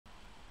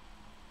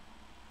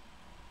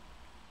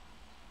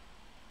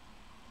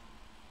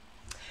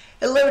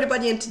Hello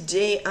everybody, and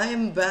today I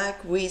am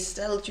back with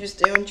Titled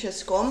Tuesday on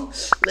chess.com.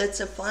 Let's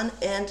have fun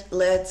and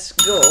let's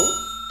go.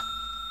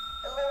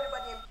 Hello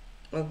everybody.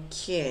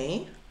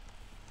 Okay.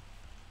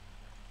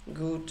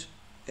 Good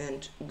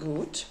and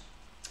good.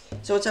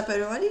 So what's up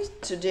everybody?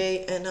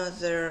 Today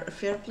another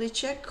fair play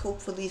check.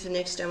 Hopefully the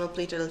next time I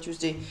play Titled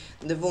Tuesday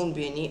there won't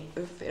be any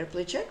fair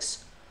play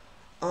checks.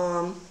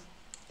 So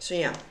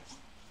yeah.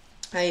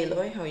 Hi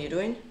Eloy, how are you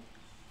doing?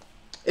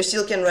 You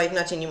still can write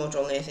not emote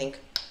only, I think.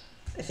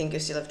 I think you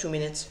still have 2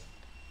 minutes.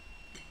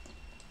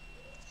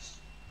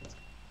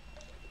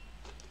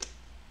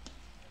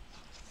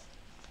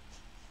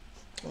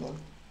 Hold on.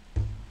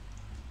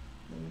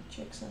 Let me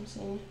check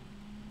something.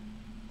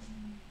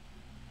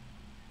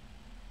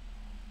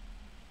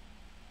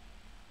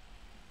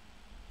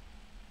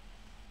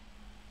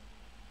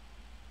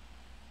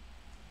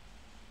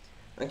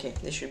 Okay,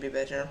 this should be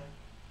better.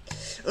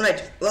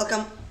 Alright,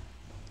 welcome.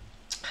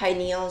 Hi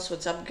Niels,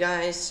 what's up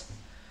guys?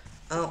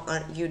 How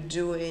are you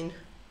doing?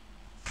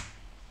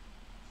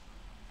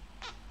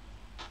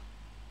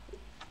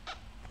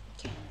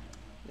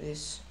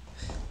 Let's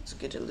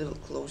get a little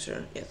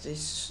closer. Yeah,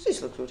 this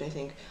looks good, I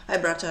think. Hi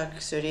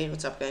Bratak38,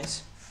 what's up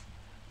guys?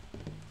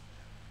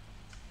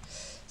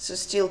 So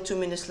still 2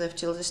 minutes left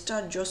till the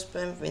start.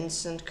 Jospam,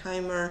 Vincent,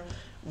 Keimer,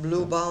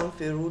 Bluebaum,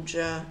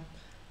 Perugia,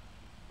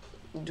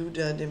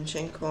 Duda,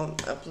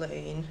 Demchenko are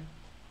playing.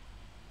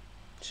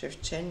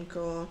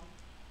 Shevchenko.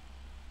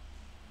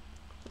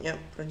 Yeah,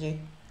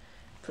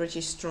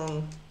 pretty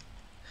strong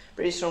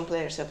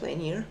players are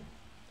playing here.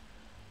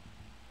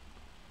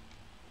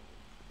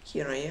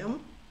 Here I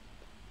am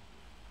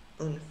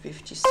on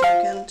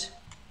 52nd.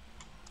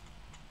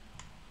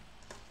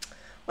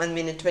 1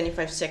 minute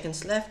 25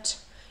 seconds left.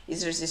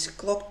 Is there this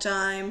clock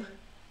time?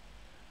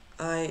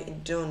 I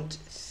don't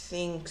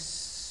think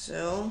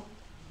so.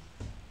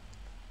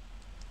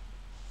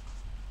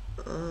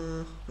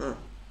 Yeah,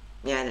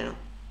 I don't know.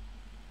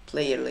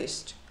 Player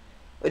list.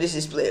 What is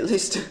this player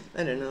list?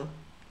 I don't know.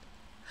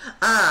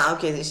 Ah,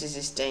 okay, this is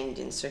his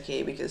standings.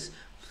 Okay, because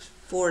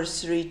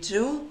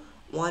 4-3-2.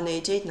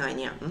 1889,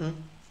 yeah.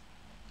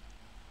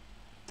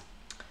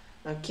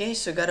 Okay,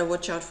 so gotta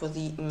watch out for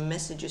the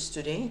messages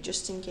today,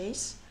 just in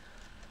case.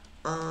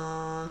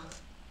 Hi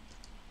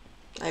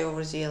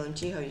over the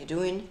LMT, how you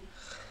doing?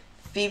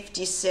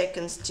 50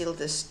 seconds till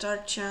the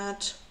start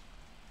chat.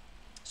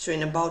 So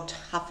in about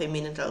half a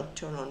minute I'll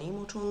turn on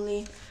emote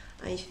only,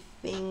 I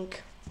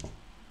think.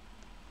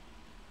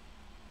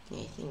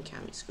 Yeah, I think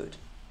cam is good.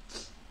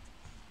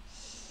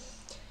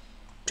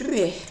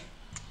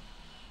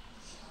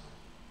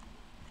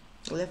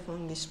 Left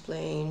on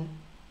displaying.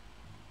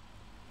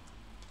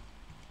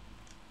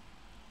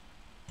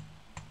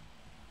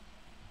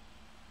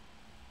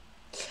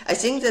 I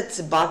think that's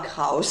a bug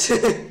house.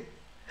 I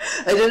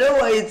don't know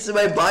why it's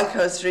my bug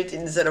house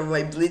rating instead of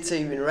my blitz or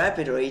even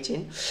rapid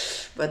rating,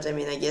 but I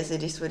mean, I guess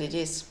it is what it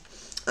is.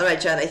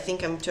 Alright chat, I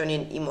think I'm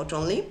turning emote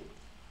only.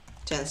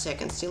 10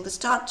 seconds till the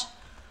start.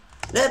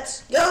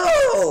 Let's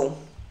go!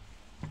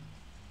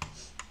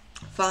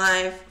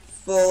 5,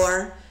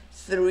 4,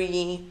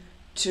 3,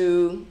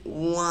 2,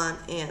 1,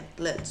 and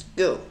let's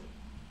go.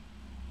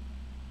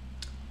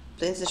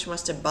 Playing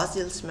Grandmaster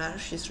BasilSmash,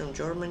 she's from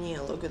Germany.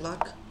 Hello, good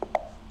luck.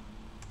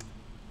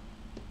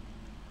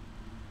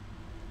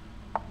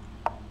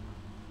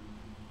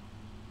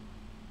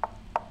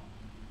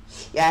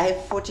 Yeah, I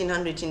have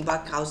 1400 in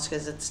Backhouse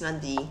because it's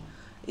not the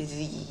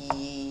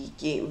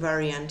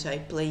variant I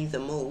play the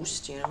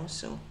most, you know,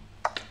 so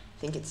I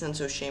think it's not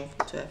so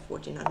shameful to have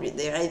 1400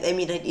 there. I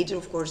mean, it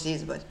of course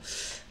is, but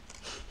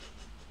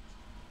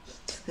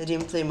I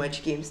didn't play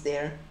much games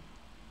there.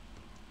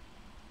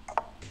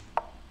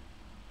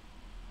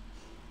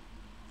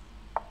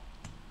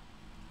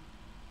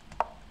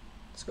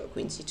 Let's go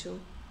Queen C2.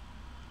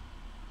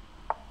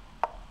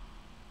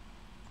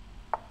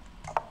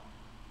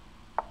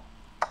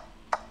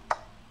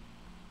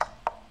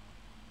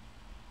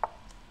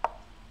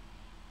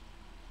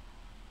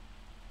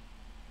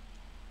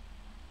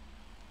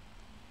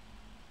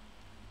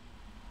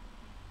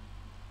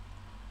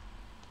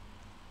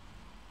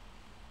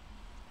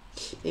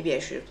 Maybe I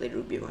should have played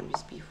Rook B1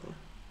 with B4.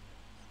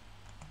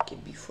 Okay,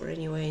 B4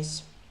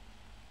 anyways.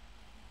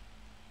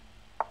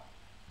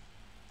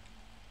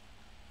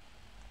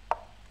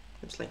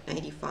 Looks like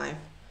 95.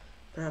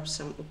 Perhaps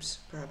some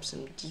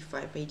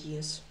D5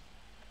 ideas.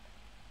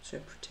 So I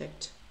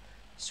protect.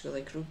 So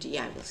like Rook D.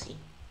 Yeah, we'll see.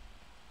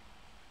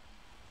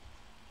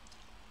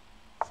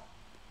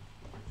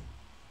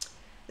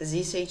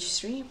 This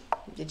H3.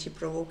 Did he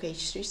provoke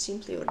H3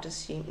 simply, or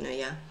does he? No,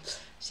 yeah.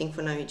 I think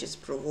for now he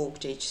just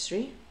provoked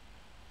H3.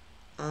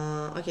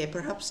 Okay,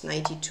 perhaps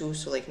 92,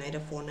 so like knight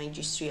f4, knight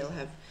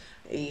g3,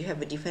 you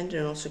have a defender,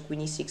 and also queen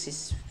e6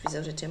 is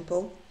without a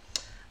tempo.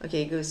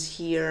 Okay, goes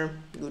here,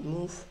 good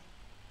move.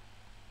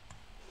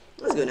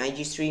 Let's go knight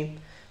g3,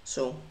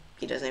 so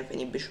he doesn't have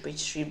any bishop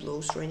h3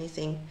 blows or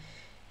anything.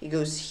 He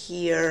goes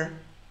here,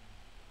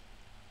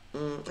 I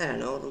don't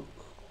know, rook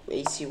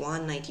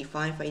ac1,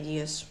 95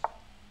 ideas.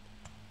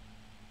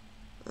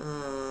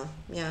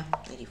 Yeah,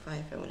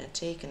 95 I want to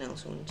take, and I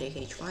also want to take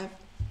h5.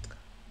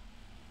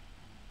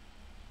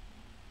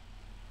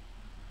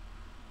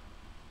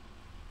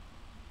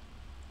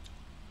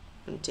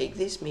 And take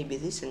this, maybe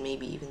this, and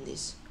maybe even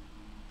this.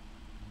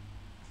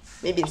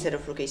 Maybe instead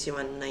of rook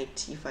a1, knight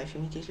e5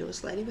 immediately was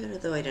slightly better,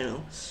 though I don't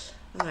know.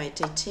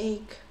 Alright, I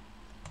take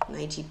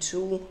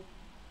 92.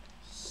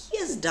 He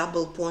has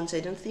double pawns. I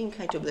don't think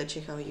I to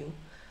check how you.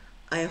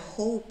 I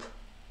hope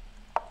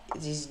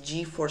this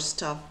g4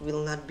 stuff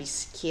will not be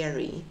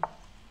scary.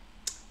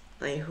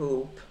 I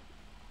hope.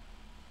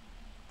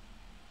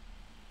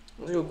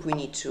 Rook queen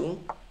e2,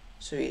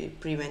 so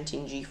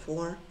preventing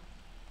g4.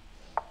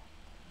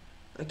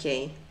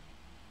 Okay.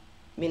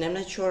 I mean, I'm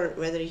not sure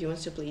whether he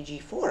wants to play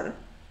g4,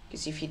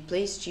 because if he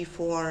plays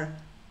g4,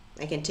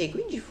 I can take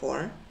queen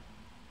g4.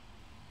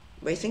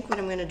 But I think what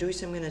I'm going to do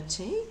is I'm going to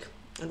take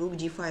rook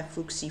d5,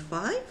 rook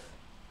c5.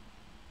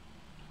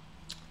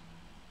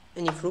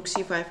 And if rook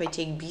c5, I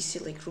take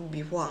bc like rook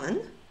b1.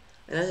 And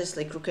that is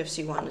like rook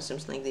fc1 or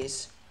something like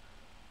this.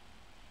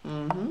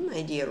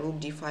 Idea rook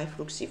d5,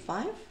 rook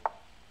c5.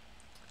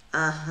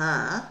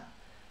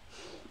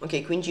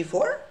 Okay, queen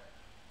g4.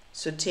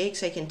 So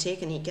takes, I can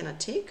take, and he cannot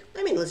take.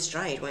 I mean, let's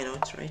try it. Why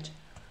not, right?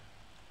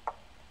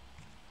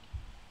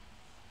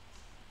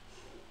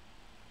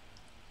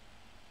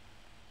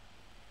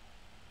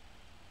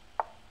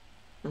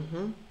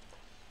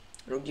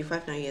 Rook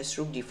d5, now yes,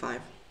 rook d5.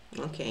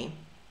 Okay.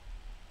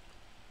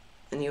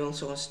 And he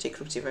also wants to take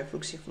rook c5,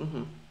 rook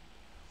c5.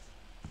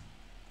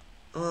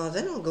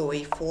 Then I'll go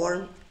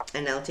a4,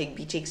 and I'll take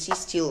b takes c.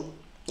 Still,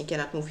 he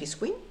cannot move his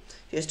queen.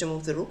 He has to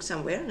move the rook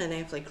somewhere, and then I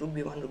have like rook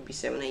b1, rook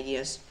b7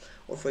 ideas.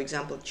 Or for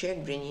example,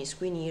 check, bring his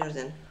queen here,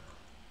 then...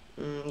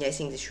 yeah, I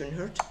think this shouldn't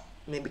hurt.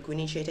 Maybe queen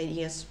h8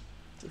 ideas,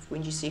 if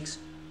queen g6.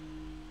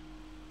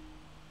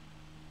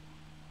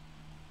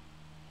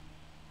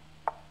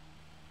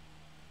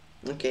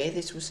 Okay,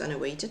 this was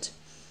unawaited.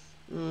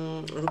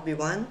 Rook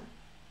b1.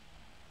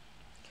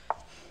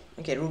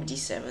 Okay, rook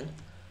d7.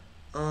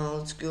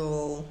 Let's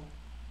go...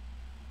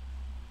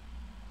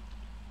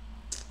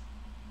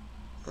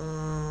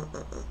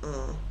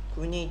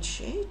 Queen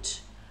h8.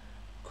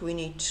 Queen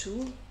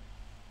a2.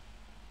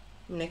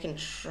 I mean, I can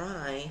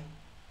try.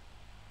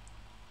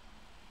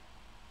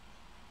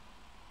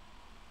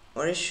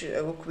 Or I should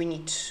go queen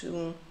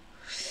e2.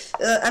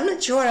 I'm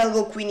not sure. I'll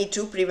go queen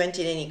e2,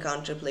 preventing any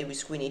counterplay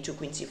with queen e2,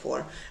 queen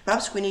c4.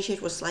 Perhaps queen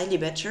h8 was slightly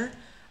better,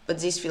 but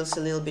this feels a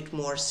little bit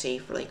more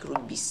safe, like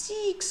rook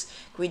b6,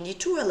 queen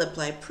d2, I'll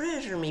apply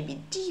pressure,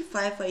 maybe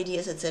d5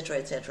 ideas, etc,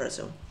 etc.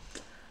 So,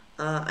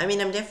 I mean,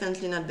 I'm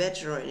definitely not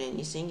better or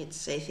anything.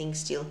 It's, I think,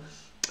 still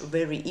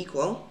very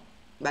equal,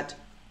 but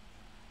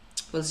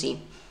we'll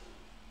see.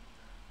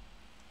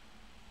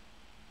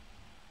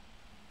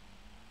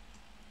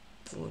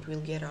 What we'll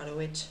get out of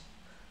it.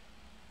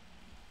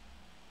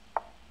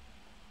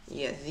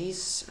 Yeah,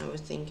 this, I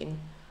was thinking,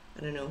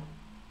 I don't know,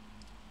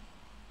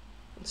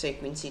 let's say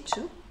queen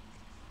c2.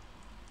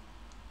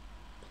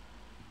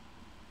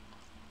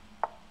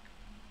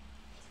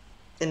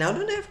 And now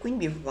don't I have queen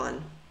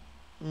b1?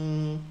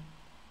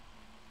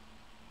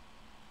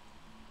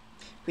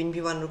 Queen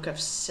b1, rook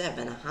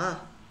f7,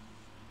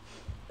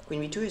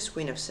 Queen b2 is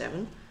queen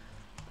f7.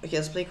 Okay,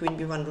 let's play queen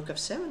b1, rook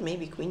f7,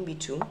 maybe queen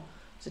b2, so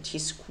that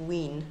his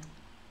queen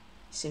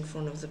is in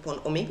front of the pawn.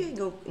 Or maybe I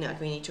go, no,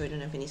 queen e2, I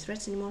don't have any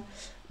threats anymore.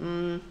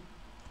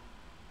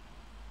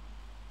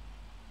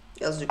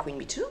 Let's do queen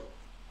b2.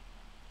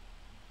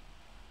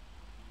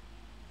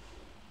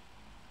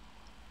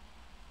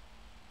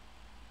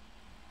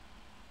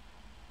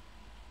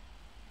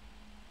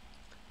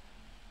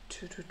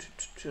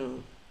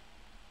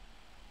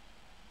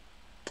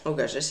 Oh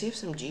gosh, I see have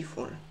some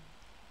g4.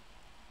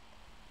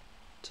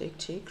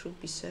 Take,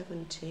 rook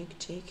b7, take,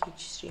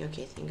 h3.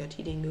 Okay, thank God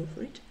he didn't go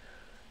for it.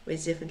 But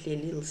it's definitely a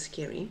little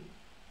scary.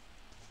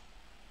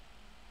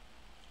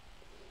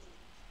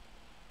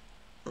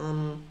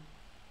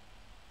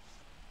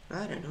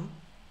 I don't know.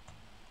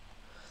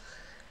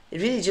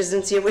 It really just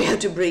doesn't see a way how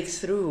to break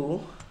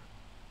through.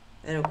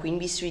 I don't know, queen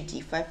b3,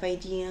 d5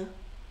 idea.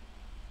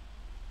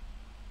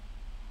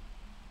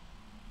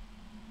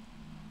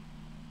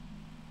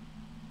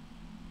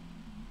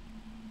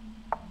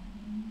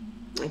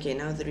 Okay,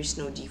 now there is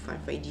no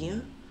d5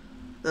 idea.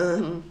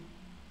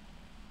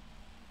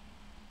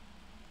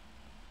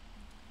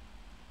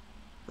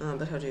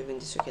 But how do you win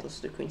this? Okay, let's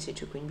do queen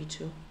c2, queen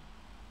b2.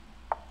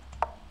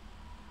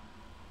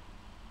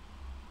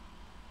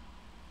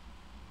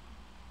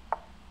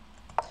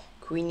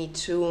 Queen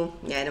e2.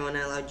 Yeah, I don't want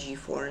to allow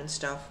g4 and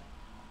stuff.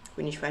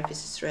 Queen h5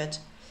 is a threat.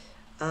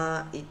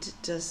 It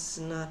does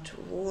not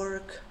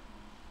work.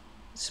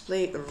 Let's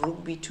play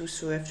rook b2,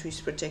 so f2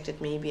 is protected.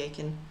 Maybe I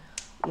can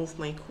move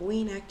my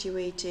queen,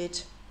 activate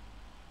it.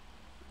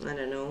 I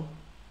don't know.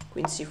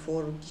 Queen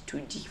c4, rook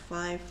d2,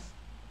 d5.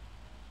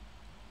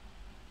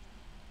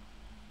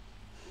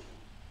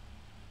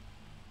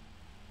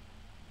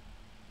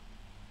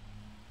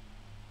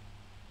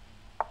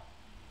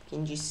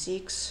 King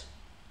g6.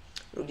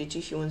 Rook d2,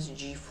 he wants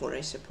g4,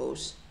 I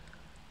suppose.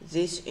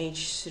 This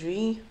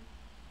h3.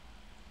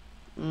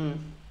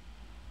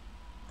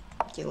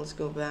 Okay, let's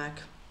go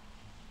back.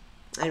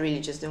 I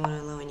really just don't want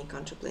to allow any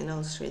counterplay. Now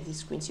let's try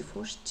this queen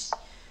c4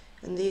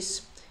 and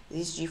this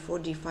g4,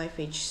 d5,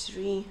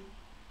 h3.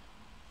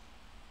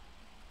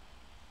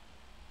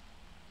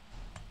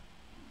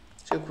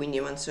 So queen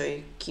d1, so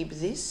I keep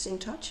this in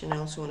touch, and I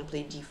also want to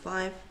play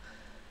d5,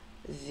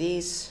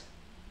 this.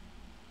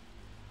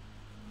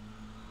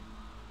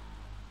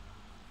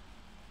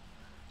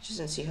 Just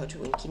don't see how to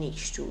win king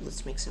h2.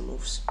 Let's make some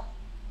moves.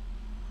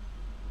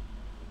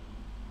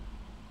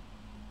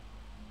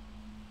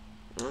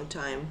 No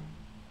time.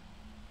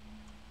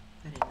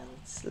 I don't know.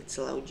 Let's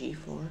allow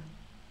g4.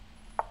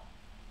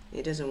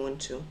 He doesn't want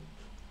to.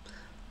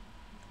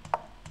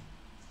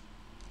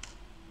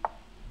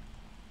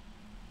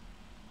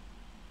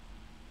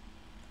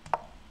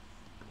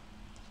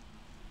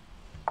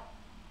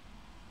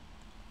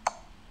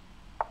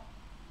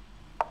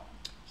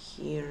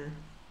 Here.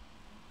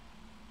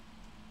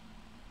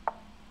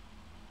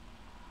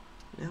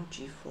 Now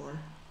g4.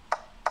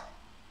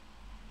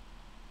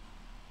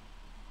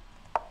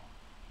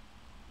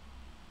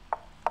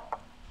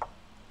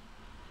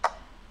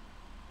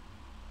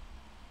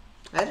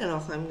 I don't know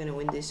if I'm gonna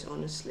win this,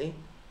 honestly.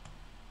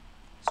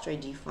 Let's try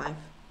d5.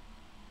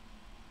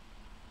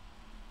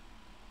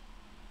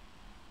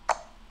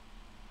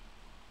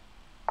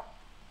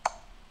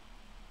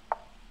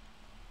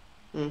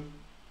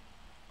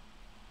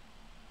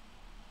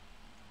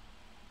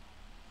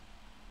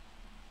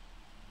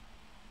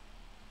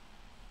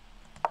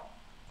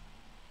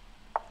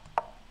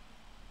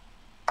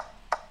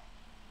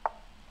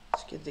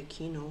 Let's get the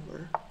king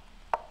over.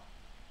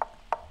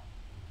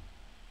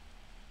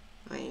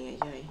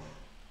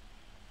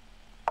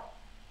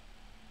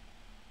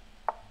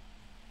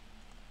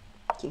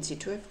 King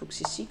c2, rook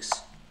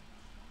c6.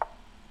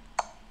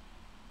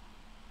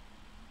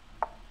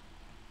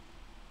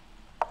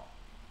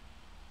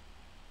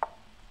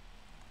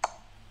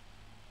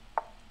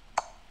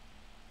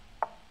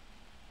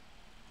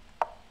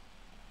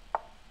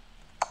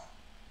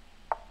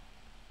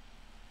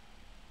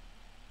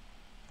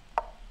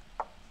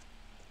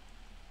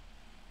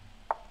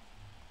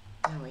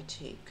 Now I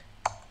take.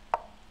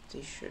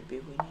 This should be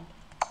winning.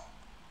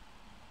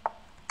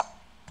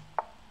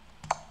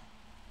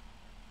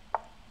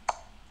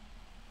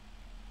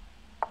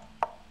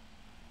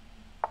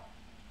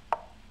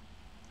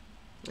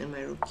 And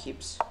my rook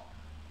keeps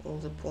all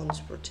the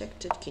pawns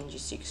protected. King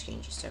g6, king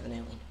g7,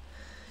 I win.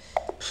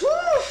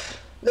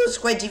 That was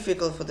quite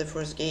difficult for the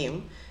first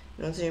game.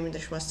 IM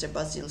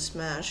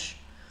BasilSmash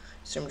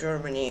from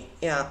Germany.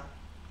 Yeah,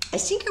 I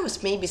think I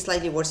was maybe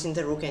slightly worse in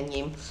the rook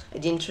endgame. I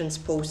didn't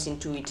transpose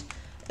into it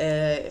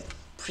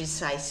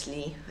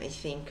precisely, I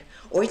think.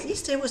 Or at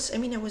least I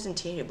wasn't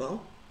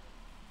terrible.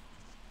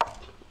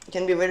 It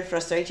can be very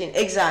frustrating.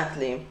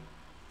 Exactly.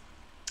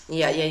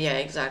 Yeah,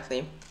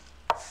 exactly.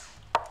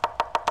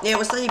 Yeah, it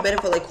was slightly better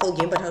for like whole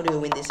game, but how do you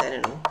win this? I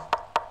don't know.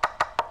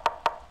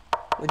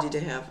 What did I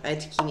have? I had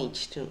king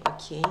h2.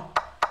 Okay.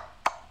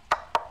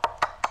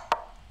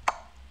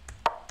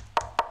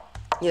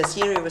 Yes,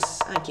 here it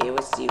was okay. It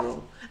was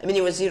 0. I mean,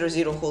 it was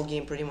 0-0 whole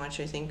game pretty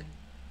much. I think.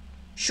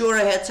 Sure,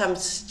 I had some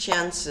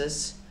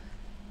chances,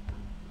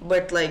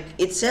 but like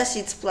it says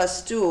it's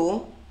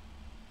 +2.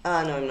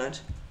 Ah, no, I'm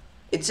not.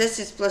 It says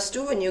it's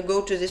 +2. When you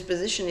go to this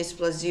position, it's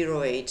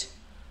 +0.8.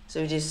 So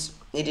it is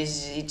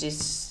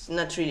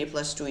not really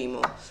 +2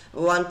 emo.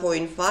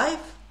 1.5,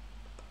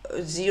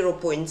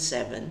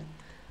 0.7.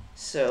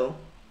 So,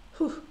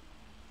 whew.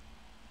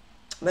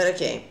 But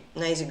okay,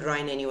 nice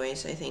grind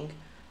anyways, I think.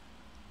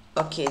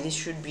 Okay, this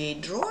should be a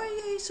draw,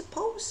 I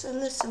suppose,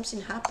 unless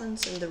something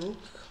happens and the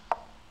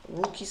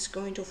rook is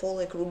going to fall,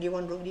 like rook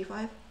d1, rook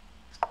d5.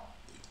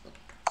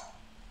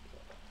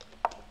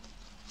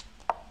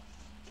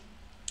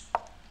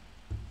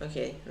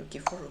 Okay, rook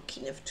e4, rook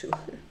king f2.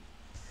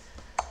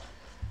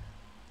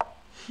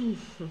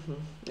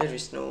 There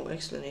is no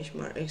explanation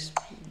mark. I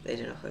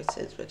don't know how it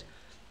says, but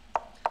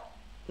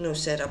no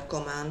setup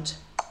command.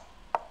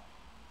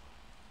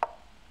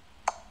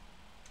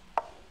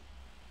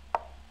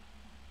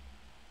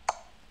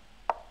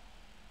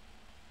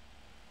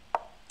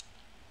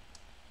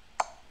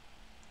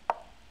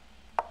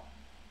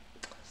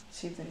 Let's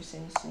see if there is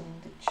anything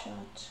in the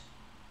chat.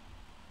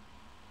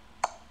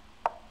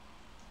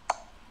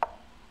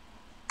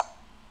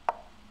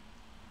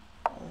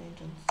 I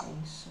don't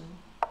think so.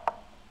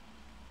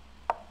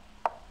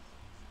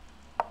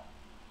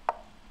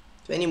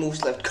 20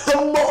 moves left.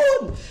 Come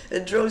on! A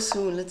draw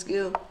soon. Let's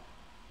go.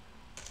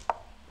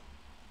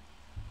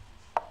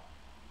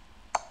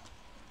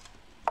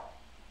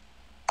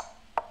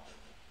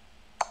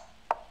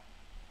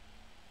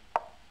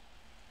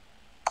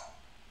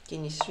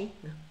 King e3?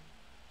 No.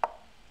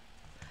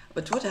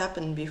 But what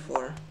happened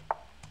before?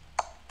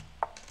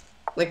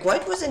 Like,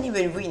 white wasn't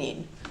even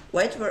winning.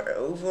 White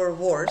were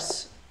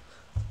worse.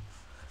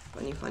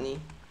 Funny.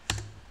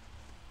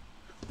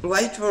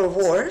 White were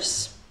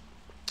worse.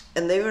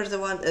 And they were the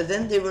one,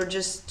 then they were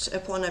just a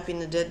pawn up in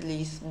a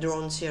deadly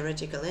drawn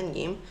theoretical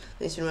endgame.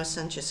 This one was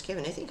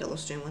SanchezKelvin. I think I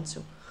lost to him once,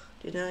 so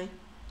did I?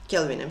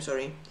 Kelvin, I'm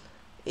sorry.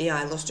 Yeah,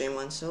 I lost to him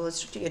once, so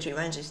let's try to get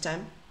revenge this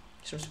time.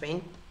 He's from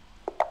Spain.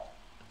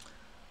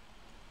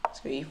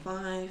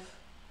 3-5.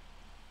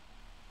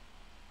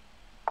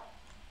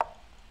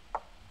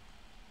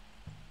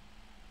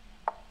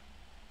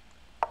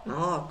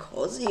 Oh,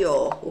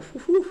 Cosio. Oof.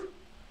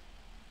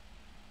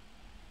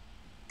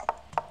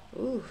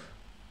 Oof.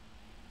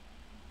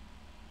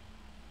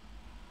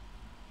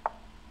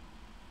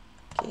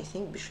 Okay, I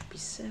think bishop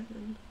b7.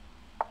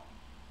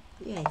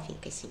 Yeah, I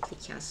think I simply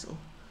castle.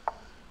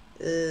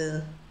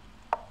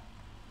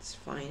 It's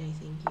fine, I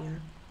think, here.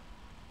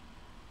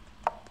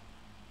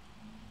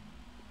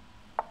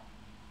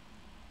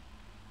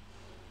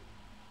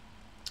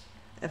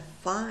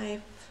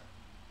 F5.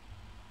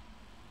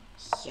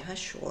 Yeah,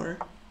 sure.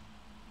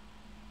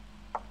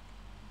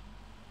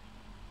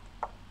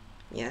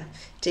 Yeah.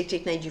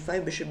 Take knight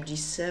g5, bishop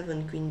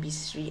d7, queen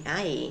b3.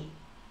 Aye.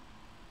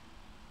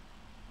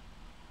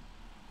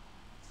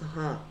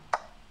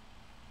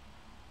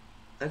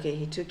 Okay,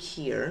 he took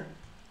here.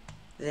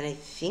 Then I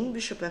think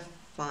bishop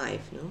f5,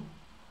 no?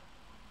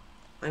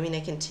 I mean,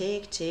 I can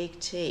take.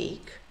 And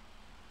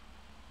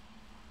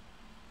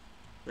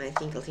I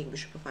think I'll take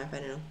bishop f5, I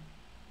don't know.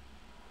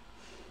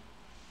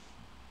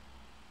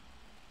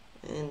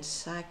 And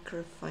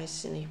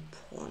sacrificing a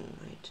pawn,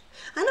 right?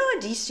 I know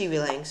a d3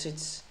 will hang, so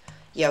it's...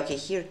 Yeah, okay,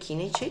 here king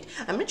h8.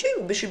 I'm not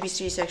sure if bishop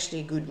b3 is actually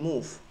a good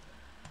move.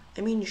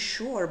 I mean,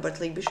 sure, but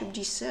like bishop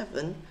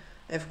d7,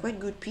 I have quite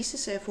good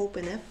pieces. I have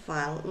open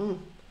f-file.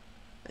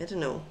 I don't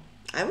know.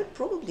 I would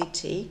probably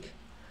take...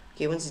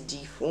 Okay, once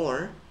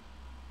d4.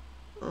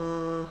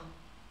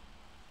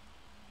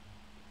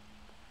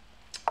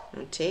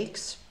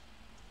 Takes.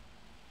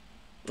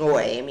 Oh,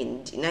 I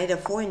mean, knight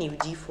f4, and if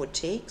d4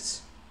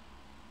 takes...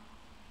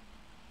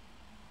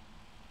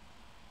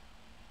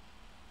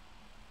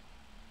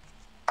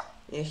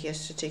 Yeah, he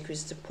has to take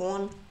with the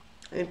pawn.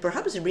 I mean,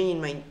 perhaps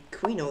bringing my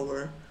queen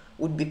over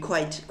would be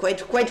quite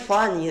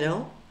fun, you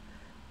know?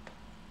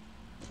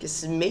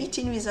 Because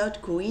mating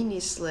without queen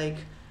is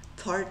like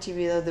party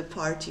without the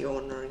party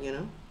owner, you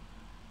know?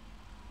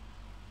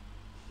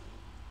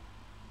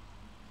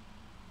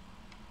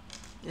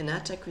 An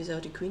attack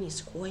without a queen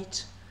is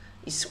quite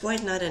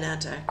not an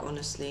attack,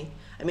 honestly.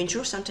 I mean,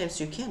 sure, sometimes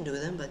you can do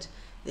them, but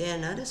they are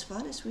not as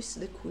fun as with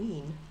the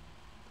queen.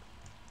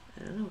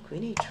 I don't know,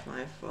 queen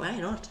h5, why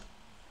not?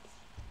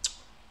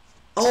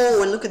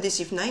 Oh, and look at this,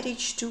 if knight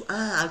h2,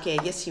 okay,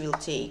 I guess he will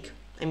take.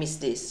 I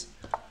missed this.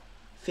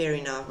 Fair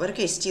enough, but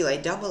okay, still, I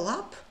double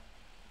up.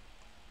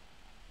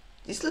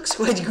 This looks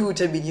quite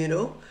good, I mean, you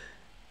know.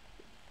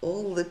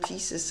 All the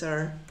pieces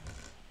are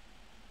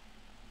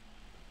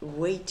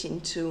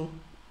waiting to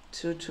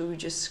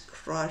just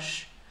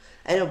crush.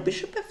 I know,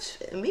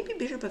 maybe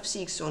bishop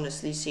f6,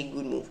 honestly, is a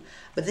good move.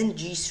 But then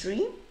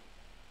g3,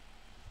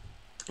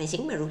 I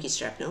think my rook is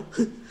trapped, no?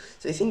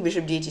 So I think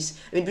bishop d8 is...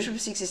 I mean, bishop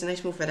f6 is a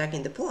nice move for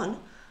attacking the pawn.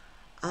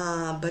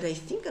 But I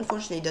think,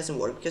 unfortunately, it doesn't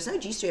work. Because now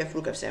g3 I have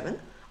rook f7.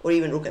 Or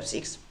even rook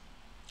f6.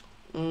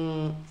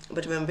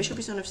 But when bishop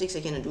is on f6,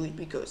 I cannot do it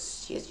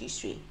because he has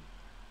g3.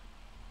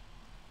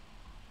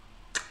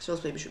 So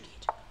let's play bishop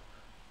d8.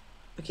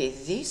 Okay,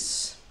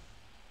 this...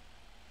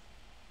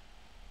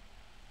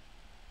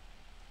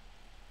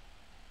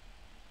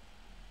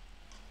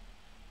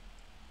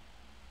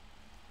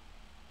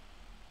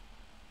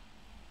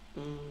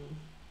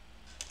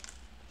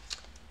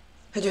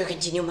 How do I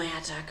continue my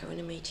attack? I want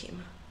to mate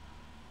him.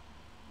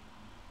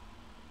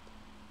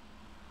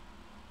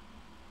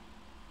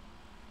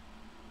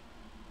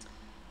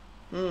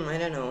 I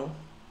don't know.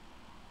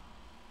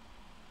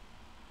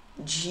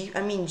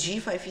 I mean,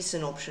 g5 is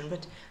an option,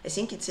 but I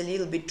think it's a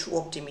little bit too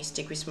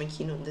optimistic with my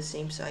king on the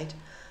same side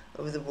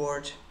of the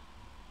board.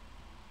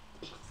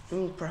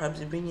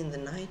 Perhaps bring in the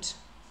knight.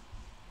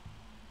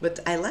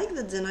 But I like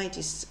that the knight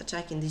is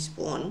attacking this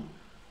pawn.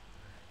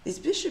 This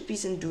bishop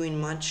isn't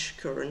doing much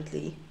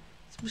currently.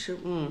 This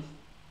bishop,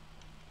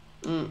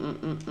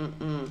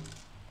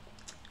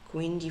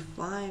 Queen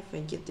d5, I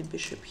get the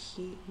bishop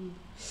here.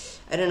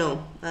 I don't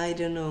know. I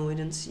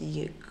don't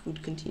see a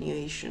good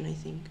continuation, I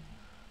think.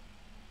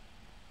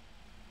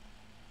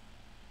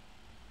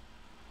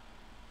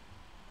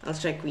 I'll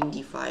try queen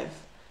d5.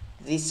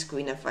 This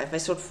queen f5. I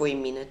thought for a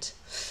minute.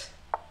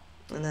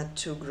 Not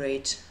too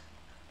great.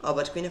 Oh,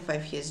 but queen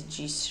f5 here is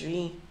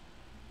g3.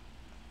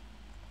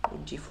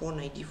 d4,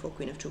 knight d4,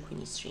 queen f2,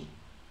 queen e3.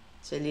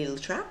 It's a little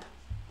trap.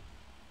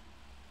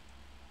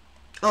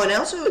 Oh, and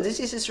also this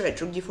is a threat.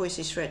 Rook d4 is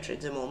a threat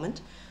at the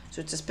moment. So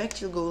it's suspect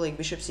he'll go like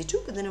bishop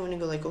c2, but then I want to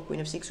go like queen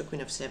f6 or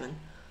queen f7.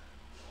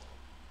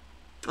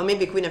 Or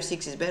maybe queen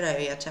f6 is better.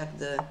 I attack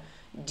the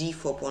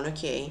d4 pawn.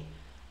 Okay.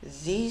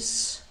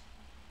 This...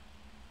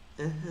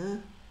 Let's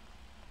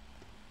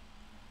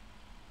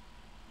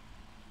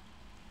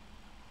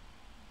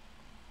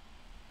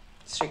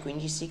try queen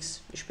d6,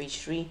 bishop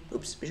h3.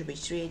 Oops, bishop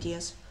h3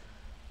 ideas.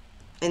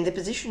 And the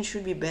position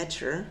should be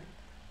better,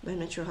 but I'm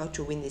not sure how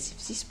to win this.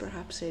 If this,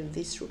 perhaps I have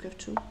this rook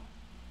f2.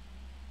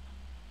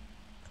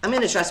 I'm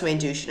gonna trust my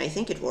intuition. I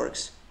think it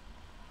works.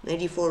 Knight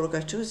d4, rook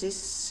f2.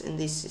 This and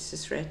this is a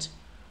threat.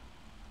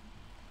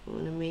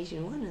 on a mate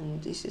in one,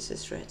 and this is a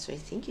threat, so I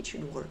think it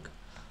should work.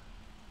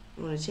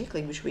 I want to take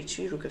like bishop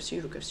h3, rook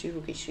f3, rook f3,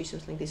 rook h3,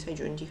 something like this. Hi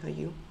John D, how are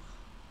you?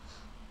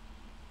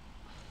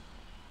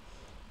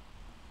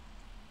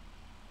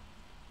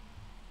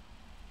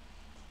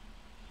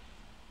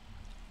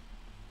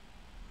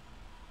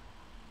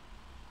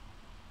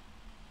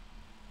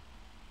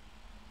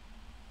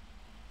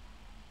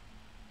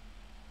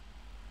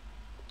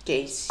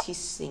 Okay,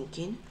 he's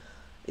thinking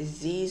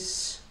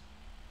this.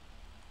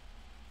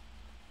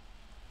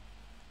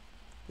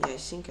 Yeah, I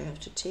think I have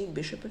to take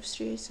bishop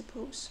f3, I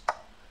suppose.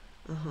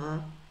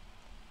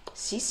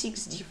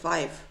 C6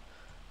 d5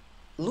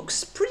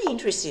 looks pretty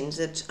interesting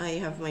that I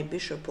have my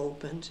bishop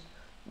opened,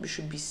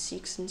 bishop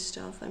b6 and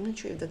stuff. I'm not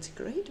sure if that's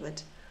great,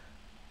 but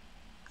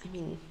I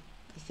mean,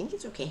 I think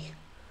it's okay.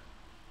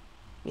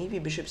 Maybe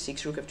bishop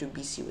 6 rook f2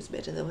 bc was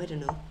better though, I don't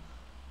know.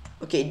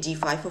 Okay,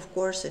 d5 of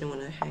course, I don't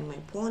want to hang my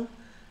pawn.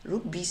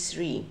 Rook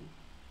b3.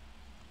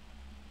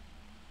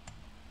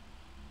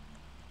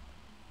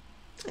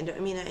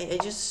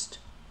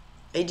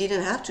 I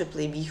didn't have to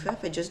play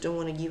b5, I just don't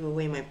want to give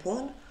away my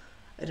pawn.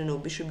 I don't know,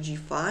 bishop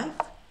g5.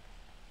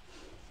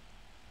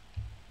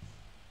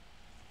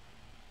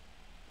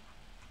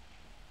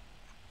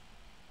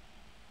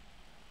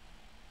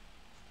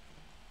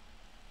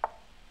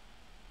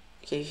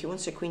 Okay, he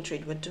wants a queen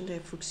trade, but don't I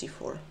have rook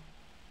c4?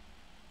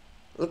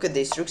 Look at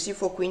this, rook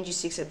c4, queen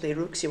g6, I play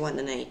rook c1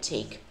 and I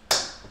take.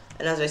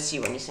 And as I see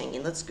when he's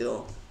hanging, let's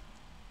go.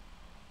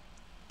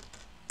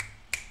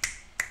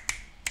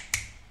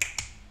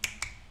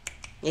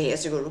 Yeah, he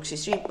has to go rook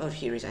c3, oh,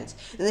 he resigns.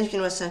 And then he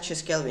was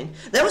SanchezKelvin.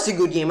 That was a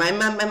good game.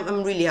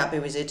 I'm really happy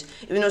with it.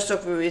 Even though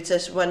it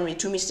says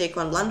 2 mistake,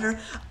 1 blunder.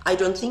 I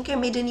don't think I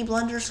made any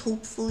blunders,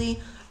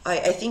 hopefully.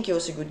 I think it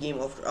was a good game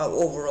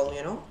overall,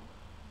 you know.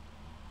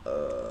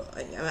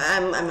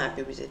 I'm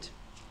happy with it.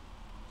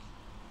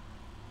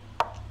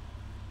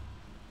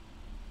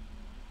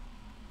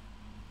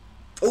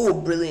 Oh,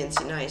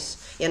 brilliant,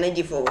 nice. Yeah, knight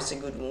d4 was a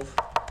good move.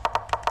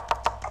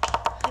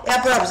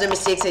 Yeah, perhaps the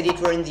mistakes I did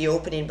were in the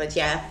opening, but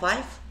yeah,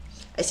 f5.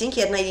 I think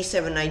he had knight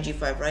d7, knight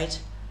g5, right?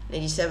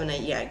 Knight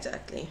d7, yeah,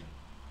 exactly.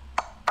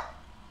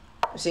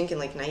 I was thinking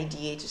like knight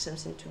d8 or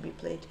something to be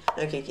played.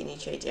 Okay, king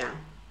h8, yeah.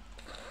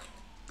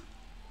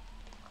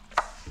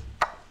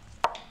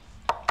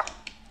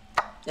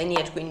 Then he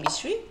had queen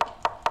b3,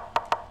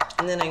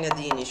 and then I got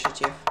the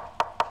initiative.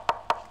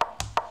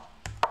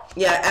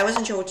 Yeah, I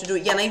wasn't sure what to do.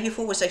 Yeah, knight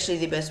b4 was actually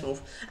the best move.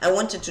 I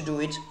wanted to do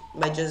it,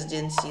 but just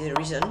didn't see the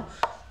reason.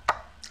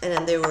 And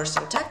then there were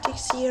some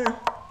tactics here.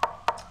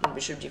 And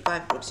bishop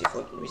d5, rook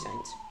c4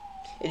 resigns.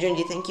 Adrian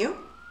D, thank you.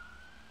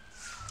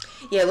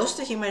 Yeah, I lost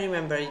to him, I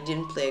remember. I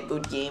didn't play a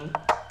good game.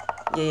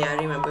 Yeah, I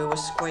remember. It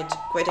was quite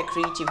a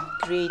creative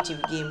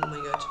game. Oh my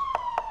god.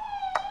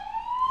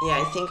 Yeah,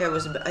 I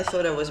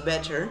thought I was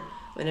better.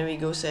 Whenever he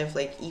goes, I have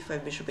like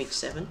e5, bishop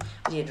h7.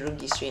 But he had rook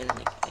d3 and I'm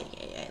like,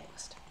 I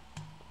lost.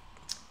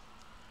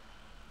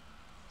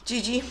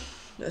 GG.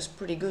 That was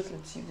pretty good.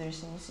 Let's see if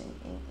there's anything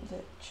in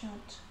the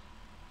chat.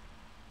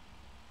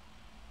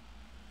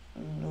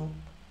 Nope.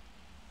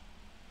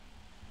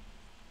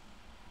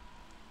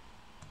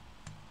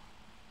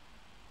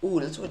 Ooh,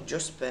 that's what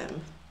just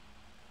spam.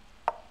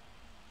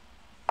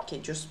 Okay,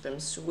 just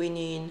spam's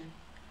winning.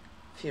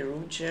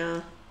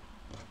 Firuja.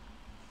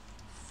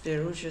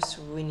 Firuja's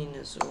winning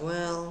as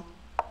well.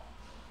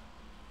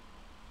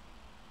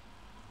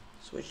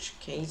 Switch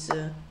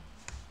Kaiser.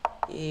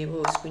 Yeah,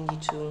 what was queen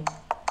d2?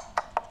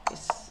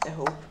 Yes, I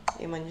hope.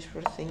 Hey,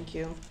 Manishpur, thank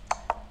you.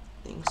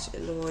 Thanks,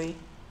 Eloy.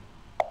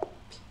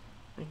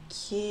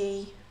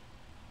 Okay.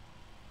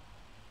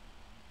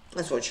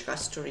 Let's watch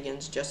Castor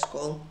against Just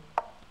Call.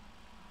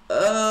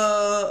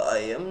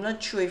 I am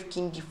not sure if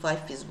king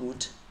d5 is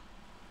good.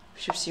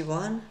 Bishop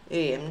c1?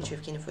 Yeah, I'm not sure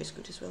if king d4 is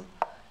good as well.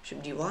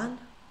 Bishop d1?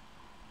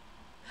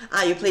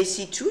 Ah, you play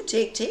c2,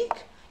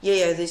 take?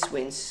 Yeah, this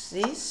wins.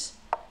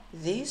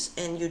 This,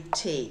 and you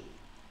take.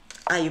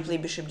 Ah, you play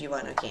bishop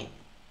d1, okay.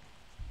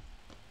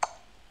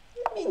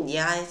 I mean,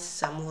 yeah, it's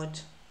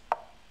somewhat...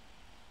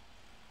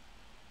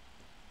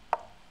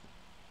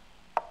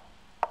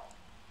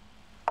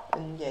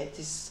 And yeah, it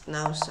is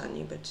now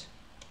sunny, but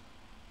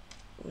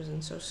it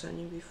wasn't so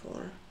sunny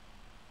before.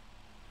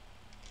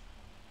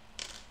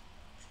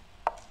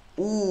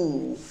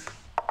 Ooh,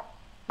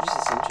 this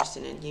is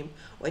interesting endgame.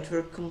 White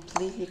were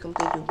completely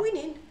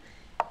winning.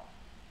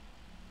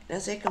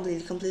 As I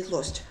completely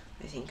lost,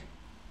 I think.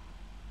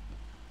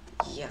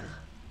 Yeah.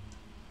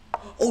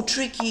 Oh,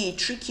 tricky.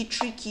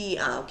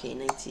 Ah, okay,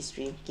 knight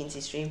c3, king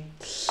c3.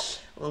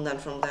 Well done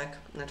from Black,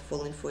 not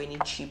falling for any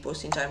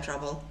cheapos in time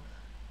travel.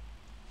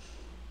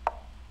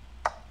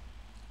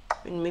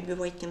 I mean, maybe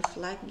white can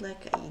flag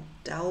black, I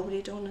doubt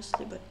it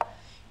honestly, but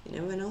you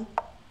never know.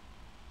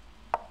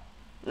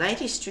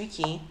 Knight is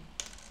tricky,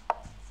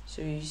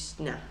 so he's,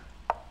 nah.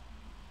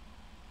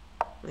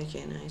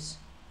 Okay, nice.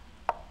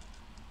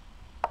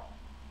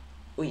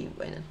 Why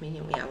not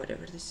medium? Yeah,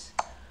 whatever, this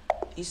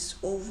is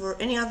over.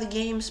 Any other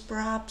games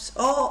perhaps?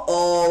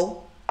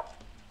 Oh,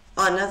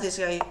 not this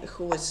guy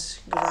who was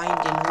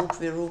grinding rook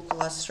v rook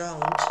last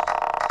round.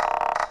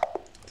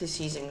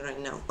 seizing right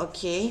now.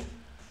 Okay,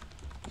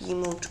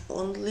 emote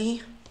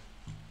only.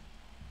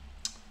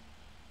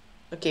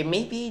 Okay,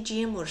 maybe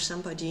GM or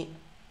somebody.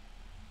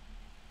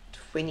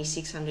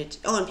 2600.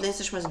 Oh, and playing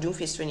NM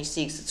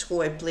Doomfist26. That's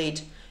who I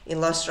played in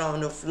last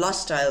round of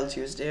last Titled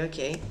Tuesday.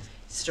 Okay,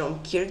 it's from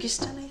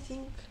Kyrgyzstan, I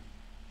think.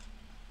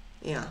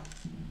 Yeah.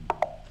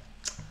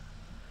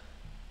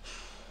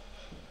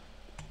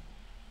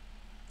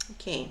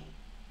 Okay.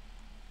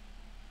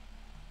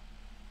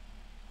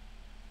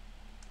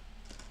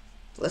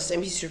 Last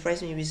time he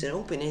surprised me with an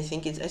open. I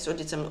thought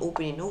it's an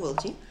opening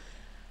novelty.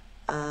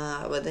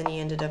 But then he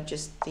ended up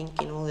just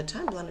thinking all the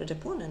time, blundered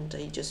upon, and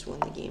I just won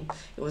the game.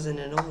 It wasn't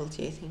a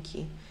novelty. I think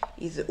he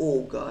is.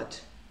 Oh god.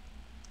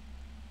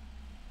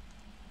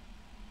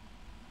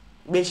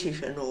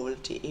 Basically a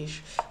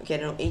novelty-ish. Okay,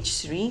 now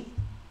h3.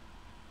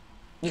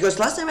 Because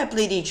last time I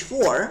played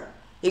h4,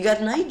 he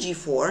got knight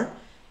g4,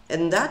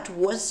 and that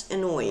was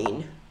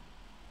annoying.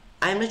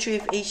 I'm not sure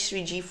if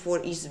h3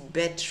 g4 is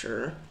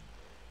better.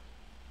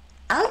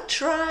 I'll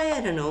try,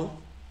 I don't know.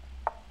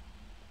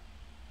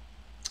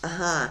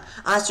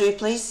 So he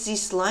plays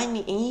this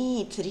line.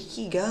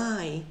 Tricky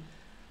guy.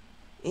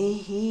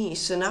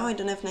 So now I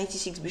don't have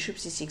 96 bishop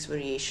c6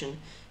 variation.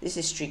 This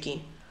is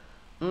tricky.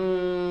 I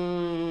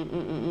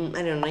don't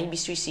know, knight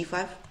b3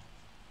 c5.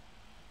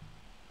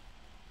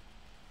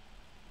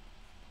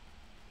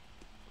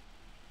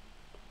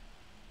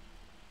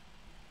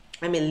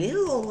 I'm a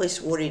little always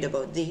worried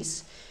about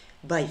this,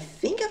 but I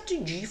think after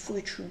g4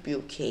 it should be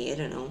okay. I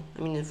don't know.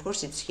 I mean, of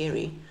course it's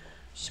scary,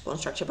 pawn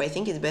structure, but I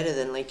think it's better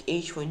than like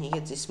h when he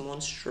gets this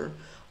monster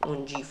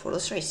on g4.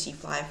 Let's try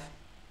c5.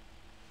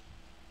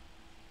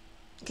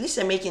 At least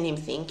I'm making him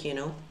think, you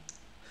know.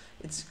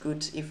 It's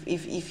good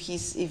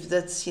if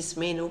that's his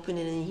main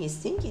opening and he's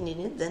thinking in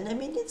it. Then I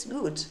mean it's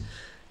good.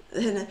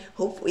 Then I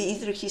hope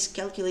either he's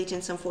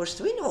calculating some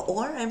forced win,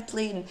 or I'm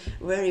playing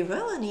very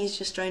well and he's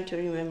just trying to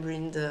remember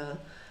in the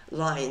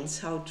lines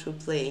how to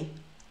play.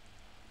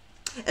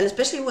 And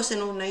especially it was an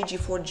on knight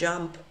g4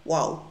 jump.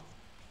 Wow.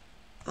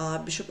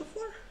 Bishop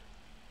f4.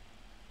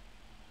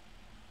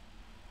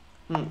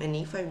 And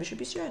e5 bishop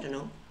e3. I don't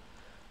know.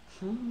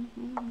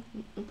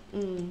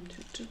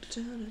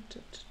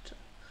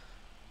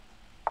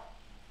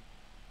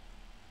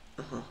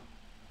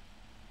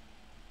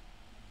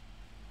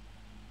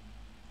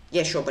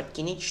 Yeah, sure, but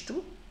king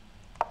h2.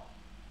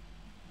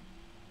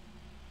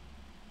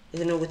 I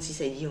don't know what's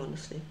his idea,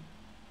 honestly.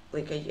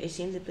 Like, I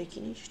seem to play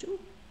king h2.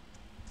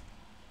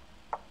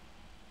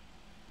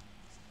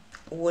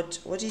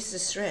 What is the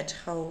threat?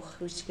 How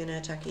is he gonna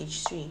attack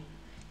h3?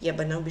 Yeah,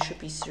 but now bishop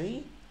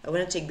e3. I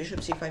wanna take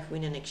bishop c5,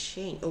 win an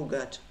exchange. Oh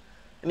god.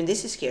 I mean,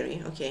 this is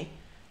scary. Okay.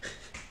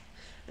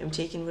 I'm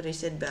taking what I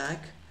said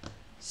back.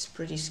 It's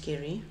pretty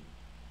scary.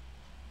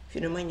 If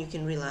you don't mind, you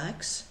can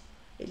relax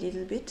a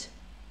little bit.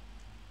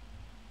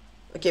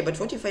 Okay, but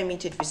what if I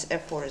meet it with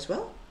f4 as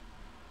well?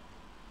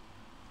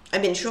 I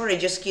mean, sure, I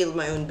just killed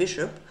my own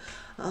bishop.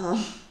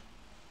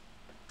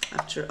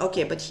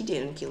 Okay, but he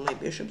didn't kill my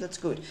bishop. That's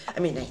good. I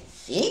mean, I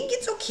think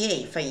it's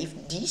okay. If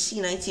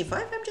dc knight c5,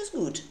 I'm just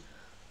good.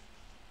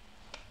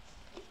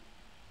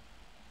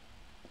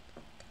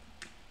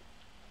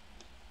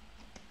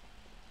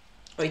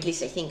 Or at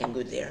least I think I'm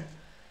good there.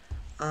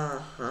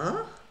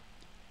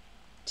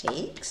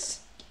 Takes.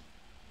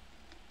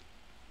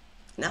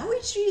 Now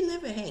h3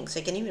 never hangs.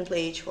 I can even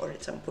play h4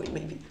 at some point,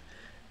 maybe.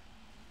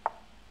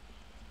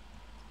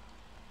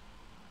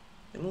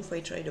 The move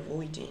I tried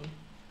avoiding.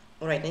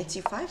 Alright, knight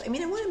c5. I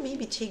mean, I want to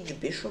maybe take the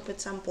bishop at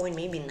some point.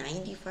 Maybe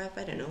knight d5.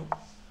 I don't know.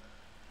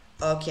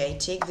 Okay,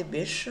 take the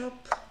bishop.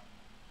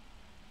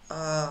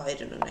 I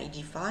don't know, knight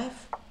d5.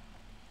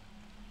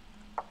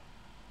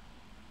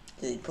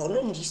 The pawn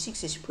on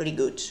d6 is pretty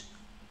good.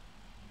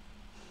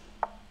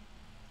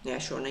 Yeah,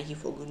 sure, knight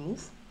e4, good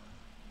move.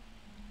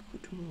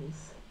 Good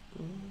move.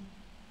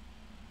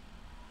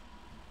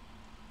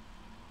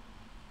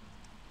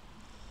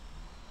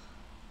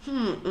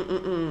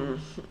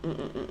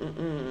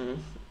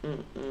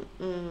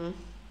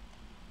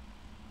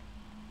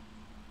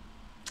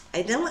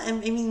 I don't. I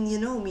mean, you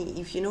know me.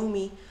 If you know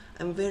me,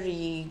 I'm a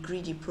very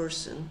greedy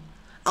person.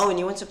 Oh, and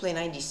you want to play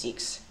knight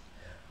d6.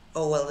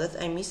 Oh well,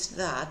 I missed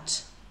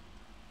that.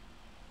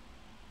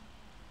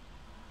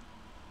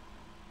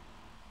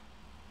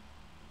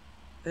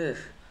 Ugh.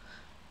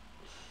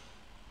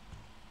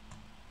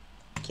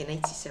 Okay,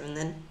 knight c7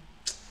 then.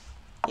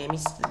 Yeah, I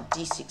missed the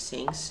d6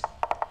 things.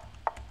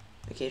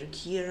 Okay, look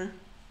here.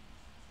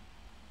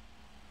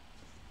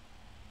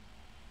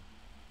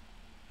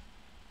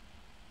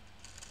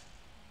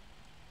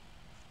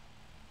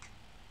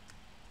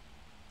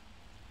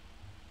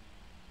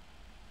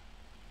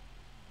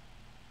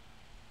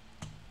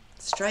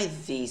 Let's try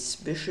this.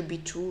 Bishop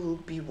b2,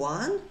 rook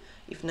b1.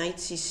 If knight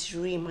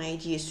c3, my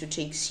idea is to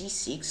take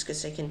c6,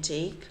 because I can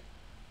take.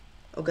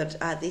 Oh god,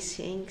 this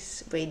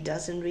hangs, but it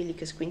doesn't really,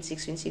 because queen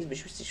 6,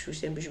 bishop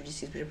c3, bishop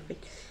d6, bishop b8.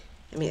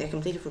 I mean, I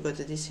completely forgot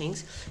that this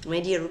hangs. My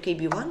idea rook a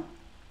b1,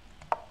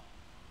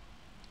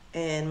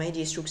 and my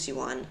idea is rook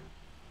c1.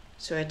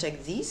 So I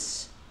attack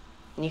this,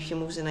 And if he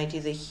moves a knight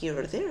either here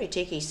or there, I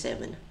take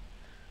a7.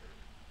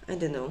 I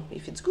don't know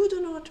if it's good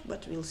or not,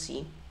 but we'll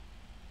see.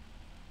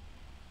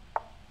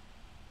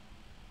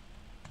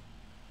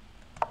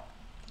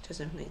 It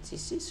doesn't have knight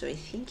c6, so I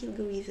think he'll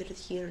go either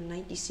here,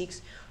 knight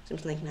d6,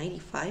 something like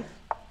 95.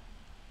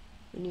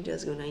 When he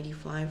does go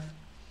 95,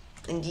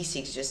 and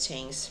d6 just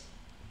hangs.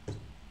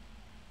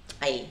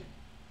 I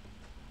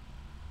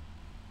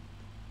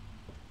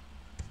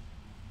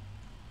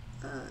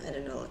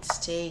don't know, let's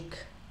take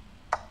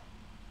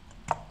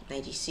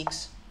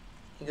 96.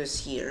 He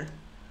goes here.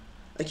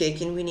 Okay, I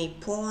can win a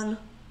pawn.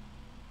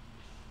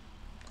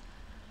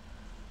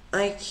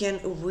 I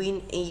can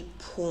win a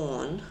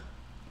pawn.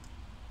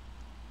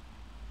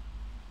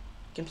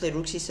 I can play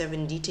rook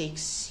c7, d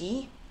takes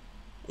c,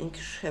 and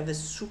have a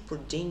super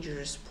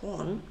dangerous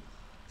pawn.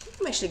 I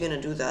think I'm actually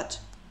gonna do that.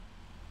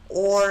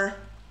 Or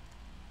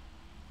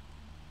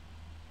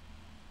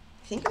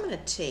I think I'm gonna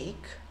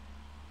take.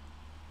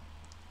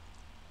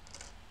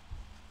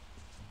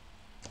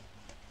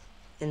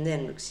 And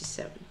then rook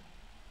c7.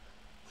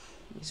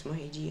 It's my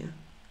idea.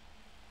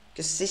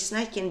 Because this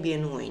knight can be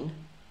annoying.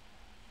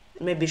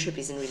 And my bishop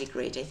isn't really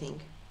great, I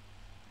think.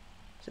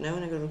 So now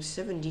when I go rook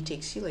c7, d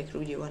takes c, like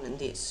rook d1 and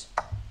this.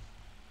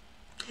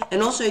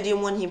 And also I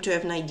didn't want him to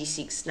have knight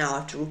d6. Now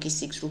after rook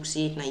e6, rook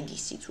c8, knight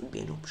d6 would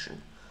be an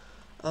option.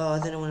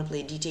 Then I want to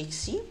play d takes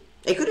c.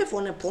 I could have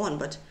won a pawn,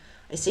 but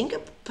I think a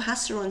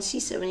passer on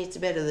c7 is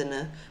better than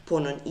a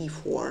pawn on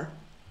e4.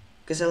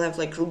 Because I'll have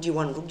like rook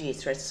d1, rook d8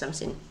 threat,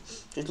 something.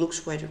 It looks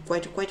quite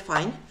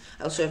fine.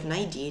 I also have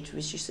knight d8,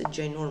 which is a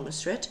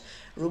ginormous threat.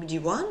 Rook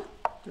d1,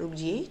 rook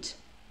d8.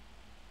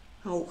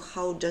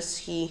 How does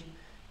he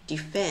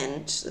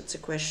defend? That's a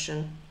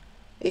question.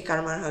 Hey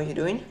Karmar, how you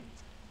doing?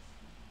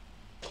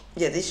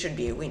 Yeah, this should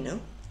be a win,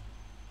 no?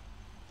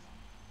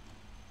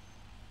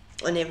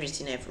 On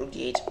everything I have rook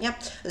d8. Yeah,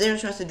 the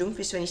NM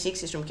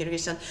Doomfist26 is from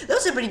Kyrgyzstan. That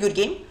was a pretty good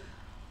game.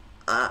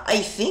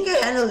 I think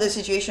I handled the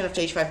situation of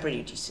h5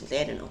 pretty decently.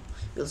 I don't know.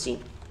 We'll see.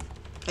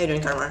 How you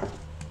doing, Karmar?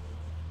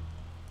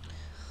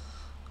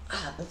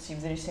 Let's see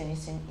if there is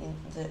anything in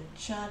the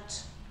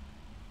chat.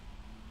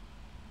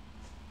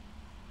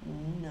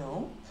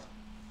 No.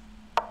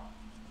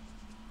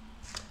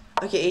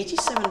 Okay,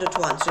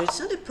 87.1. So it's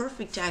not a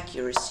perfect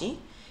accuracy.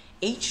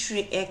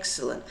 h3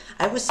 excellent.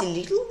 I was a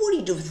little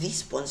worried of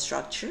this pawn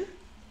structure,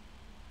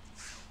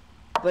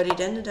 but it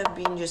ended up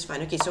being just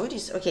fine. Okay, so it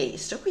is okay.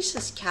 Stokely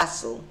says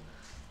castle,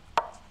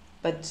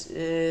 but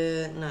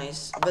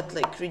nice, but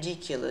like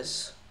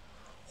ridiculous.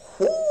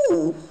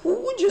 Who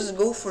would just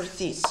go for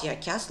this? Yeah,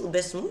 castle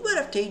best move, but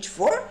after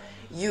h4,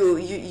 you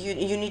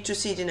need to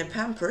sit in a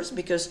Pampers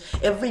because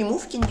every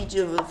move can be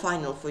the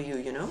final for you,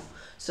 you know.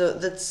 So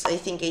that's, I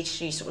think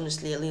h3 is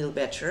honestly a little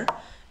better.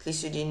 At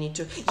least you didn't need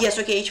to. Yes,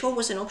 okay, h4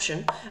 was an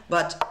option,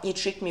 but he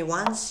tricked me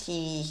once.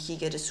 He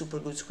got a super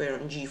good square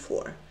on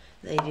g4.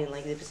 I didn't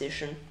like the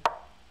position.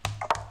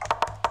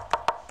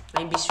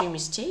 My b3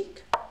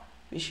 mistake.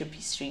 Bishop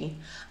e3.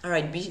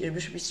 Alright,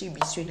 bishop e3,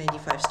 b3,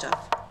 95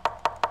 stuff.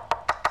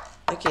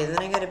 Okay, then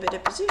I got a better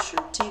position.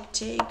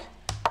 Take.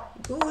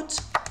 Good.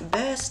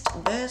 Best.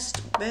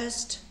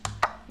 Good.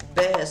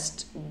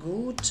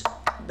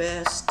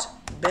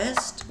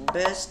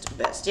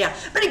 Best. Yeah,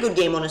 pretty good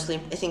game,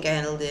 honestly. I think I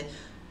handled the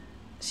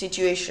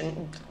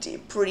situation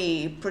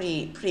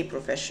pretty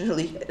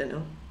professionally. I don't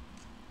know.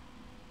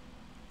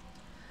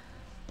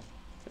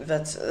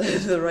 That's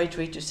the right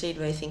way to say it,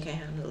 but I think I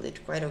handled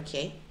it quite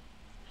okay.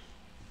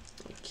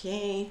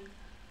 Okay.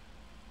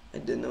 I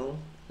don't know.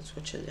 Let's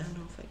watch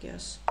Cherniaiev, I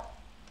guess.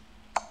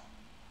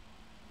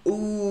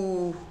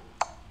 Ooh.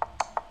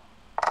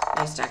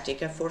 Nice tactic.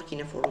 F4, king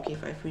f4, rook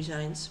a5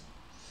 resigns.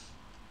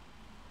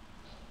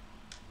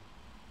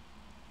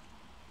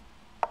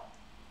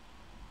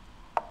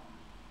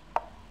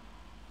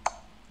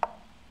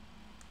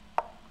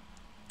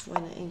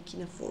 When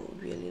king f4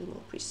 would be a little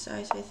more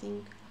precise, I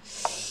think.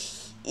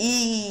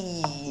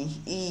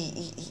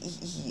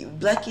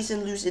 Black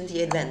isn't losing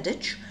the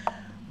advantage,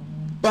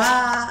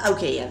 but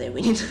okay, yeah, they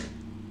win.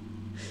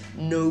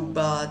 No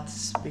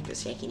buts,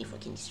 because yeah, king e4,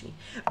 king d3.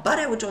 But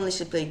I would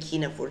honestly play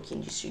king f4,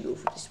 king d3, go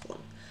for this pawn.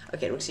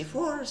 Okay, rook c4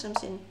 or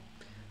something.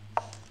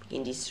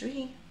 King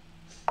d3,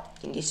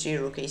 king d3,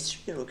 rook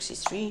a3, rook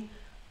c3.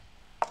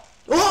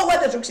 Oh,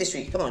 what is rook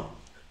c3? Come on.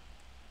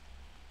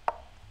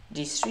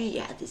 d3,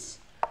 yeah, this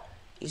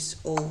is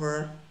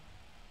over.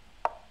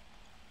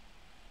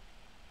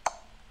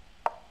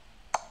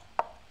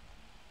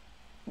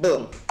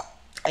 Boom.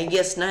 I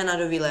guess 9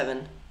 out of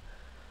 11.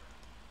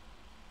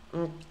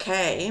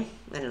 Okay.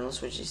 I don't know,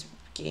 switch this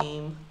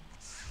game.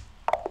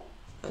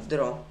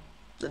 Draw.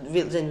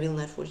 Then we'll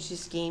not watch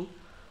this game.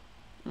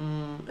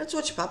 Let's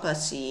watch Papa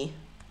see.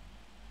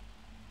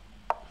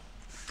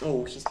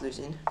 Oh, he's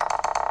losing.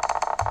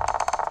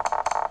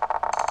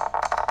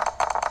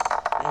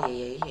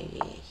 Ay.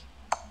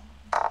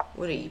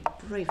 What a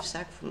brave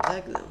sack from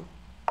Black though.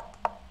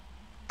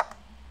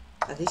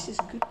 This is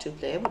good to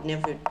play. I would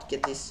never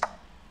get this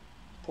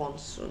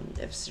pawns on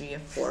f3,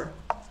 f4.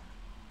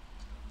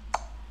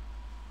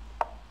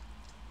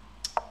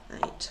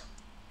 Right.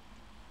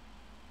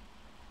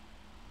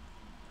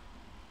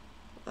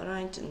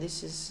 Alright, and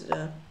this is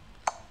the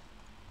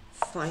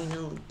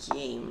final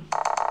game.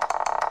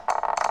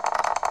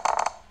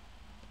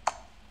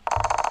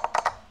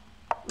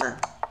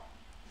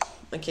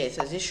 Okay,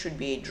 so this should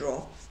be a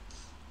draw.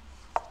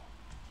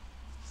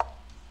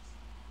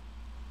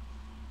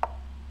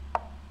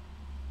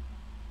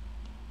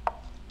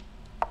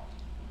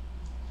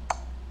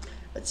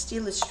 But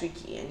still a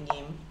tricky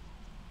endgame.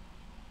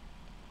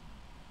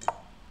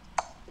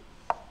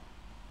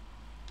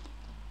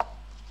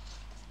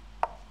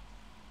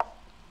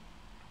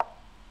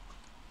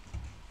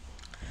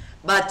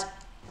 But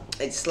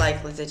it's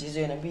likely that it's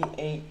gonna be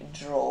a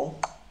draw.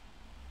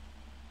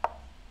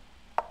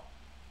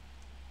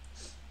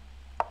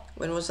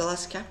 When was the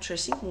last capture? I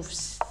think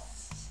moves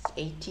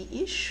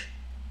 80-ish.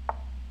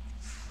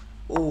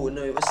 Oh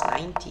no, it was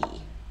 90.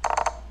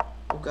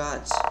 Oh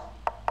god.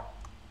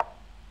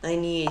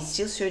 98,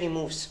 still 30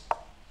 moves.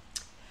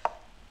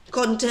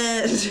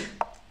 Content!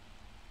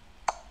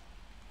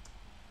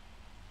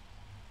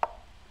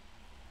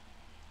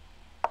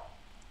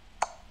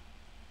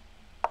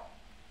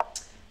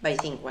 But I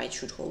think white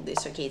should hold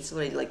this. Okay, it's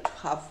already like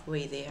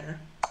halfway there.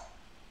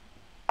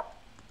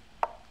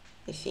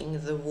 I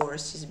think the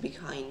worst is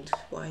behind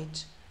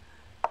white.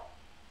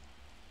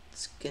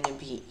 It's gonna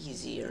be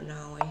easier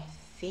now, I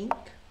think.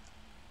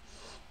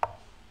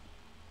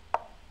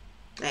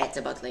 It's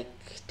about like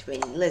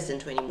 20, less than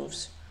 20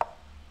 moves.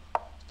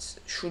 It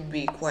should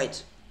be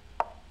quite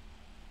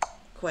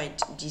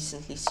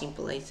decently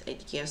simple,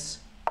 I'd guess.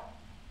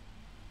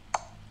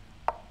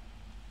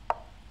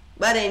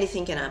 But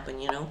anything can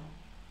happen, you know.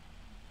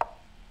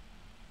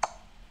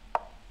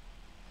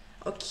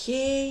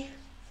 Okay,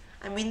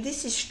 I mean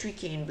this is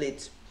tricky in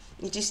Blitz.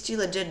 It is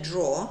still a dead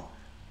draw.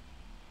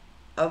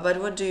 But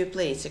what do you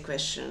play? It's a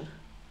question.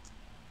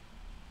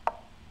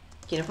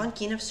 King of 1,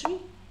 king of 3.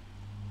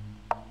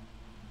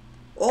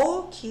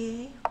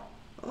 Okay,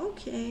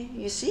 okay,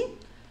 you see?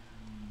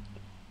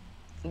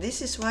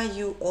 This is why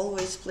you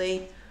always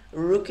play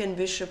rook and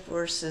bishop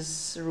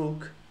versus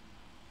rook.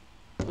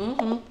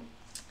 Yeah,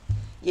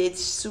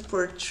 it's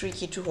super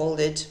tricky to hold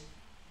it.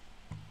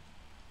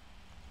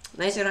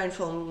 Nice round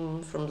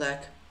from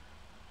black.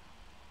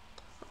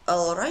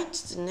 Alright,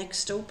 the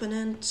next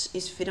opponent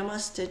is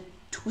Grandmaster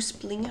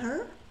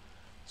tusplingher.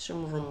 It's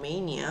from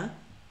Romania.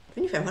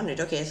 2500,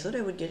 okay, I thought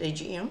I would get a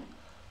GM.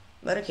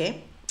 But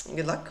okay,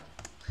 good luck.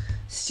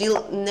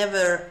 Still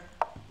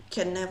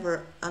can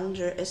never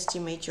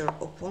underestimate your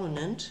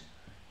opponent.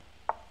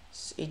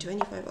 A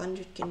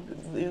 2500 can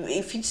be,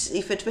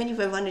 if a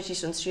 2500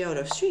 is on 3 out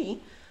of 3,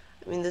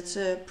 I mean that's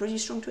a pretty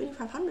strong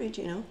 2500,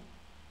 you know.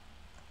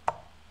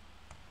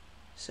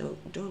 So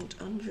don't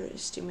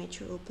underestimate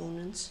your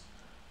opponents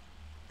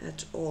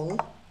at all.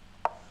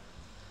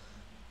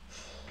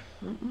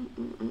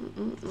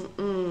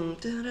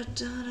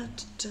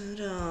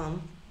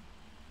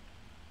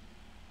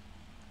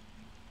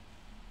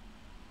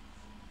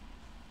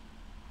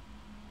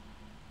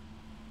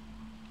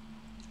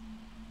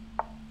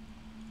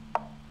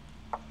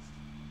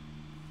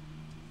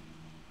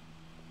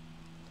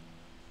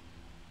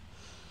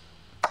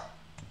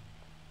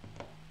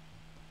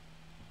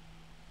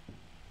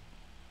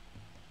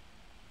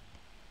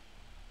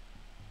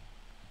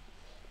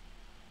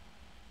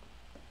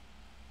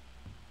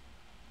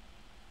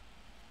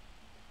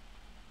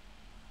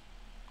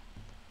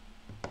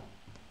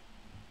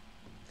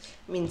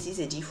 I mean, this is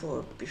a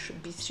d4,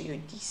 bishop b3 or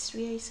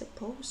d3, I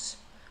suppose.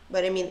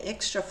 But I mean,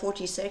 extra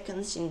 40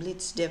 seconds in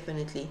Blitz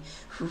definitely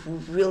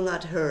will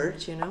not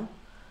hurt, you know.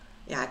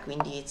 Yeah, queen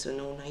d8, so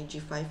no knight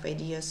g5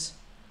 ideas.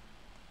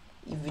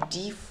 If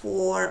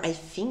d4, I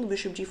think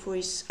bishop g4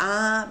 is...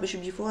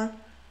 bishop g4?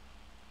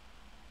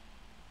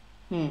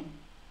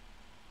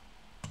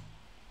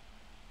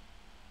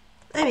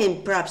 I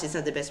mean, perhaps it's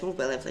not the best move,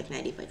 but left like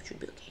 95 should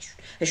be okay.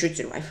 I should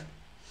survive.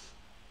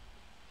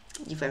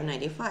 d5,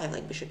 95,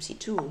 like bishop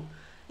c2.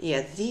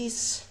 Yeah,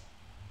 this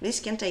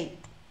can't I...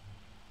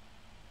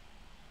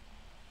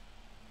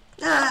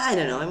 I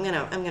don't know.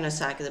 I'm gonna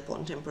sack the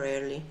pawn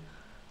temporarily.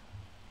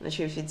 Not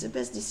sure if it's the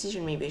best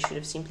decision. Maybe I should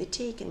have simply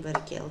taken, but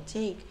okay, I'll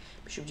take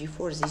bishop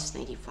g4. This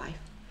 95.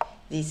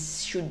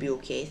 This should be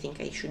okay. I think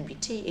I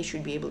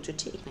should be able to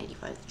take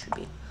 95. That should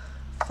be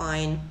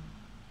fine.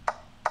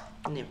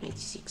 And then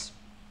 96.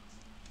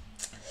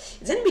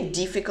 It's gonna be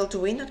difficult to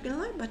win, not gonna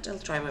lie, but I'll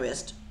try my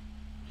best.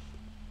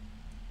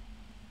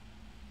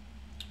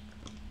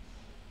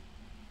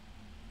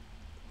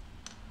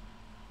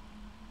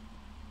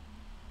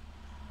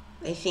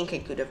 I think I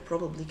could have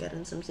probably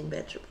gotten something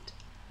better, but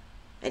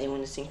I didn't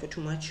want to think for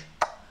too much.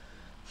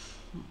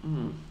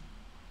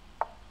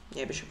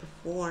 Yeah, bishop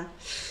f4.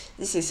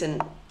 This is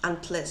an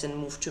unpleasant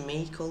move to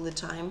make all the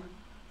time.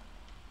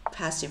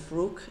 Passive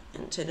rook,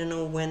 and I don't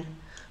know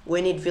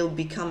when it will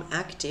become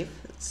active.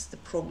 That's the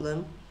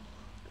problem.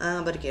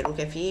 But okay, rook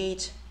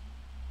f8.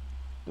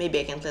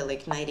 Maybe I can play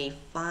like knight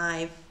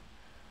a5.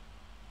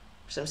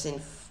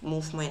 Something,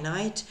 move my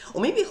knight,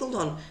 or maybe hold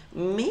on,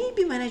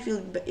 maybe my knight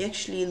will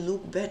actually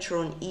look better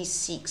on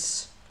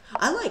e6.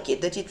 I like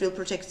it that it will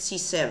protect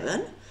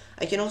c7.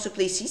 I can also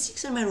play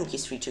c6 and my rook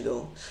is free to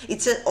go.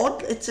 It's an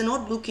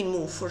odd looking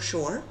move for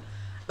sure,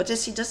 but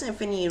as he doesn't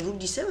have any rook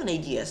d7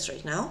 ideas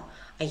right now,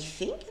 I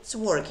think it's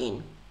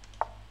working.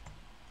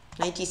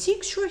 Knight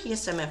e6, sure, he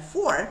has some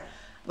f4,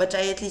 but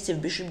I at least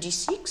have bishop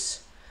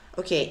d6.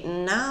 Okay,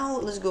 now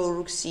let's go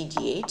rook c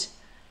d8,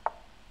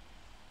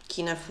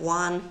 king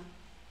f1.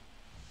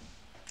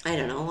 I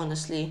don't know,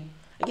 honestly.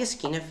 I guess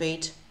king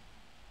f8.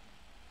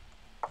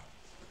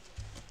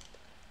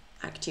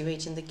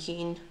 Activating the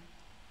king.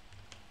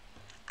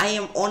 I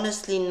am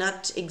honestly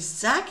not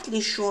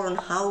exactly sure on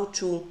how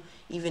to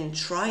even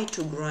try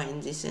to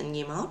grind this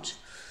endgame out,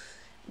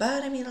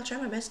 but I mean, I'll try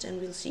my best and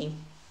we'll see.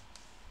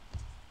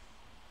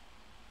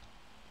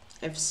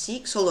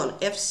 f6, hold on,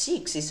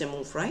 f6 is a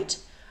move, right?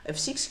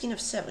 f6, king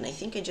f7. I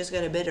think I just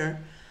got a better.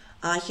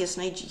 He has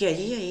knight.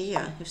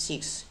 Yeah.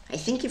 f6. I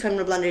think if I'm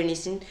not blundering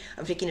anything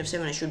after king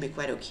f7, I should be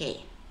quite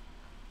okay.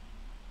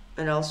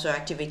 And also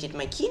activated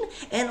my king,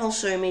 and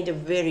also I made a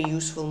very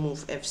useful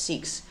move,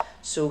 f6.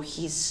 So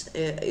his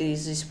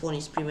pawn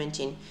is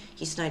preventing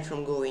his knight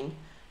from going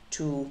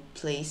to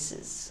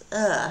places.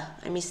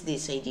 I missed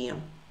this idea.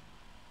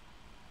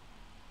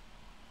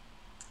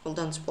 Hold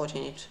on,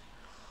 spotting it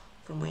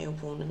from my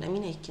opponent. I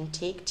mean, I can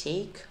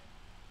take.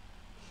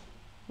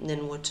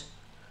 Then what?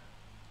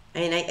 I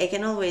mean, I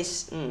can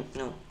always...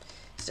 no,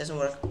 this doesn't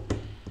work.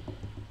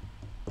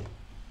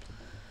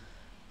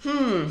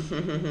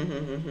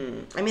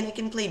 I mean, I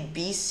can play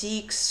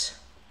b6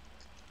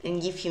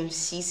 and give him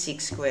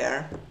c6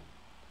 square.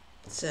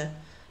 It's a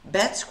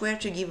bad square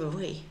to give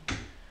away,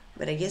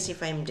 but I guess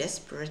if I'm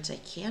desperate, I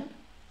can.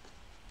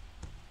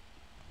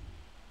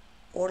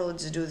 Or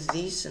let's do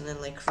this and then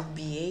like rook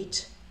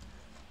b8.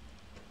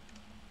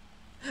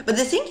 But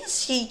the thing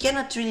is, he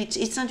cannot really,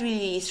 it's not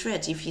really a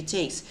threat if he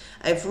takes.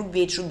 I have rook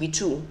b8, rook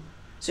b2.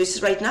 So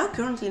it's right now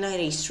currently not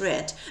a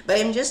threat, but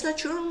I'm just not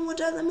sure on what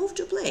other move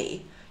to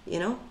play, you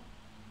know?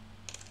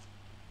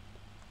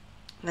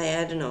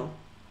 I don't know.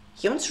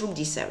 He wants rook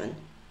d7.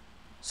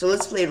 So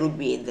let's play rook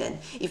b8 then.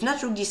 If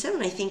not rook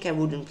d7, I think I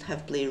wouldn't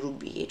have played rook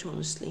b8,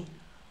 honestly.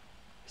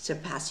 It's a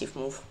passive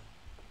move.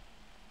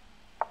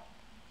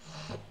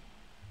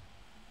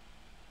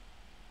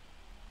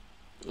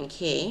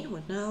 Okay,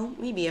 what now?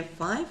 Maybe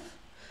f5.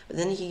 But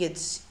then he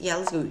gets... Yeah,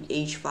 let's go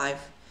h5.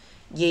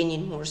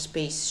 Gaining more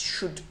space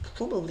should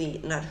probably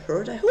not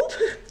hurt, I hope.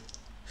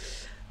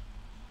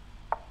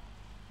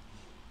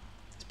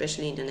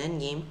 Especially in an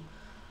endgame.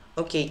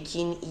 Okay,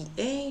 king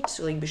e8,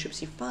 so like bishop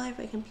c5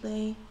 I can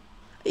play.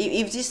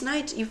 If this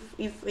knight,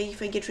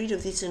 if I get rid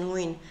of this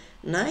annoying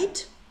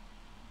knight...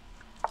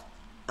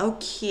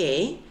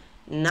 Okay,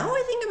 now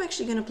I think I'm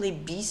actually gonna play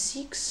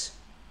b6.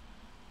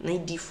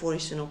 Knight d4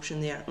 is an option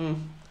there.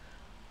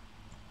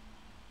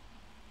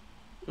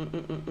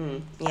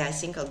 Yeah, I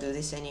think I'll do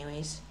this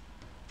anyways.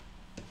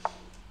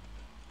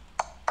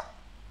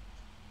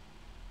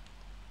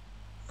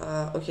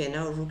 Okay,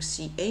 now rook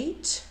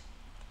c8.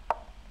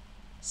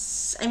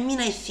 I mean,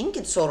 I think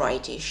it's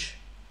alright-ish.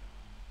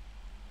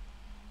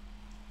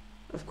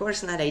 Of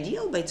course, not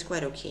ideal, but it's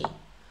quite okay.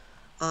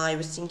 I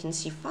was thinking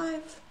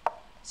c5.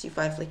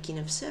 c5 like king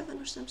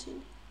f7 or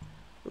something.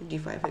 Rook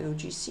d5, I go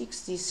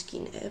g6, this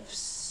king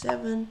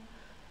f7.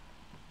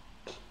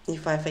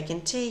 e5 I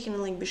can take, and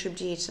then like bishop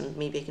d8, and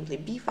maybe I can play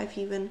b5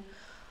 even.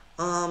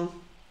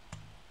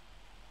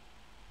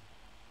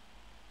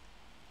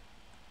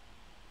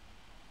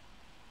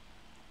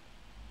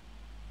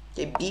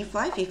 Okay,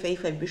 b5, if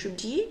a5, bishop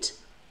d8.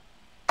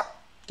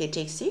 Okay,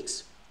 take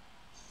 6.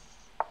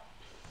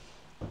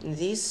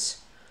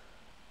 This,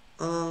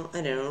 I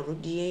don't know,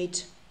 rook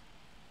d8.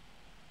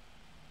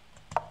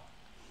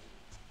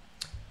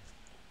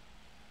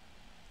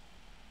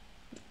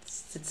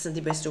 It's not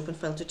the best open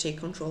file to take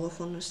control of,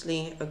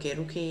 honestly. Okay,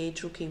 rook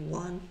a8, rook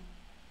a1.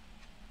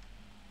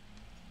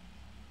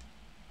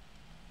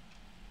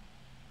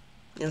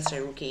 Let's try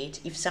rook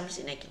a8. If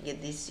something, I can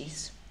get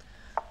this.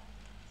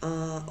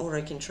 Or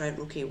I can try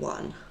rook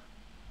a1.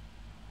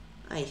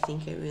 I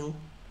think I will.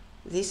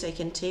 This I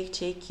can take,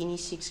 king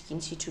e6, king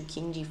c2,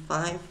 king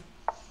d5.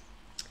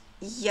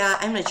 Yeah,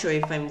 I'm not sure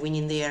if I'm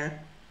winning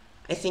there.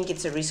 I think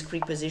it's a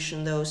risk-free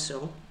position though,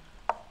 so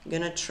I'm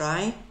gonna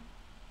try.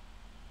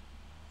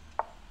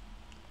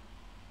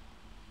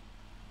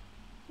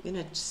 I'm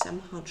gonna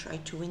somehow try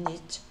to win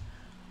it.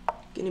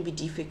 Gonna be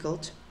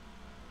difficult.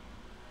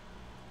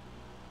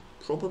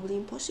 Probably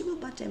impossible,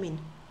 but I mean,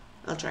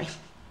 I'll try.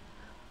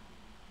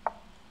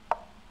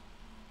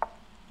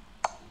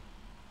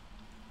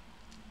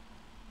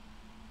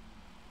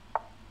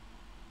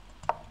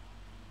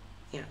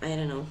 Yeah, I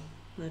don't know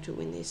how to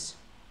win this.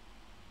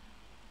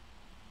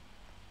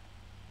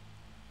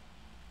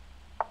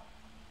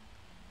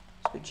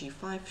 So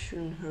g5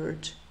 shouldn't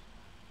hurt.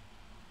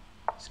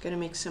 He's gonna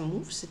make some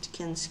moves that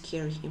can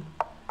scare him.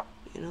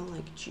 You know,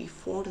 like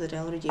g4, that I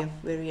already have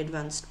very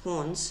advanced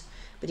pawns,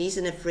 but he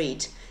isn't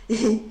afraid.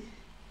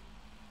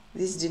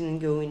 This didn't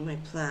go in my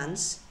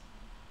plans.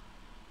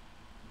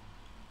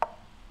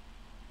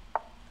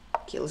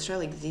 Okay, let's try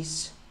like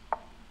this.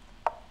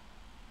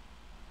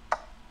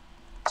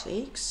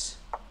 Takes.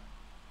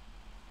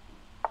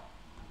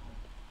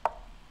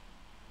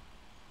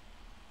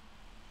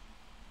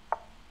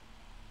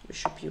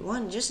 bishop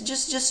e1,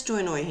 just to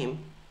annoy him.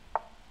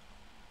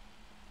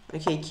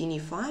 Okay, king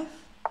e5.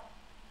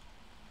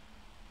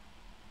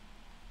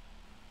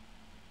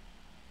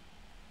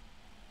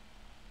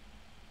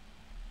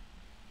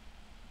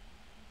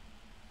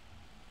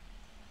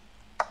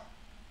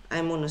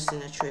 I'm honestly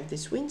not sure if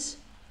this wins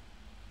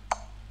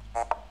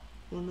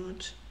or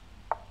not.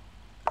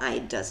 Ah,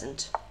 it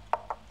doesn't.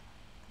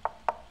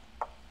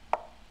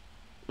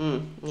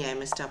 Yeah, I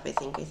messed up. I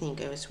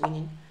think I was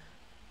winning.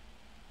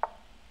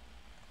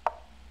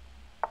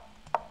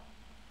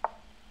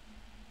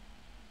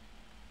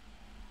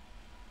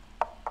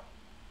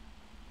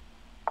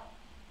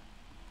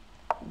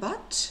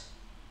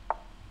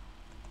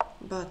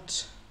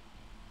 But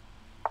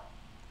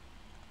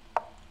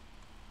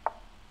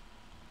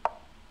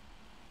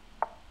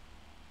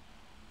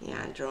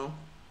yeah, draw.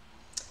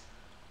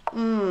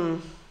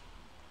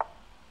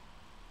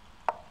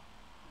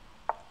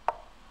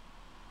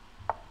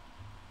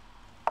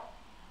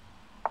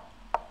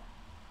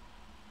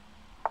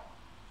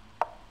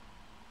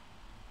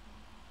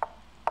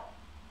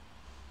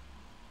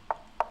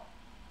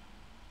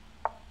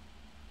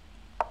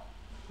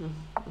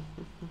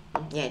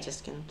 Yeah, I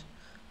just cannot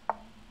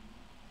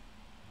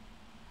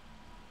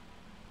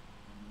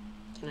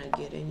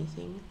get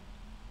anything.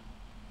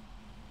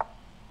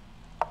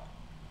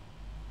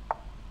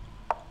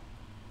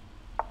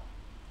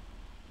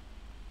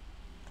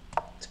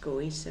 Let's go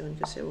e7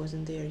 because I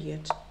wasn't there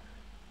yet.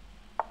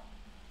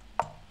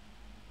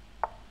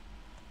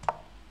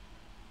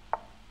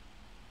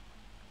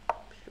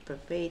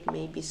 Bishop f8,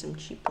 maybe some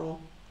cheapo.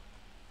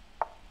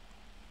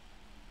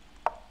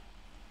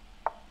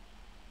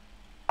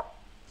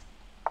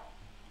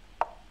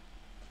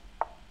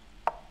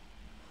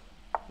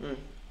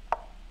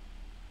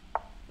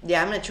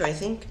 Yeah, I'm not sure. I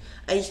think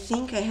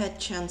I had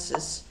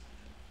chances,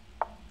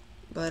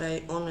 but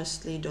I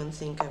honestly don't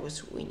think I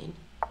was winning.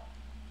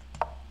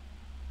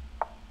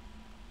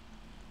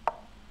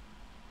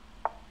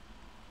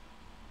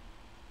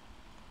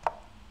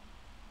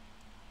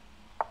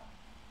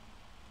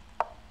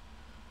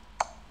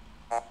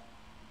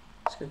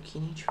 Let's go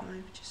king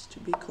e5 just to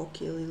be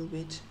cocky a little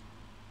bit.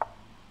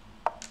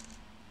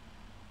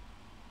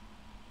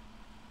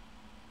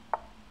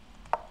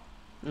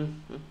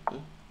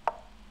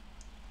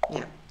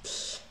 Yeah,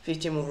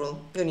 50 move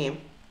rule. Good game.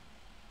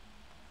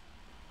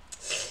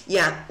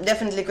 Yeah,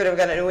 definitely could have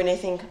gotten a win, I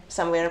think,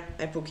 somewhere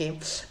at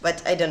Pookie.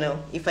 But I don't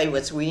know if I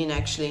was winning,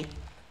 actually.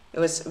 It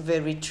was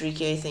very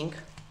tricky, I think.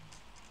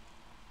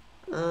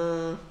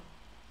 I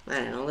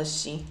don't know, let's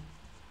see.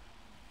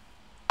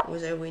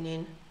 Was I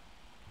winning?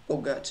 Oh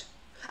god.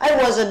 I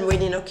wasn't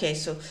winning, okay,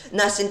 so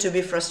nothing to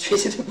be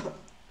frustrated about.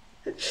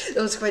 It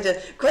was quite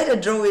a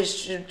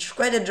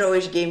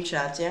drawish game,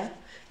 chat, yeah?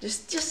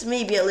 Just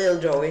maybe a little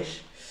drawish.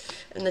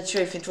 I'm not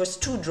sure if it was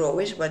too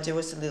drawish, but it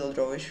was a little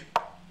drawish.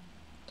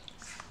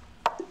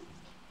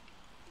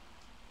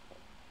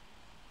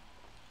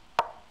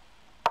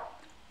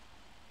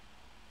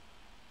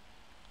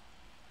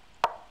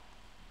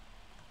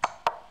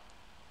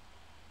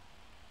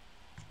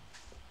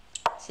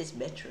 This is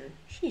better.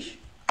 Sheesh.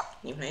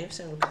 Even I have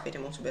some look at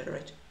I'm also better,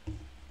 right?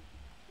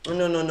 Oh,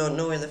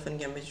 no elephant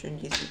gambits during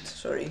this.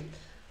 Sorry.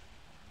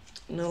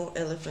 No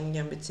elephant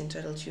gambits in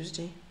Titled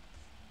Tuesday.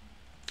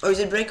 Oh, is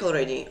it break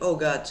already? Oh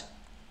god.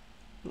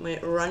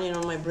 Running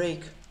on my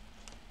break.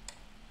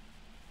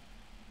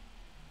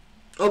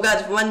 Oh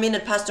god, 1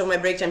 minute past of my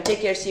break time.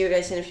 Take care, see you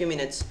guys in a few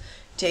minutes.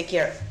 Take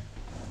care.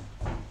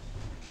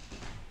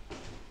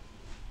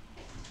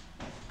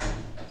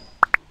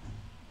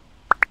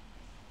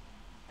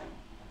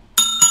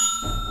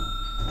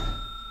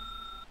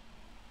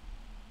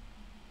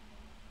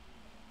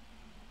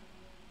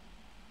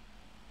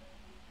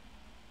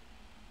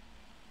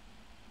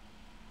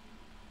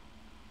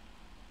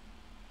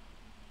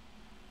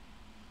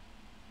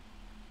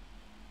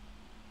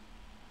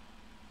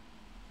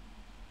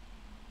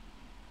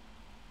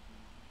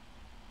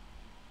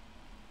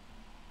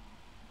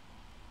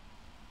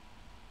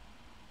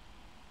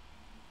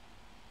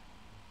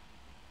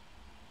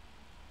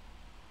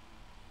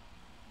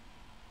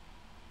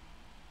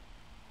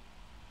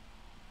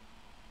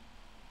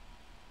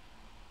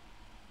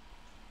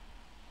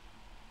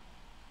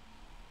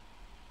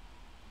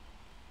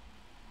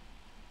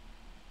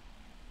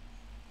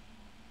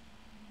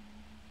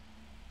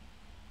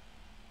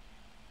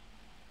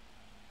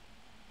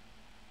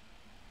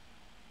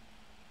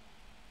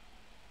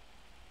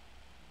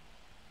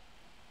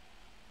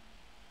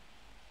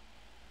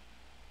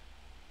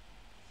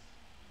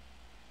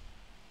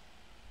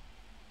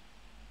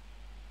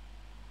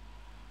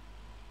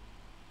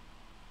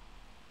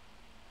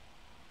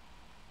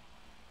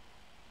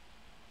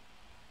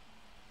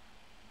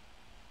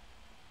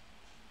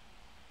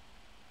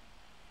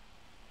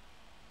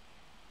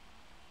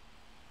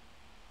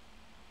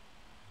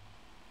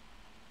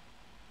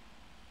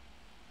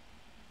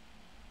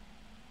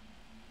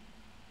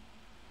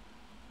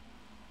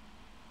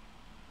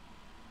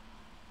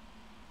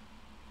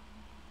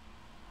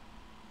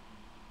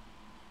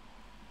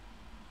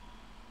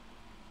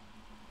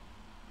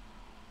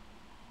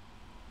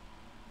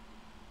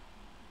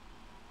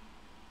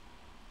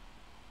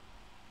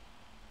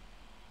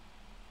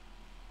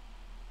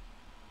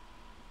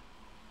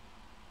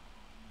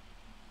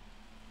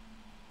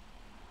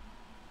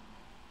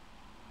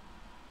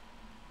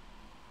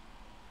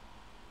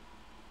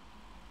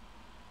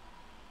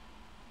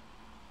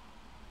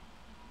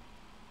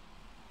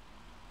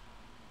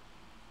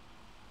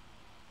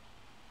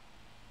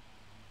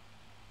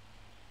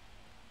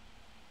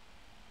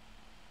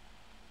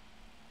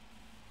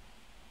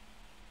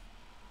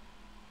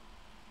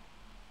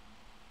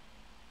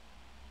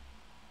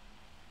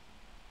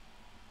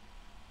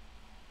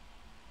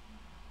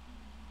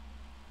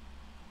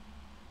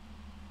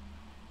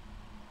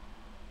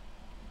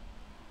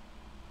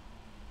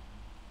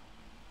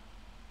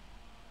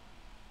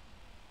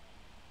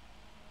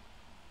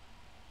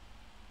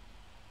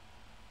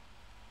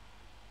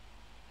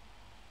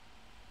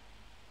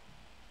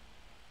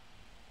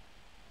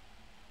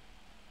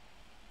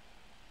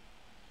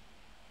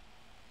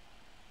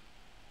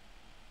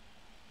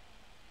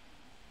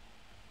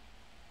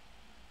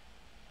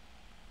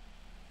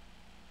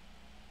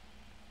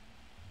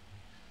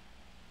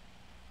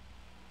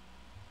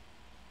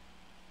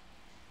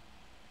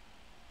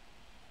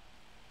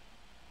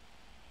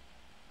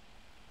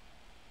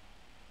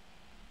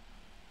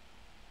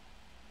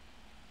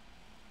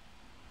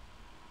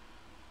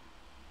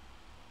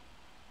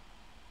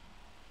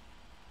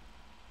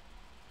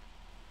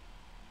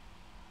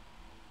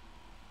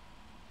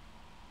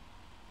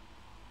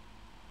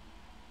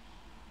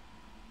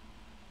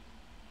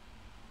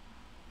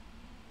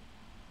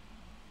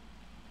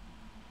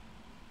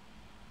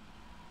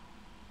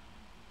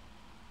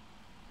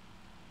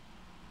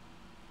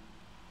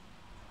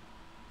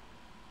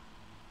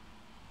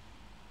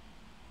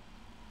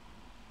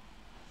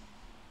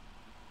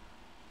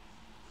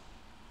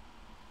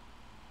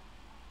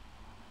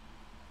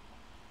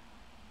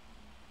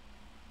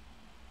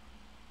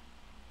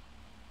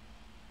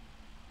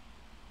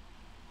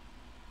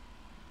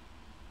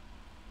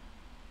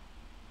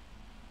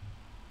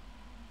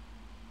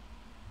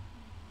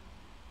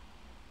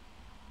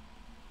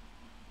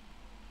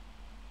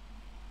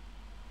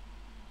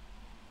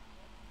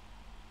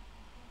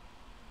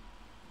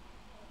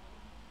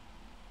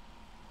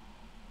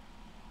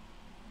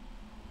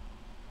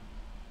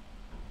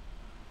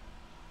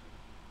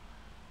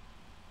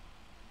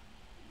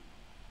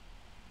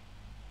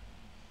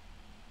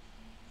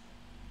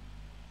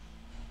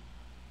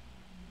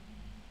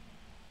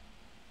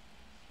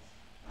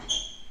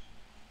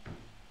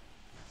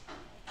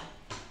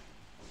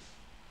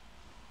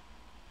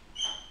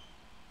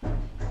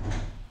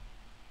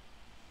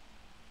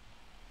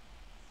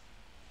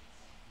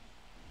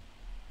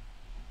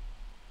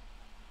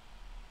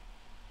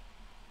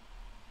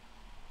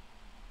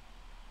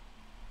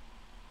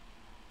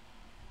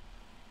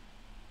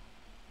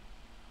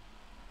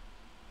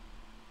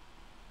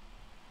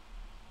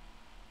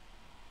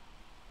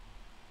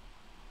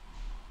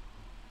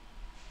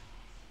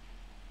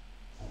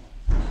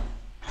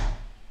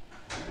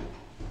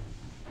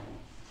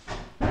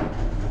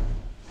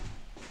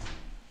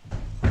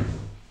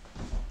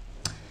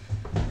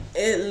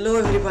 Hello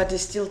everybody,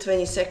 still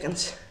 20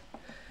 seconds.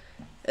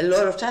 A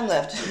lot of time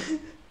left.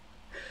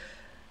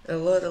 a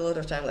lot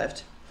of time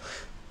left.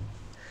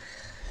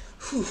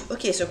 Whew.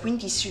 Okay, so queen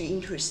d3,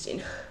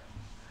 interesting.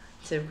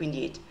 Instead of queen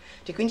d8.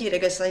 The queen d8 I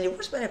got slightly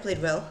worse, but I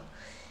played well.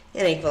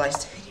 And I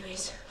equalized.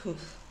 Anyways. Whew.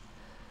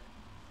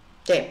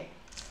 Okay.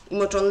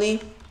 Emote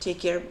only. Take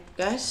care,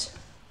 guys.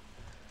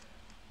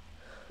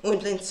 Oh, I'm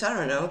playing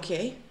Sarah now,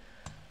 okay.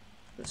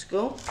 Let's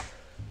go.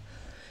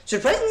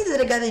 Surprisingly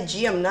that I got a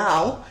GM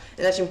now,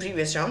 and that's in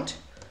previous round.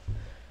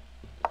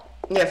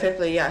 Yeah, fair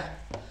play, yeah.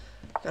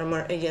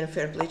 Karma, again,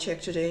 fair play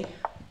check today.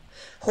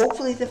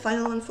 Hopefully the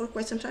final one for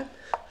quite some time.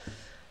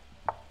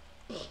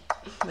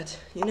 But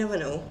you never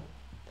know.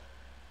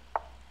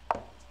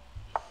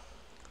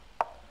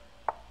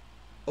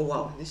 Oh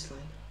wow, this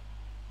line.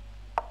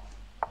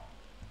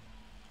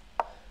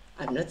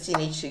 I've not seen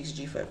h6,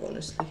 g5,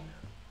 honestly.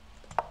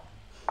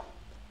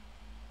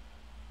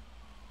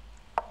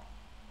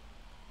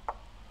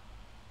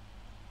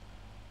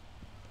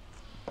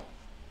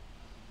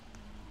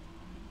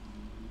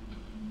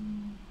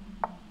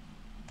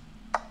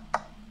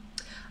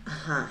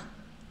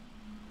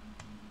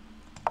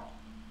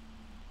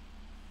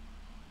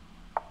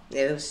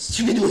 Yeah, that was a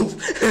stupid move.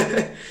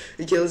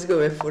 Okay, let's go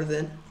f4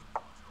 then.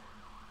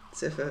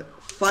 Let's have a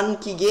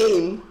funky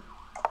game.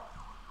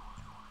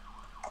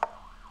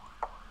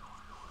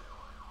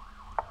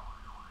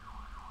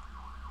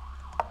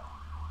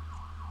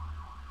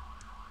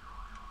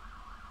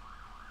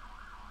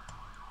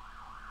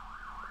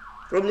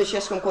 Probably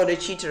Chesscom called a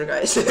cheater,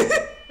 guys.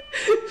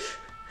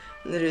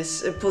 There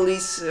is a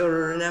police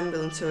or an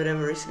ambulance or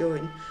whatever is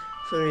going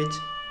for it.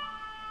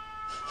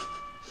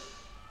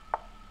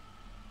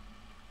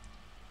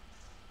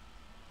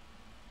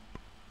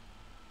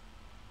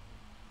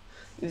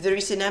 If there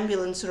is an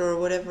ambulance or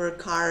whatever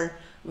car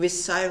with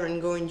siren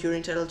going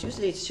during Titled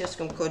Tuesday, it's just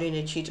caught in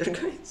a cheater,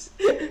 guys.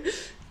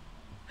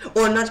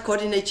 Or not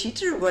caught in a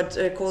cheater, but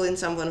calling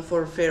someone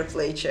for fair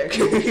play check.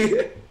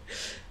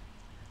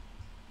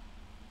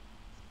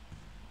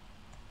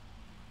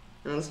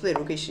 Let's play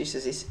rook h3, so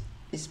this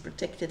is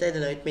protected. I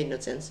don't know, it made no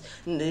sense.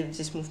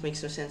 This move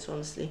makes no sense,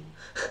 honestly.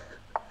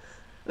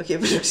 Okay,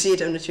 but rook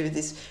c8, I'm not sure if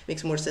this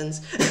makes more sense.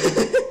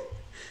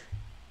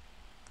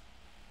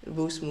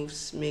 Both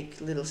moves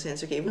make little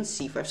sense. Okay, even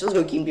c5, so let's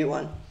go king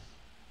b1.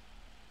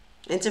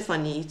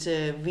 It's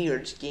a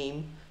weird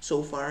game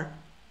so far.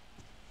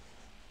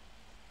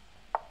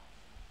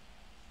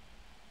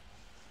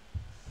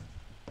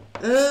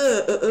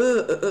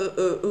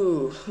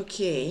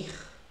 Okay.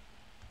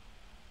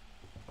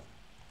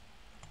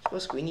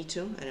 Suppose queen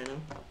e2, I don't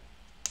know.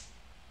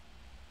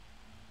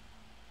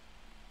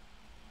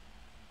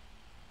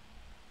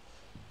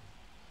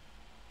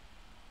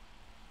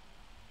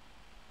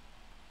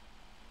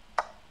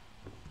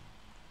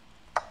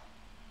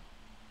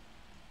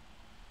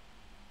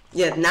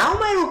 Yeah, now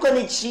my rook on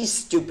h3 is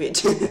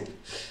stupid.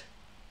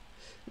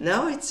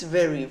 Now it's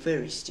very,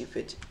 very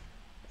stupid.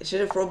 I should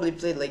have probably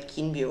played like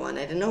king b1.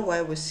 I don't know why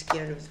I was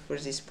scared for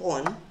this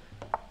pawn.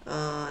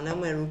 Now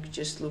my rook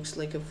just looks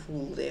like a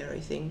fool there, I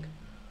think.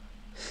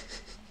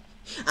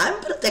 I'm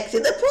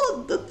protecting the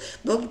pawn.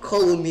 Don't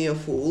call me a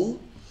fool.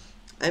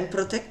 I'm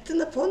protecting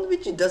the pawn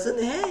which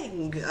doesn't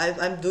hang.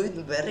 I'm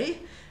doing very,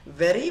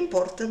 very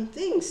important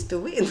things to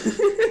win.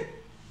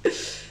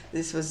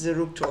 This was the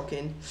rook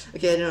talking.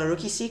 Okay, I don't know, rook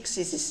e6,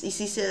 is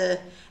this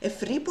a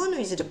free pawn or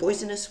is it a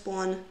poisonous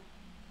pawn?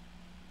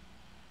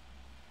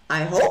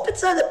 I hope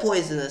it's not a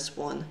poisonous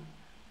pawn.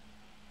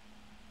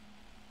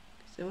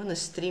 I want to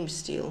stream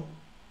still.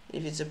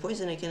 If it's a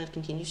poison, I cannot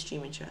continue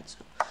streaming chat. So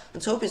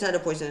let's hope it's not a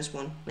poisonous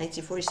one. Knight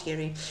c4 is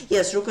scary.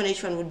 Yes, rook on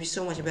h1 would be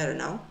so much better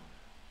now.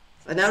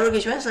 But now rook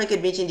h1 is like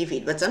admitting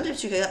defeat. But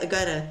sometimes you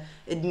gotta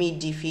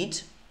admit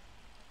defeat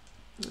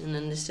and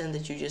understand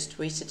that you just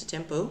wasted the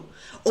tempo.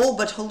 Oh,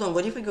 but hold on.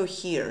 What if I go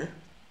here?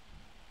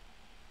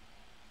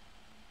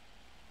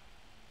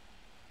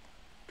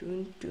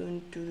 Dun,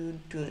 dun, dun,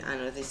 dun. I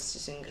know this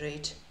isn't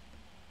great.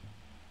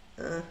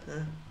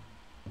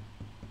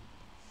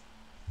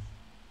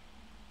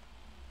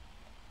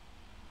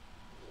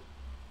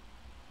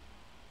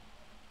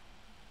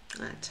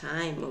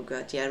 Time, oh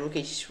god, yeah, rook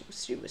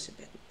h3 was a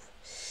bad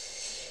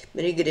move.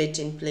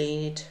 Regretting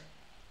playing it.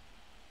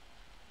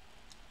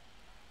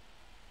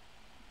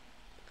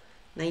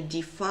 Knight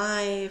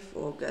d5,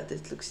 oh god,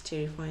 that looks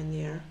terrifying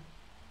there.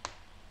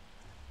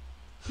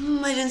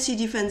 I don't see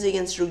defense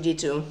against rook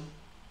d2.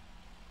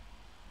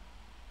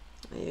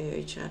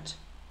 Ay, chat.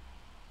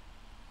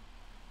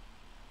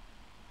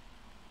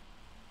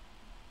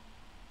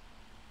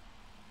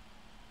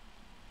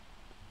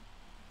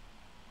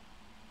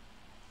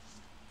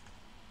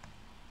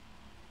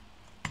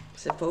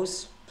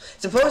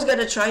 Suppose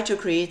gotta try to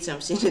create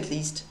something at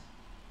least.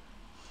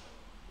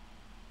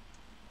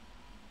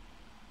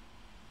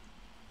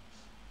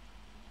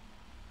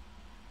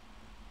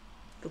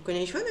 Rook on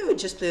h1, I would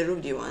just play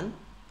rook d1.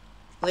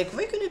 Like,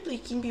 why couldn't I play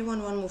king b1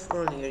 one move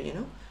earlier, you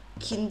know?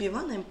 King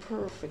b1, I'm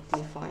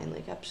perfectly fine,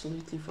 like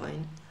absolutely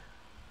fine.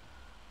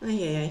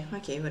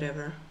 Okay,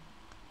 whatever.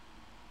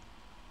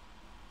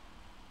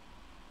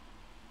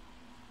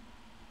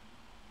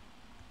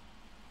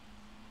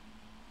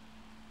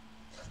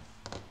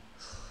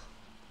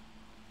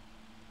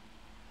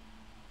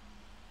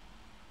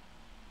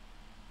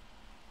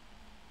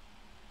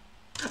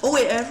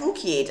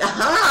 rook e8.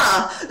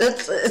 Aha!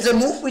 That's a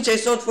move which I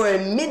thought for a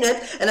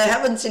minute, and I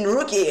haven't seen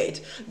rook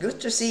e8. Good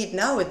to see it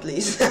now, at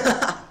least.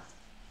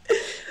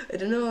 I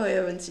don't know, I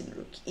haven't seen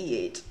rook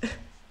e8.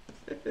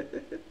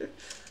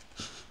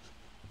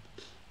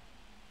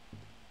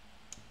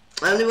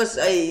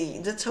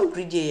 That's how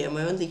greedy I am.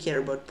 I only care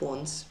about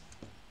pawns.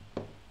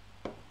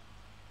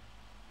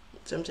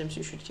 Sometimes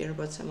you should care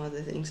about some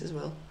other things as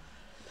well.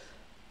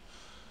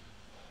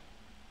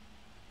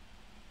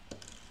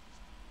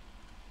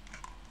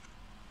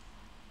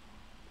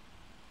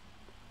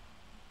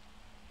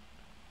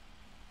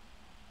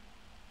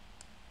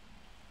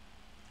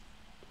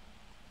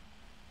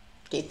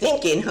 Okay,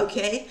 thinking,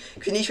 okay.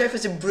 Queen h5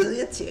 was a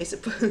brilliant, I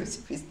suppose,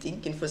 if he's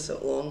thinking for so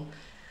long.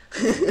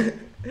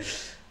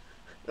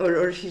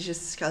 or he's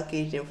just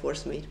calculating a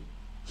force mate.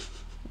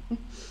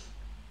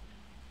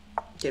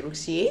 Okay, rook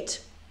c8.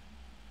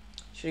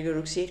 Should I go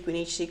rook c8,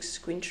 queen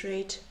h6, queen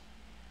trade?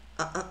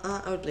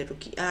 I would play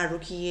rook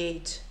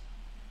e8.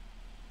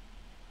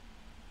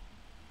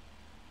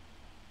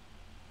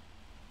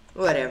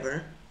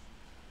 Whatever.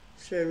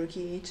 Let's try rook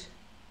e8.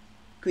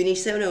 Queen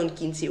h7 on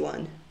king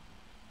c1.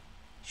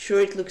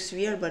 Sure, it looks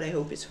weird, but I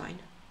hope it's fine.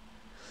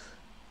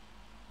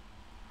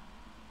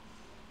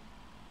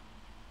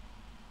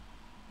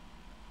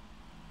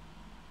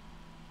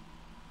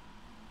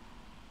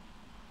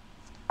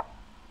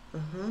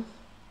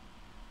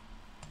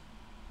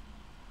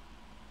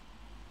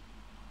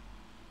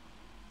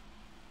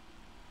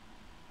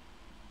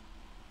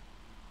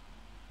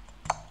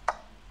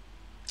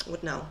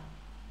 What now?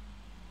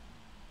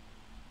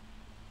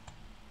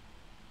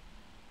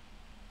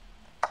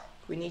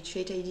 Queen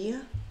h8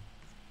 idea?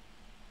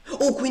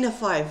 Oh, queen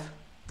f5.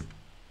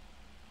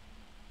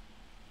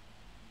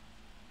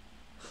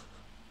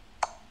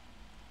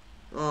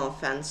 Oh,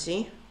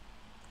 fancy.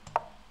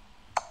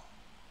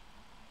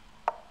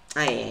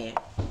 Yeah.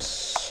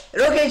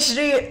 Rook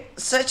h3,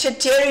 such a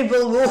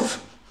terrible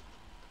move.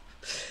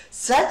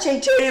 Such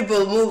a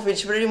terrible move,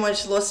 which pretty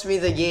much lost me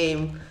the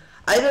game.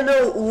 I don't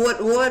know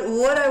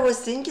what I was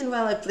thinking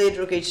while I played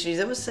rook h3.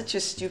 That was such a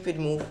stupid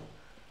move.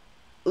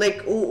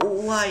 Like,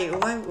 why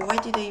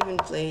did I even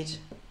play it?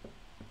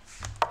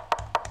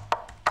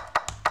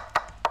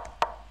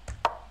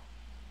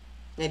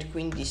 Knight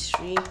queen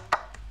d3.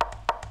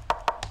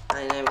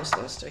 And I was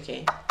lost,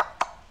 okay.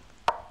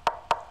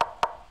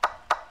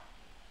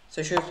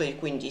 So I should have played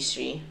queen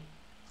d3.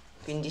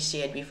 Queen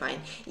d3, I'd be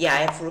fine. Yeah, I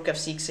have rook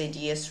f6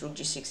 ideas, rook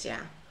g6,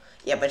 yeah.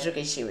 Yeah, but rook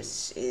h3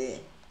 was...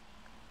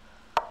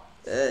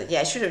 yeah,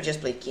 I should have just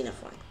played king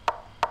f1.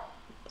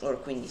 Or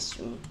queen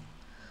d3.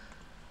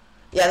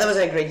 Yeah, that was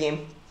a great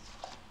game.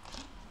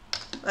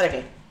 But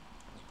okay.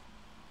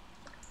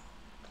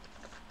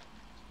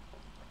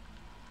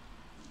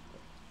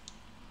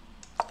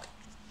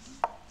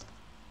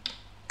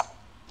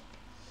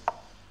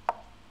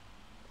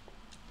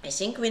 I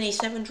think queen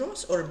a7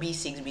 draws, or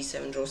b6,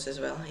 b7 draws as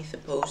well, I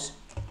suppose.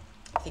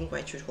 I think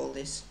white should hold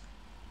this.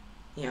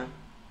 Yeah.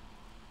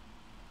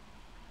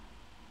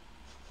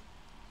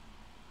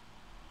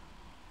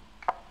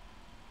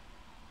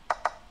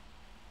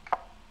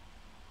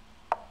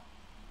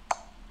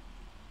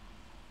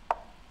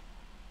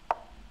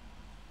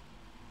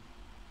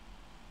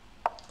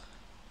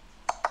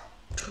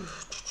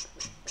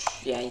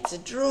 Yeah, it's a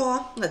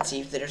draw. Let's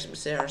see if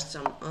there are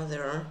some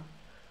other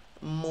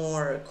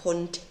more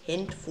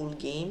contentful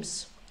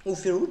games. Oh,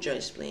 Firuja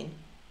is playing.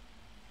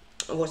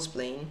 Was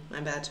playing, my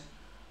bad.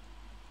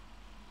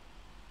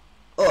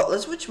 Oh,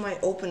 let's watch my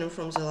opponent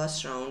from the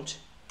last round.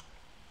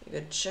 I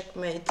got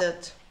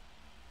checkmated.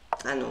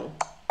 I know.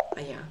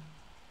 Yeah.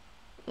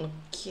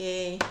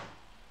 Okay.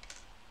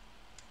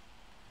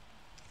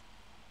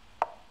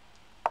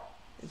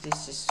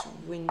 This is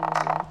win.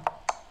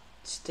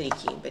 It's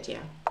tricky, but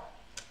yeah.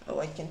 Oh,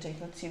 I can take.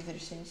 Let's see if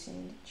there's anything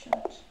in the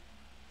chat.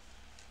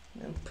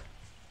 Nope.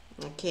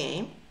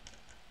 Okay.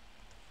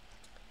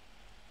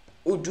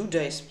 Oh,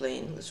 Duda is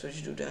playing. Let's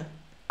watch Duda.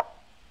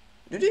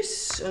 Duda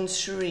is on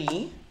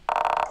 3.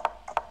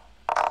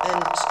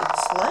 And it's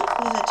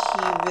likely that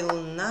he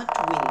will not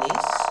win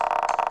this.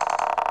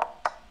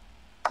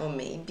 Or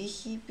maybe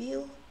he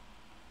will.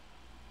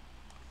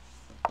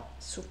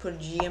 Super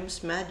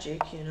GM's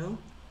magic, you know.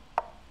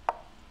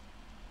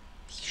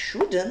 He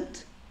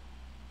shouldn't.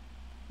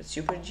 But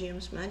Super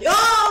GM's magic.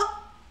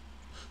 Oh!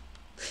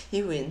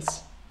 He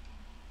wins.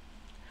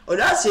 Oh,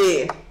 does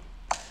he?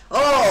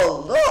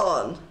 Oh,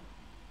 Lord.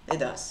 It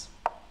does.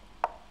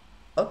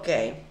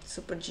 Okay.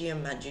 Super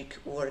GM magic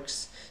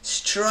works.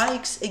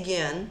 Strikes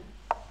again.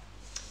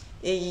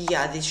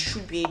 Yeah, this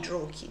should be a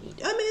draw.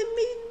 I mean,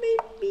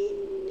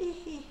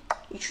 maybe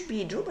it should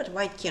be a draw, but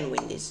white can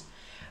win this.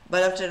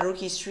 But after rook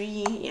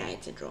e3, yeah,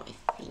 it's a draw, I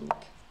think.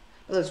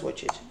 But let's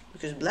watch it,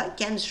 because black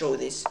can throw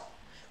this.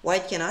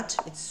 White cannot.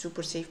 It's a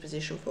super safe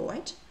position for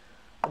white.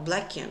 But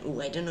black can.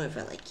 Oh, I don't know if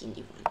I like king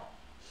d1.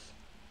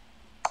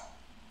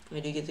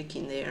 Where do you get the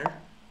king there?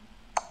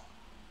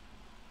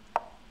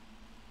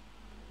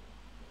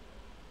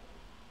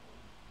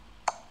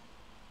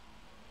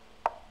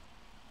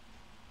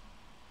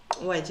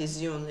 White is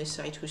the only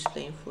side who's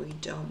playing for a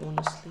dub,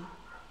 honestly.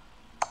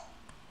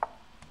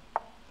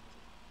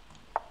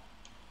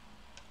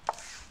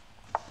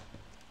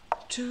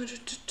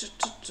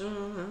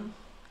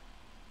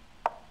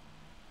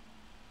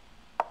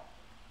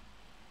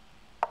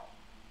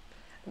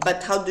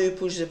 But how do you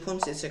push the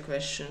pawns? It's a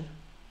question.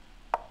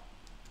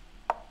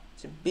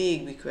 It's a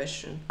big, big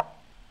question.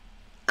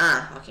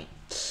 Ah, okay.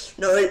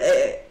 No,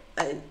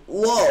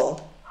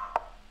 whoa.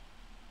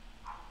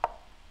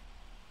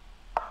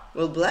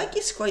 Well, black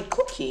is quite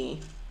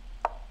cocky.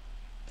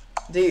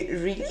 They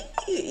really,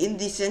 in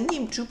this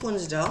endgame, 2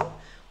 pawns down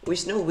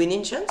with no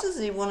winning chances.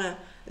 They wanna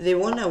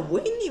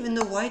win, even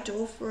though white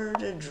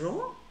offered a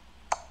draw.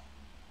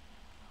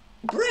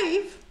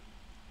 Brave.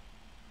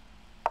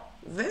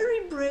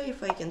 Very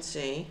brave, I can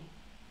say.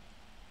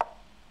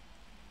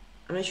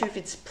 I'm not sure if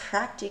it's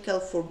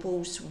practical for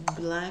both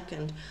black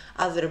and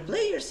other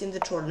players in the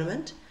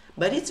tournament,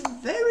 but it's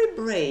very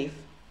brave.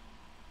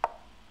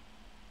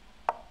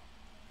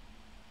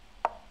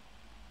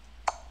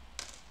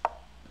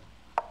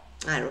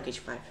 Rook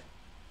h5.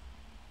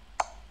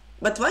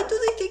 But why do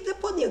they take the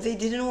pawn if they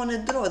didn't want to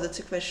draw? That's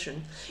a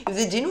question. If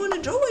they didn't want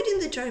to draw, why didn't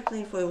they try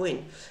playing for a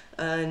win?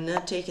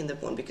 Not taking the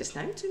pawn, because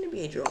now it's going to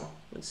be a draw.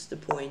 What's the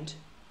point?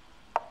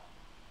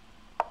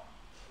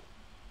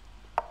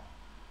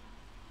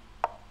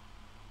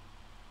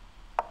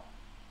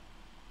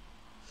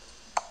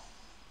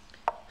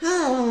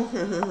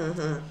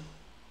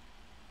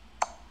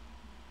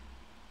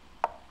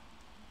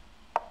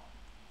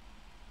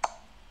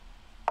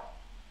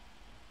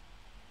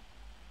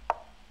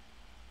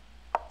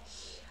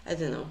 I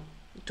don't know.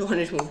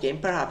 200 move game,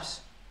 perhaps.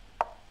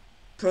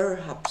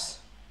 Perhaps.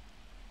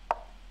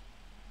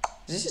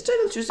 This is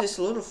Titled Tuesday. It's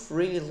a lot of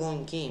really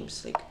long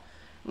games. Like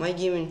my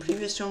game in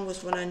previous round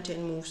was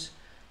 110 moves.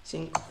 I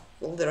think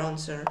all the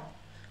rounds are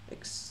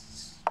like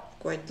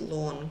quite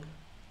long.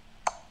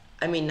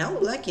 I mean, now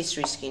black is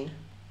risking.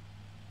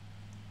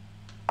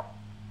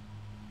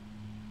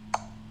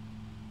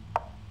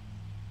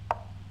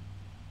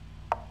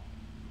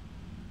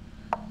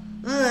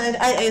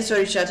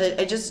 Sorry chat,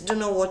 I just don't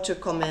know what to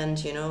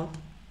comment, you know.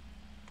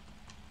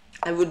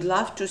 I would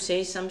love to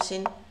say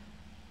something,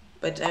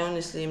 but I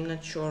honestly am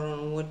not sure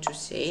on what to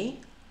say.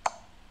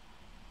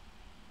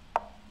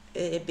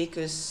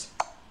 Because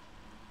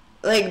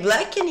like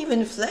black can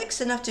even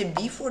flex and after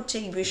b4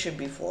 take bishop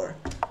b4,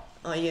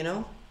 you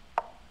know.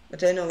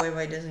 But I know why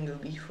white doesn't go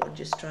b4,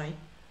 just try.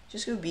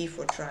 Just go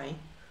b4, try.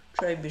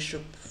 Try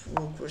bishop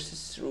rook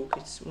versus rook,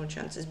 it's more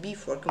chances.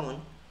 b4, come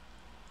on.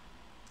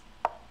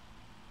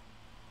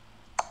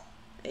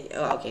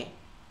 Oh, okay.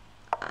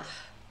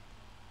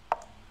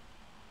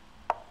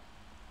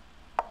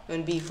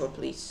 And b4,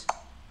 please.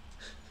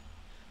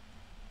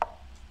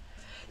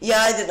 Yeah,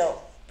 I don't know.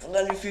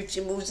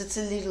 150 moves, it's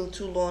a little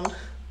too long.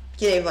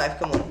 King a5,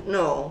 come on.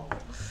 No.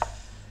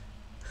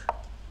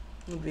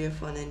 Would be a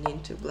fun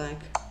ending to black.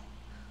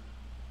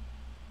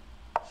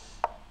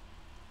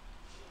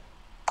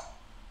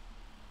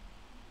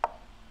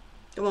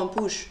 Come on,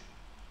 push.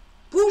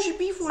 Push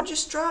b4,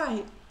 just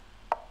try.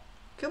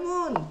 Come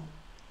on.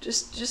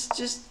 Just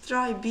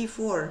try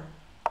b4.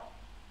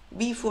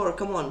 b4,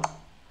 come on.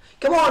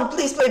 Come on,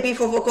 please play b4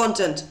 for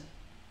content.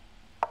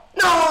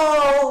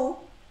 No!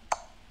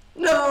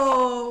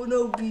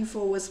 No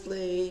b4 was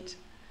played.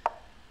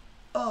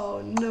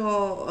 Oh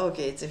no.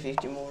 Okay, it's a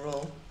 50 move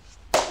roll.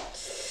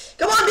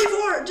 Come on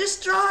b4,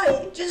 just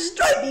try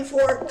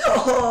b4.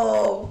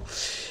 No!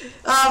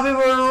 We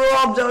were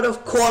robbed out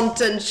of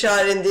content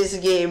shot in this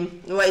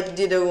game. White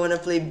didn't want to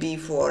play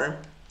b4.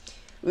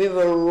 We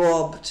were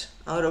robbed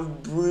out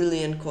of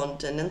brilliant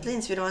content. And playing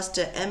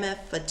Grandmaster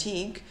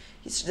MFatigue.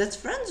 That's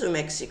France or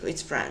Mexico?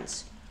 It's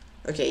France.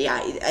 Okay,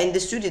 yeah, I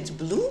understood it's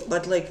blue,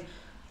 but like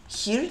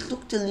here it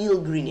looked a little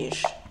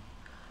greenish.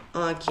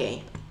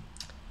 Okay.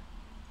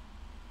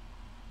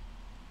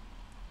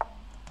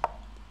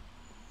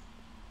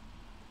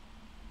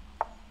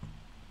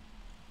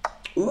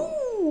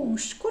 Ooh,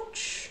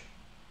 scotch.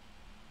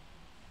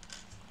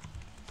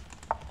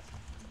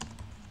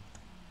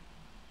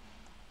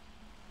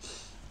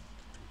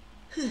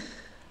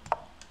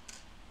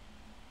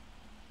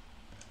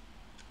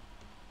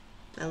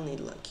 I'll need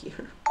luck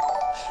here.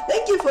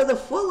 Thank you for the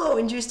follow.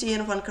 Enjoy staying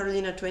on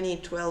Carolina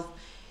 2012.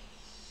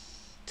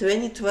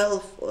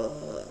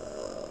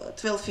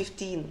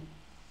 12-15.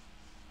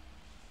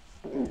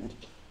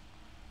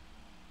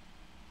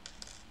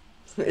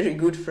 Very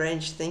good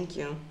French, thank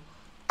you.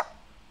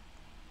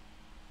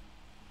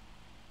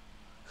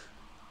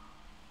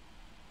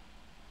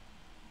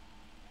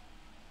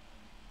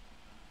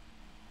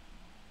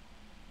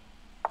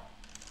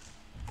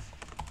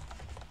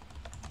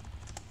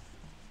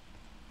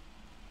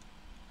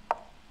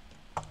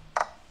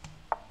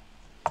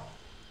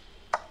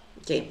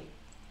 Okay,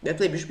 I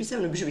play bishop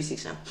e7 or bishop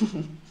e6 now.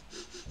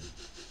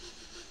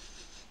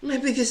 My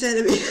biggest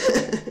enemy.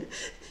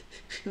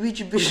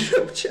 Which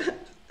bishop, chat?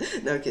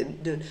 No, okay,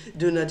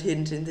 do not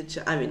hint in the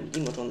chat. I mean,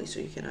 emote only, so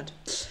you cannot.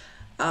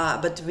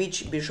 But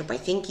which bishop? I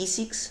think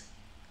e6.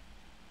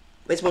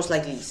 But it's most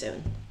likely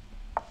e7.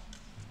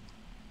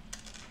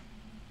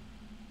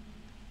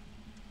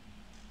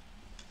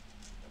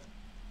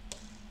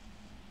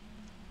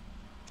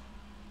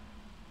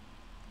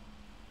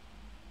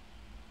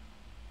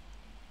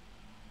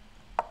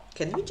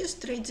 Can we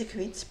just trade the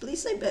queens,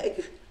 please? I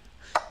beg.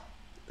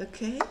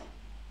 Okay.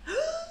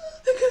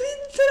 The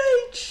queen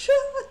trade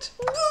shot.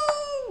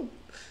 Boom.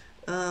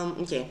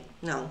 Okay.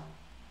 Now.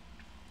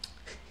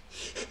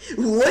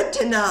 What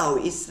now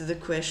is the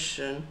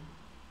question?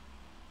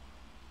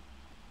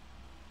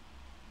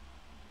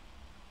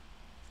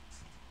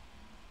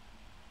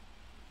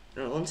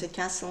 Onside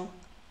castle.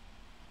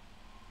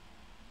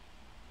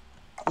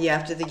 Yeah,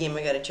 after the game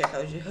I gotta check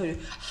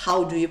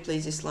how do you play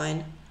this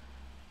line.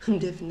 I'm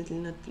definitely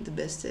not the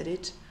best at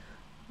it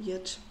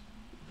yet.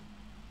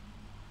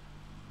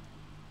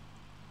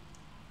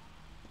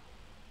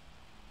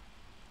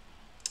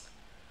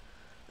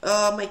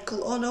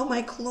 Oh no,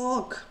 my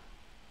clock.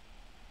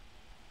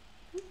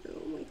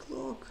 Oh, my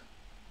clock.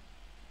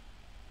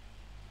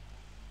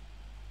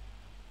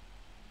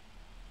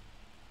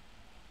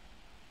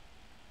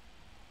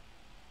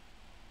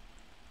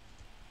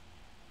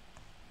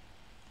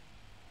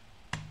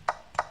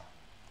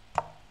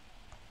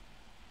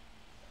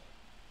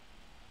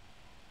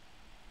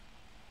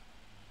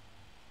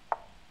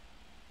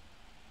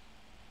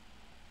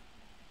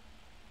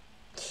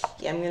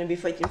 Yeah, I'm gonna be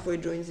fighting for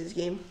joins this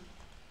game.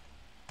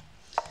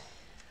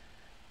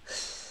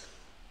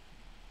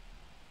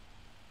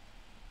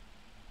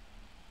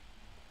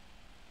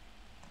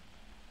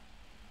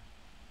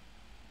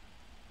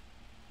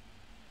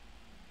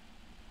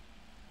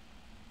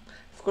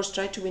 Of course,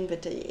 try to win,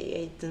 but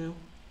I don't know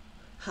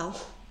how.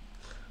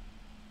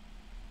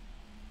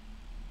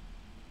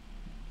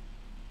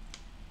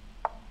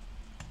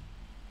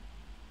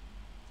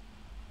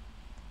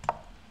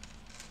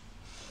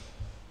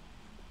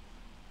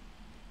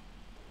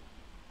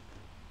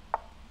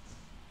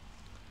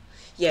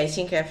 Yeah, I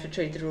think I have to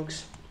trade the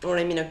rooks. Or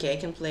I mean, okay, I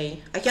can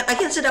play. I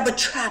can set up a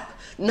trap.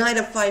 Knight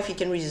f5. He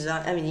can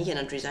resign. I mean, he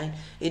cannot resign.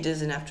 He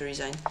doesn't have to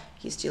resign.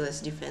 He still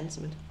has defense,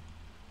 but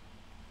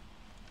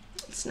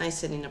it's nice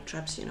setting up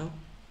traps, you know.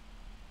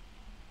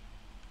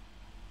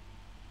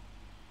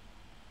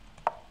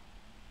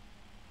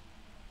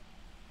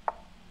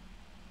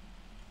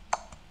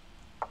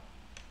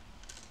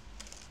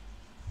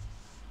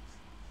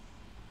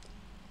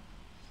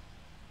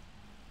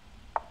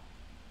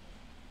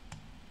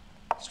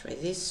 Let's try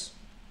this.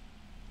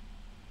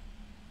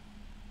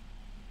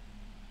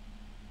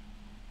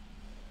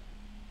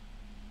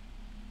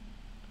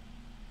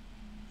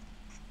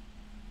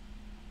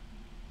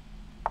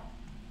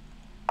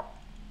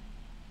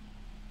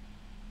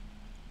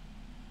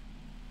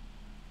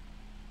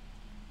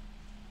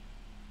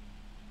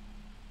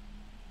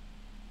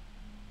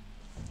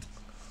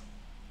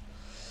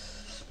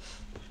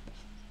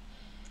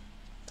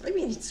 I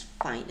mean, it's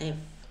fine.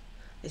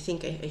 I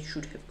think I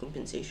should have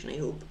compensation, I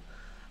hope.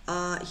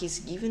 He's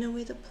giving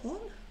away the pawn?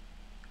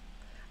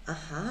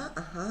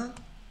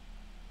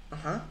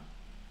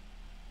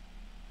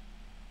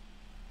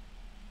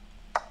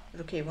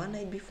 Okay, one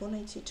knight before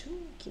knight c2,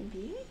 king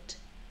b8.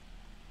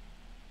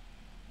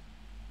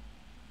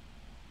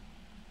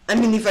 I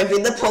mean, if I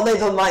win the pawn, I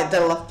don't mind. I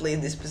love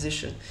playing this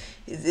position.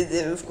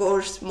 Of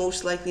course,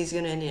 most likely it's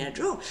gonna end in a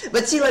draw.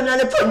 But still, I'm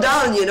not a pawn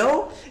down, you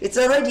know? It's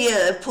already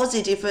a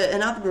positive,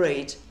 an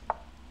upgrade.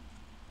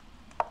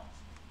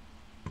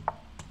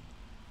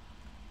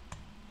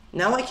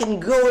 Now I can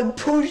go and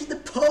push the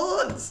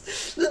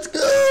pawns. Let's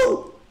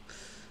go.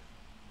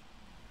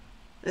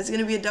 It's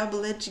gonna be a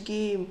double-edged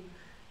game.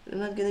 I'm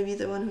not gonna be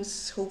the one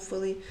who's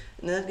hopefully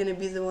not gonna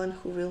be the one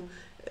who will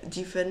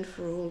defend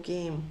for a whole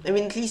game. I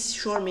mean, at least,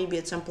 sure, maybe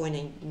at some point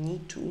I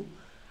need to,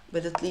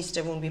 but at least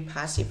I won't be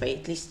passive. I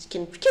at least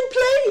can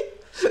play.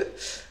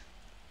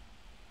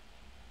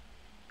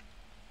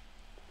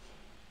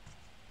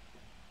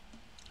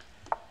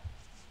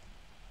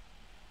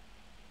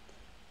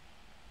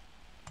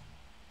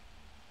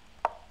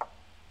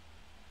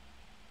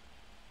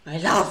 I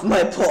love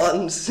my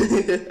pawns.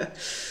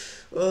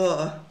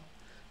 Oh,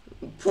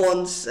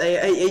 pawns.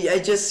 I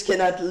just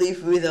cannot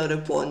live without a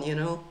pawn, you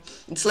know.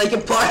 It's like a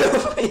part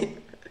of me.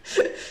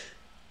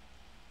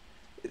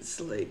 It's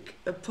like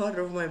a part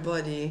of my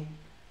body.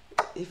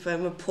 If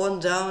I'm a pawn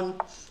down,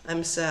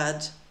 I'm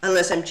sad.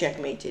 Unless I'm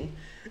checkmating.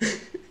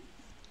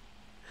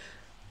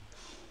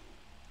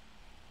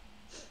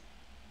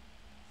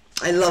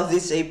 I love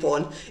this a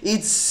pawn.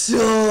 It's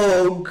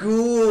so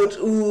good.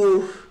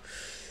 Ooh.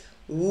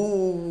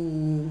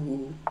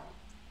 Ooh.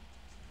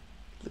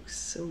 Looks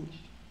so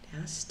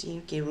nasty.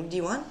 Okay, rook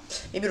d1.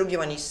 Maybe rook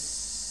d1 is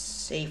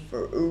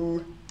safer.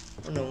 Ooh.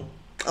 Oh no.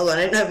 Hold on,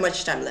 I don't have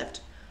much time left.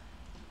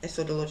 I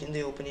thought a lot in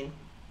the opening.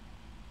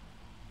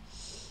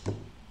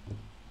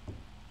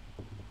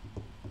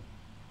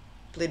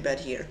 Played bad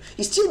here.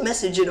 He's still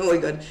messaging. Oh my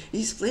god.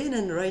 He's playing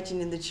and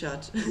writing in the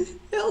chat.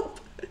 Help.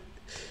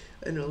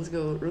 I know, let's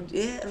go. Rook,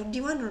 yeah, rook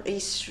d1 or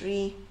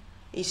a3.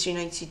 a3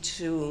 knight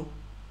c2.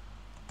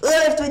 Oh,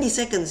 I have 20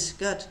 seconds.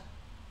 God.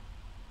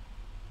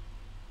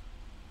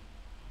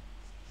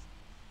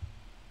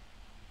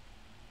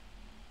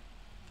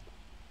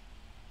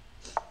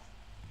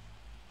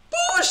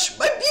 Push!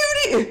 My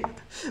beauty!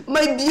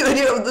 My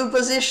beauty of the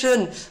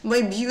position!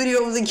 My beauty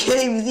of the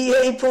game, the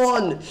a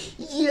pawn!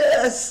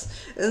 Yes!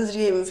 This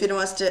game,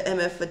 Grandmaster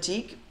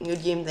MFatigue.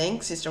 Good game,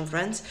 thanks. He's from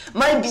France.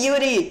 My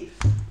beauty!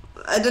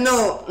 I don't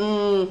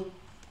know.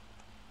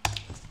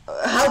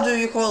 How do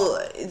you call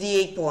the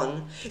 8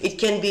 pawn? It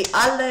can be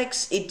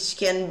Alex, it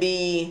can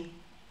be,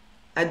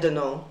 I don't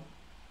know,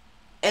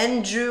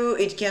 Andrew,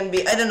 it can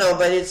be, I don't know,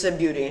 but it's a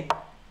beauty.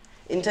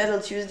 In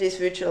Titled Tuesday's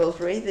virtual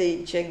fray,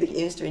 they check the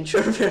games to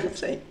ensure fair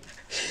play.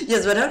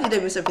 Yes, but how did I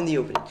mess up in the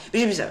opening?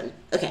 Bishop 7.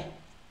 Okay.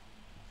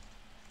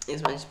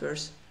 Here's my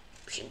Spurs.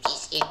 Bishop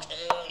d6.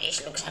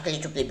 This looks ugly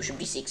to play Bishop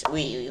d6.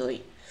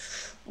 Oi.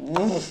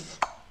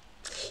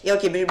 Yeah,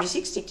 okay, Bishop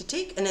d6, take to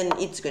take, and then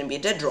it's gonna be a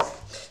dead draw.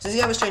 So this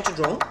guy was trying to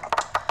draw.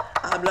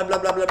 Blah blah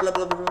blah blah blah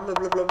blah blah blah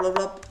blah blah blah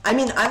blah. I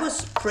mean, I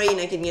was praying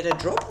I could get a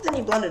draw, but then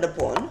he blundered a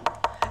pawn.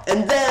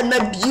 And then my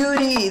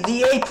beauty,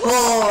 the 8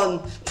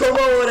 pawn,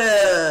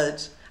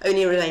 promoted! I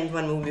only resigned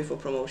 1 move before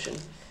promotion.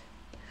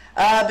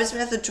 Best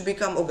method to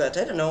become, oh god,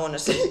 I don't know,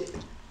 honestly.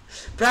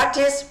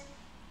 Practice,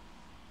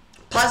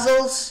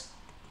 puzzles,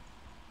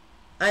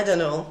 I don't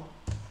know.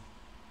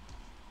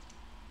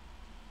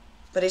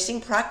 But I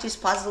think practice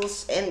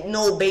puzzles and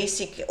no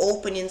basic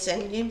openings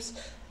and games,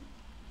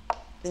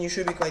 then you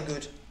should be quite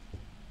good.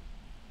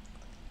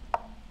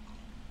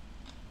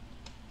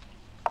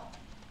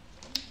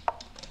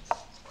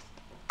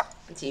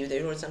 Let's see if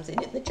they wrote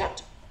something in the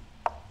chat.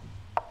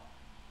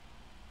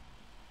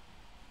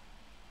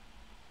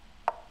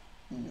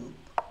 Nope.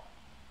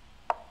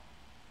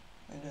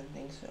 I don't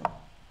think so.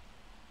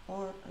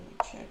 Or let me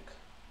check.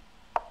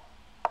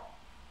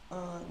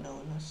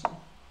 No, nothing.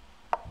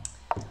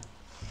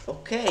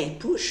 Okay,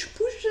 push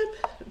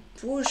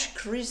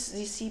Chris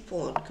the C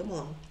pawn. Come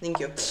on, thank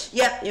you.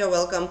 Yeah, you're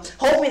welcome.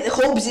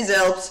 Hope this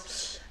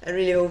helps. I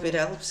really hope it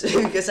helps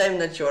because I'm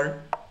not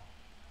sure.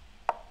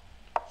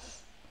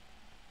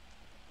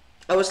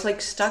 I was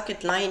like stuck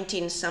at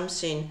 19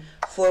 something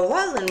for a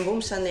while, and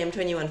boom, suddenly I'm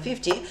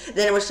 2150.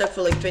 Then I was stuck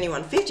for like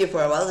 2150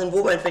 for a while, and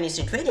boom, I'm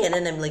 2320, and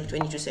then I'm like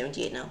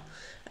 2278 now.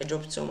 I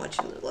dropped so much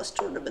in the last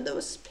tournament, that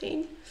was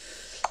pain.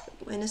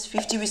 Minus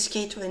 50 with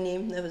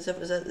K20.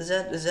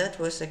 That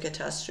was a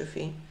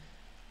catastrophe.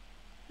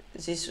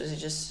 This was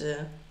just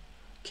a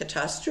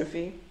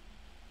catastrophe.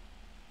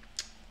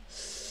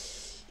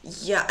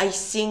 Yeah, I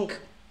think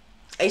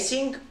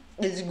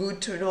it's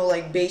good to know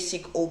like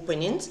basic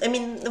openings. I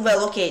mean,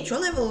 well, okay, draw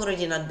level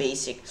already not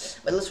basic,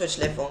 but let's watch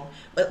Lefong.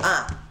 But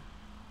oh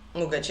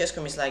god,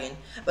 chesscom is lagging.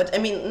 But I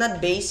mean,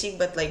 not basic,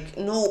 but like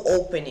no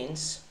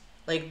openings,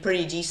 like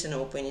pretty decent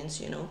openings,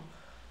 you know.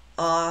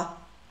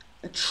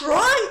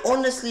 Try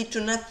honestly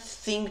to not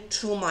think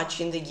too much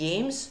in the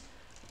games.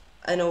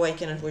 I know I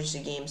cannot watch the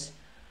games,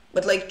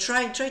 but like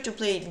try to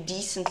play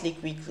decently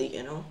quickly,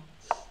 you know.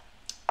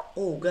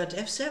 Oh god,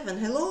 f7.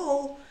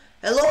 Hello.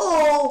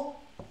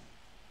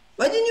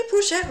 Why didn't you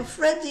push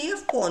Fred the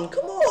f pawn?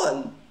 Come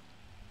on.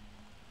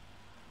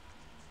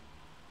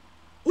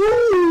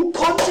 Ooh,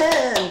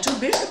 content to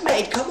bishop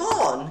mate. Come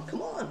on.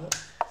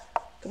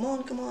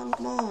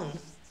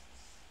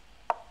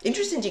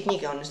 Interesting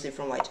technique, honestly,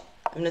 from white.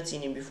 I've not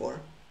seen him before.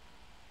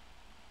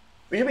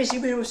 Bishop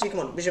a3, come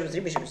on. Bishop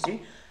a3.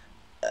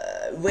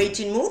 Wait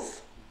in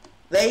move.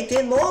 I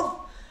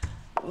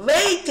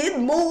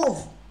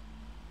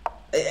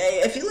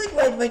feel like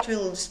white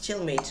will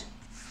still mate.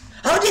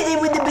 How did they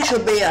win the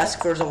bishop, they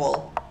ask, first of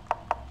all?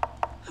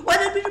 Why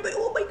not bishop?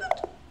 Oh my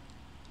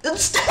god.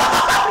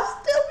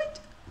 Stop it.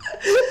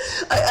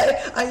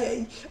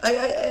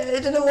 I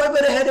don't know why,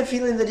 but I had a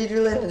feeling that it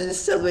will end in a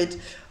stalemate.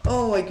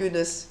 Oh my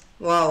goodness.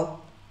 Wow.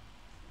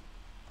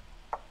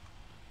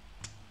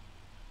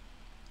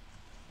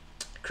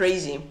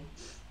 Crazy.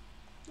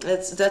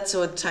 That's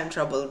what time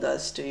trouble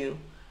does to you.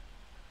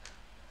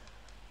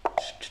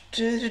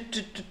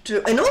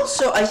 And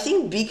also, I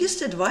think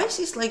biggest advice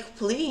is like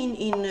playing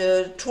in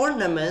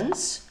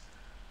tournaments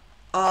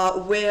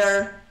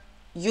where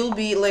you'll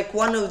be like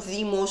one of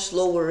the most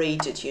lower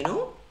rated, you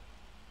know?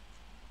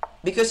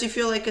 Because if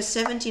you're like a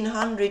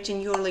 1700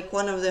 and you're like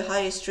one of the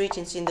highest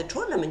ratings in the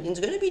tournament, it's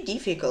gonna be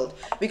difficult.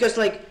 Because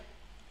like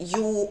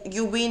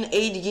you win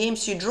 8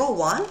 games, you draw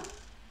 1,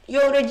 you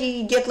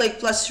already get like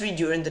 +3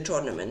 during the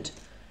tournament.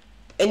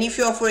 And if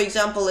you are, for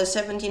example, a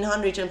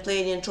 1700 and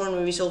playing in a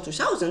tournament with all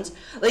 2000s,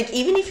 like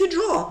even if you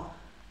draw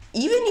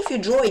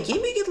a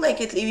game, you get like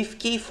at least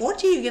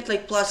K40, you get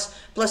like plus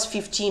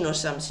 15 or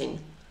something.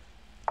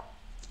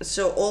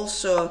 So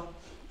also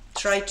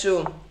try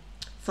to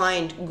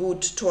find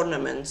good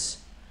tournaments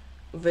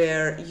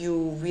where you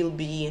will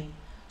be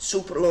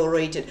super low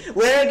rated.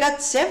 Where I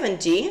got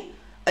 70,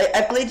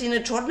 I played in a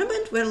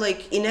tournament where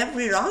like in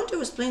every round I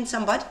was playing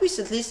somebody with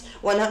at least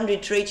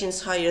 100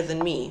 ratings higher than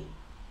me.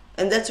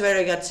 And that's where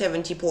I got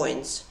 70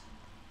 points.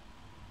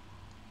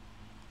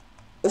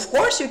 Of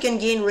course you can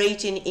gain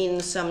rating in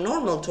some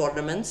normal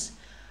tournaments,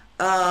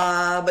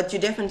 but you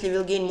definitely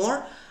will gain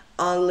more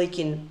like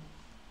in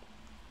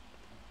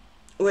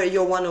where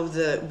you're one of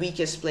the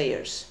weakest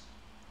players.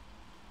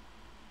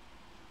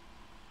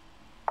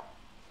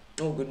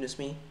 Oh goodness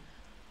me.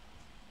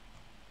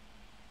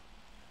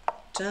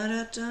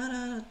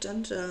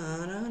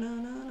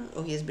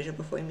 Oh, he has bishop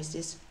before I missed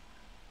this.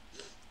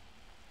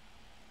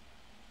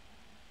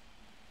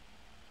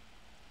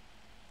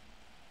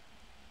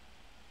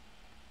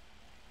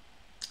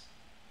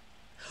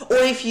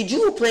 if you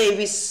do play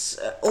with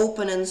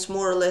opponents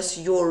more or less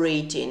your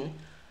rating,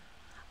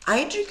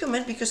 I'd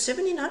recommend, because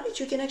 1700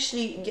 you can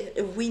actually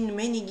win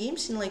many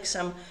games in like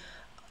some,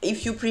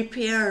 if you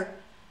prepare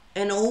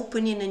an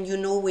opening and you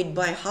know it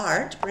by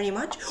heart pretty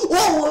much.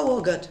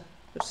 Oh god,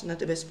 that's not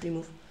the best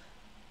pre-move.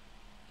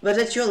 But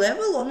at your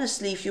level,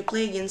 honestly, if you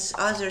play against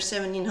other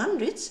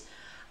 1700s,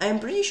 I'm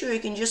pretty sure you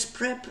can just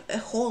prep a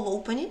whole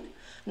opening,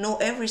 know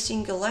every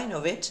single line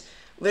of it,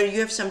 where you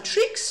have some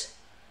tricks,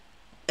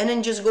 and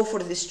then just go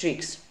for these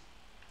tricks,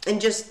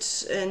 and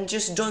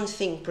just don't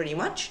think pretty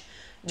much.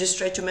 Just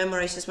try to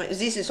memorize as much.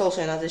 This is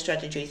also another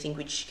strategy I think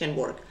which can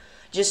work.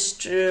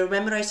 Just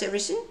memorize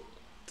everything.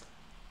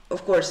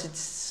 Of course,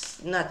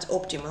 it's not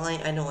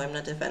optimal. I know I'm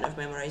not a fan of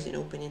memorizing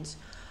openings,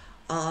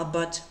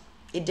 but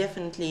it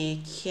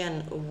definitely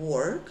can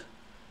work.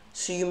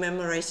 So you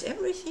memorize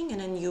everything,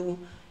 and then you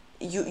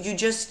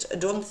just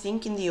don't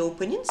think in the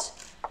openings.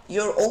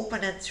 Your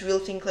opponents will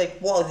think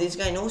like, wow, this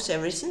guy knows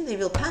everything. They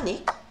will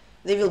panic,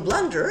 they will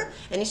blunder,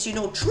 and if you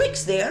know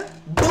tricks there,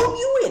 boom,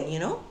 you win, you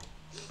know?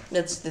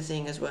 That's the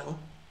thing as well.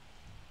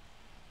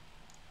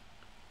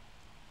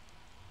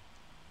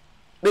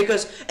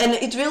 Because, and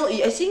it will,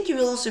 I think you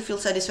will also feel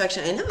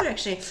satisfaction. I never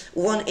actually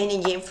won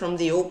any game from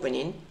the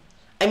opening.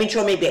 I mean,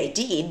 sure, maybe I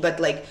did, but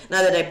like,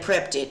 now that I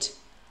prepped it,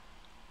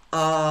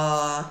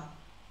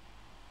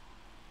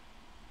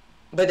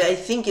 but I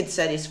think it's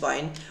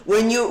satisfying.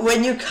 When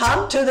you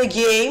come to the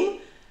game,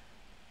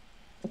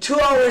 2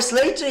 hours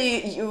later,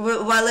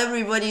 while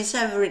everybody's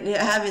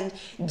having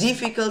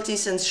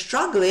difficulties and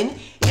struggling,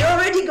 you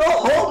already go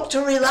home to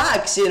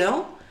relax, you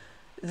know?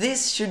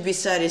 This should be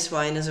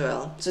satisfying as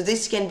well. So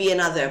this can be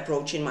another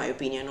approach, in my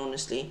opinion,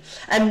 honestly.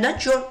 I'm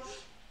not sure,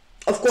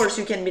 of course,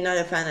 you can be not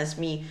a fan as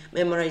me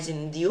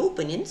memorizing the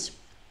openings,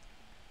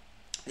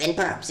 then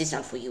perhaps it's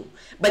not for you.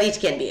 But it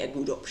can be a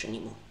good option,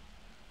 Imo.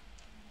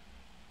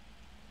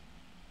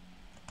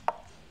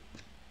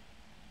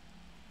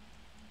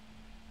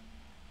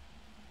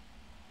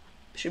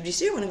 Bishop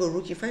d3, I want to go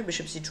rook e5,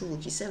 bishop c2,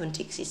 rook e7,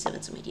 take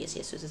c7, some ideas,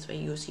 yes, so that's why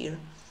he goes here.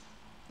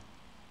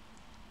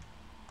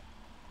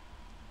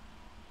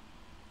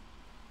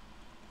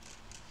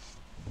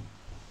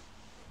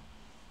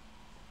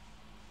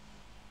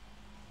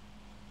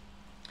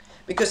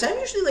 Because I'm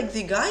usually like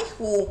the guy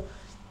who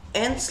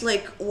ends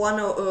like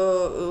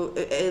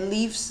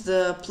leaves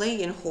the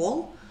play-in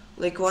hall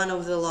like one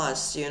of the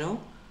last, you know?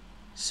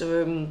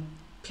 So I'm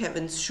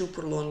having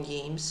super long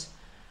games.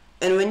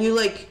 And when you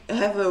like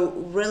have a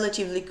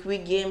relatively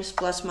quick games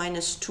plus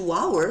minus 2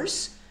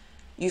 hours,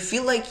 you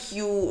feel like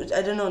you,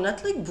 I don't know,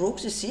 not like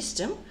broke the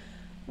system,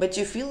 but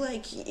you feel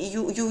like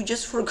you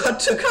just forgot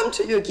to come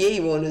to your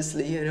game,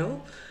 honestly, you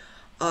know?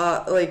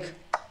 Like,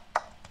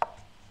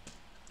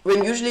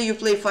 when usually you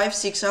play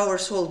 5-6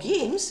 hours whole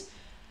games,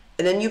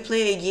 and then you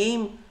play a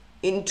game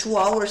in 2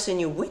 hours and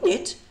you win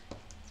it,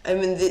 I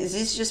mean,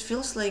 this just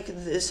feels like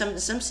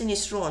something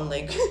is wrong,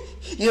 like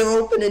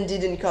your opponent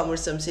didn't come or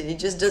something, it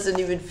just doesn't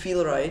even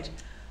feel right.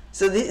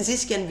 So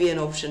this can be an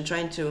option,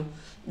 trying to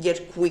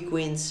get quick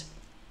wins.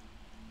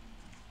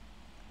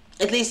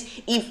 At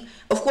least if,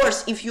 of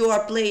course, if you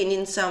are playing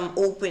in some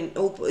open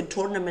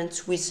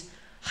tournaments with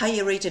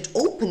higher rated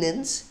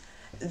opponents,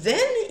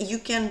 then you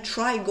can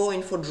try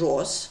going for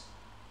draws.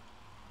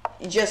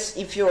 Just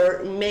if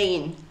your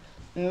main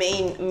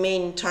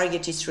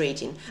target is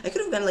rating. I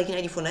could have gone like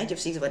knight e4, knight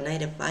f6, but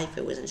knight f5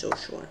 I wasn't so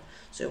sure.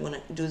 So I want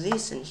to do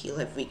this and he'll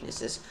have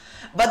weaknesses.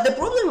 But the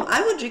problem,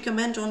 I would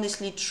recommend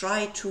honestly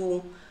try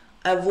to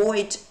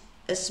avoid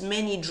as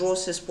many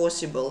draws as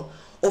possible.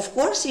 Of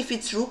course, if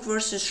it's rook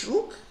versus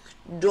rook,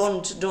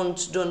 don't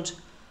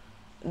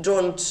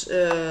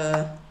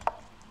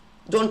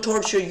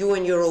torture you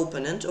and your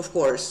opponent, of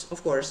course.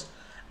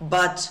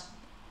 But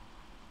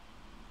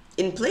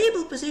in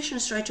playable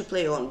positions, try to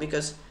play on,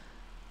 because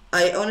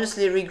I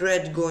honestly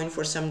regret going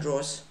for some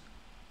draws.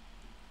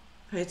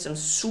 Right, some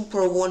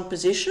super won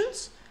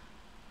positions,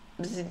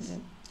 but they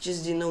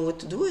just didn't know what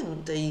to do,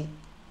 and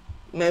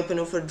my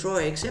opponent offered draw,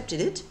 I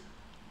accepted it,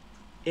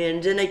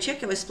 and then I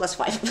check, I was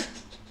 +5.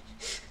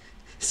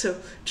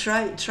 So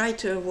try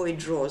to avoid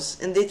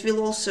draws, and it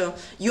will also,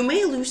 you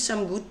may lose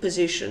some good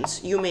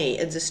positions, you may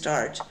at the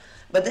start,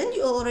 but then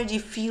you already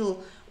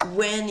feel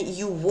when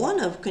you want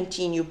to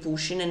continue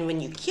pushing and when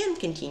you can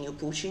continue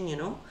pushing, you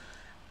know,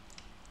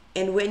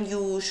 and when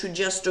you should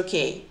just,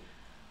 okay,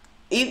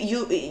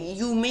 if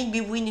you may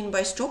be winning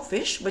by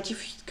stockfish, but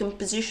if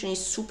composition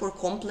is super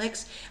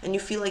complex and you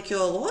feel like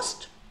you're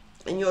lost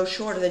and you're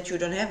sure that you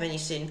don't have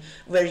anything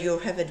where you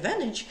have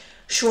advantage,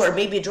 sure,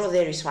 maybe draw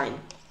there is fine.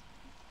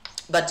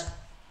 But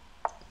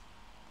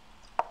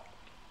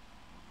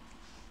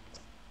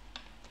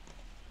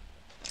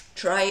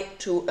try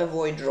to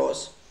avoid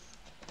draws.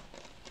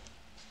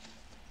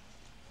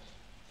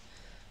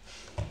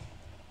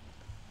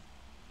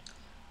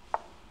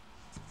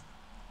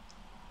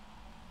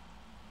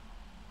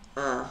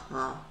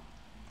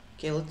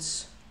 Okay,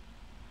 let's...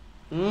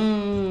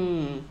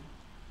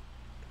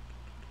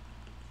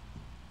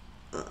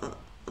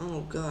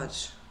 Oh God.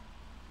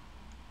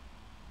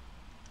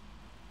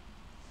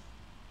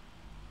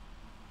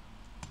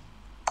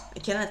 I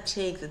cannot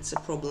take, that's the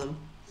problem.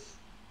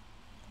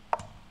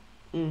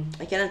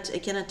 I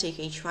cannot take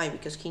h5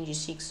 because king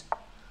g6.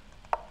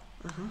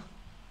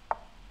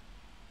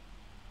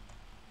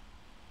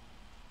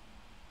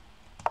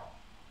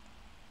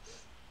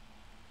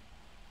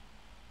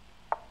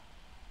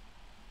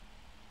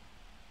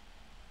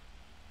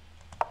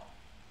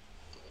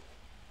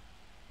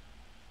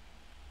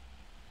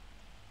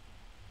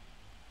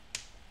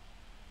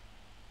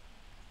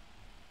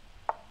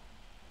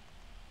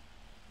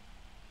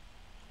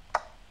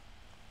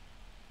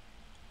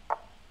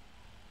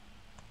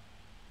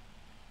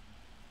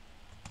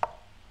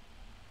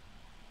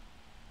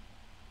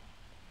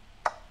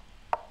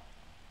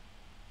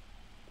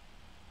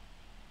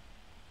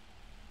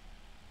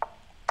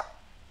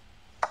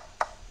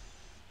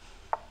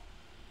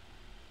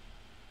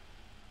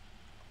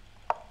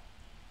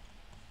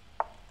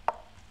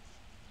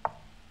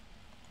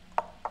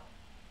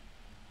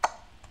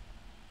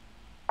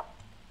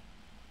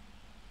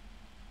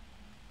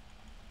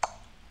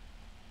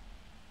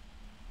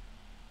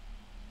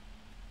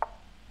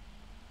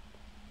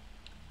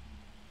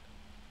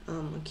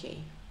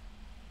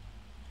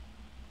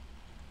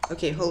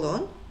 Okay, hold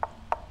on.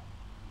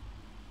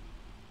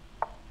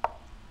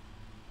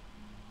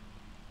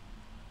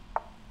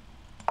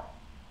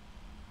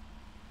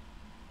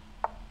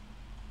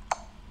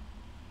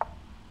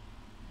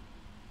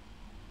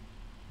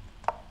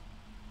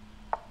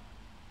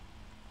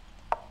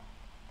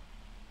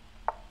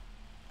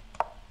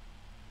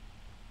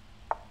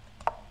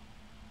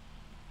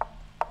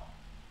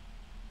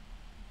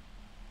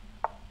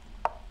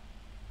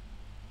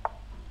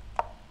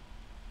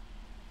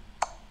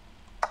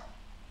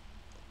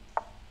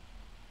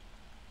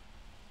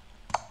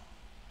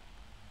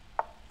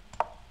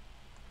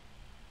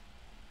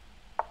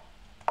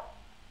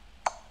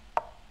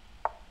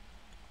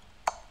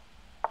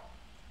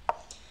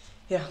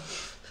 Yeah.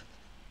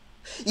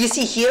 You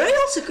see, here I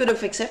also could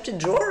have accepted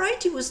draw,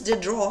 right? It was the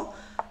draw,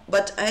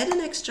 but I had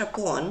an extra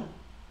pawn.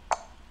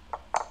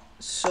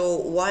 So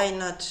why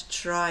not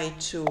try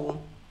to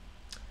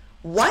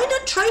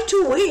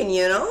win,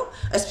 you know?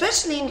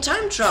 Especially in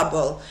time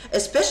trouble.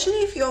 Especially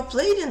if you're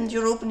played and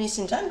your opponent is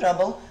in time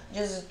trouble,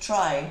 just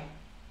try.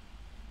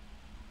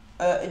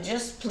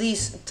 Just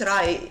please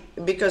try,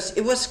 because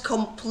it was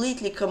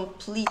completely drawn.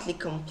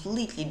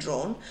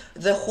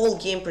 The whole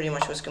game pretty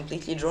much was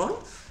completely drawn.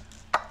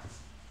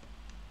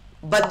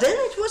 But then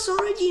it was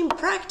already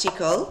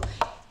impractical,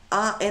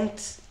 and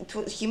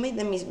he made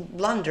them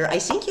blunder. I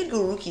think he'd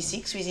go rook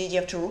e6 with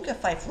idea to rook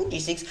f5, rook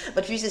g6,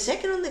 but with a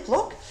second on the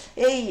clock,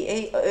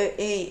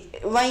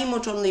 why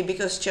emote only?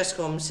 Because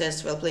ChessCom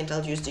says, well played,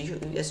 Titled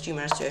Tuesday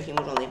streamers to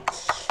emote only.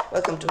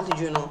 Welcome to the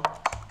journal.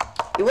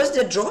 It was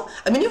the draw.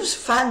 I mean, it was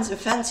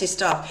fancy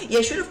stuff. Yeah,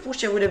 I should have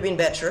pushed, I would have been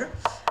better.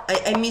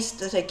 I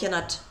missed that I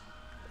cannot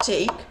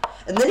take.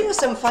 And then it was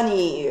some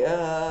funny,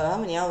 how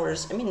many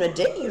hours? I mean, a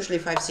day, usually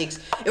 5-6.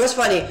 It was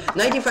funny.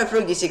 95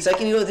 rook d6. I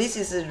can go, this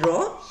is a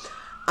draw.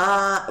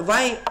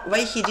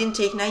 Why he didn't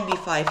take knight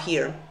b5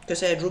 here?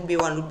 Because I had rook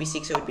b1, rook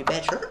b6, it would be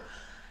better.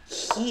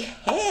 He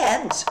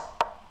had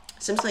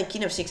something like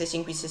king f6, I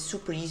think, which is a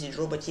super easy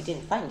draw, but he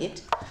didn't find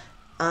it.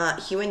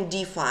 He went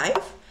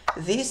d5.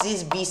 This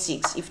is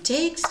b6. If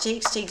takes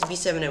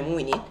b7, I'm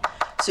winning.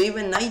 So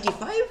even knight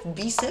d5,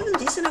 b7,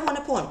 this, and I won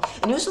a pawn.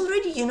 And it was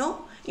already, you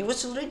know, it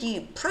was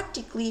already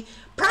practically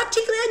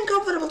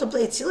uncomfortable to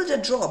play. It's still a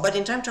draw, but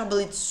in time trouble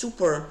it's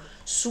super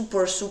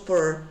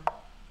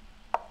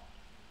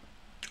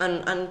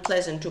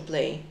unpleasant to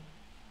play.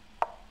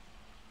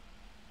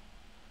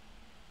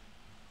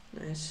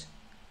 Nice.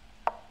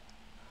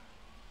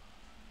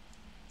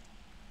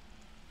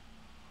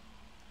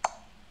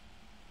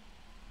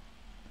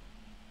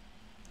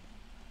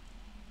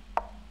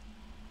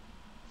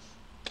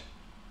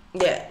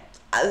 Yeah,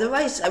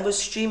 otherwise I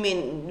was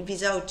streaming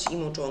without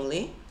emote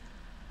only,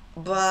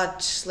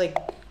 but like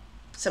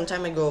some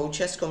time ago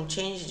ChessCom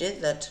changed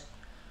it that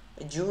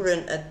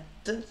during a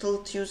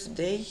Titled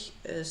Tuesday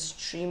a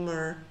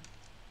streamer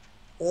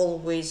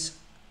always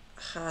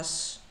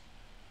has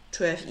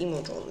to have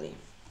emote only.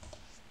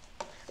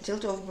 I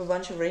tilt off a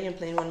bunch of rain and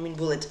playing 1 min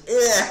bullet.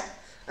 Ugh!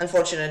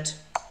 Unfortunate.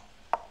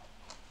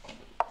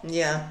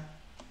 Yeah.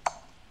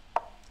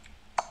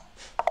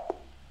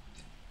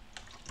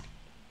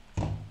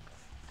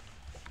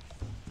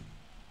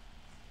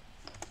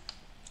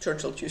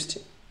 Titled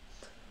Tuesday.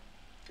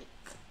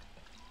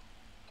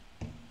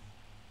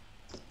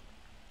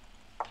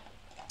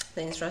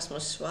 Thanks,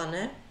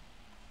 rasmussvane.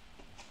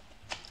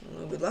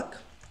 Good luck.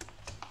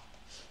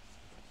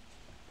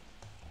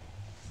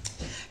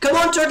 Come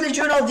on, Turtle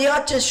Journal, the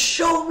artist,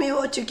 show me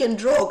what you can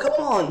draw. Come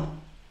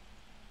on.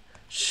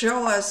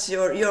 Show us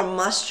your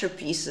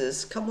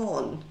masterpieces. Come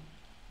on.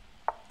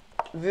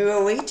 We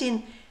were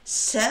waiting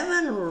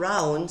 7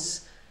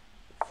 rounds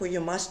for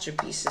your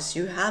masterpieces.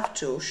 You have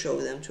to show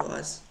them to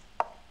us.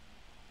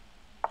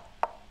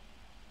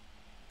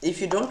 If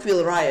you don't,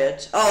 we'll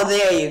riot. Oh,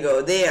 there you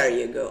go. There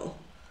you go.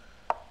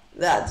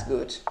 That's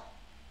good.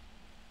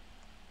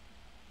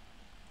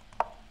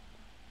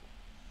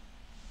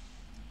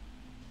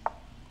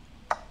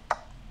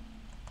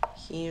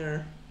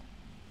 here.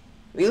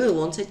 Really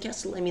one-side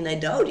castle? I mean, I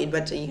doubt it,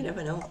 but you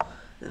never know.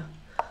 No.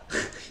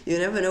 You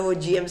never know what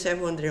GMs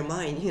have on their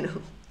mind, you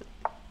know.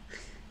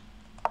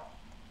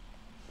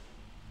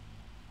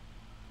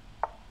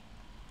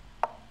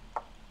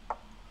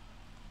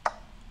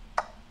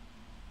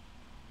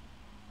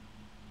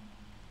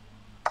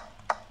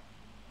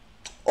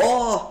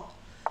 Oh!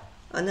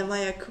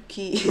 Anamaya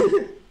cookie.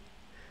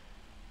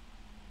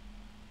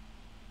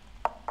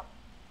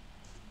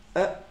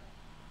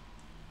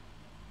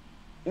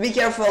 Be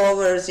careful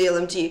over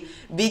ZLMT.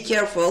 Be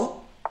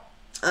careful.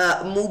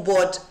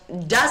 Moobot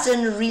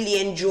doesn't really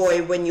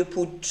enjoy when you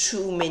put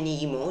too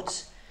many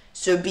emotes.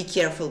 So be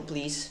careful,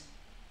 please.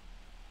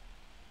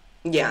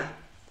 Yeah.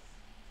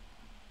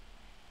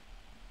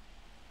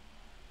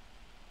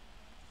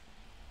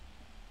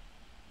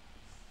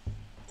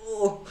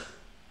 Oh.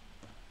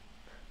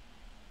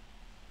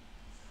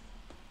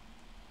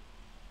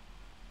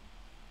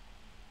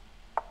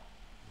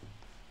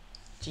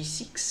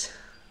 G6.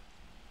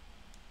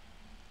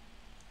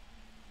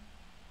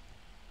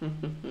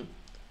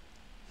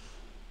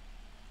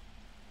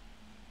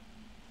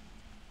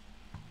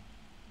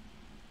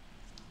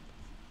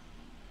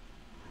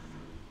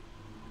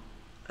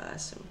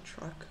 Some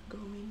truck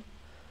going,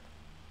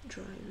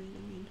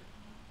 driving,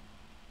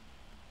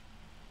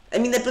 I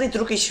mean, I played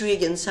Rook h3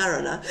 against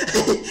Sarana.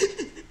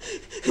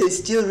 I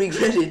still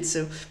regret it,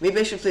 so maybe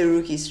I should play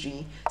Rook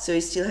h3, so I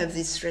still have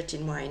this threat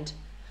in mind.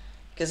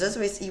 Because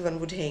otherwise Ivan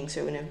would hang,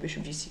 so I would have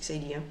Bishop g6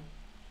 idea.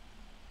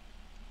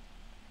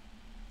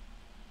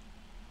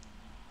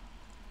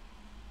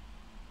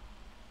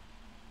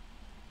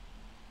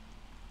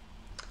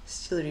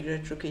 Still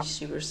regret Rook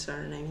h3 versus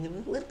Sarana. I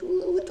mean, what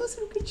was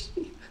Rook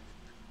h3?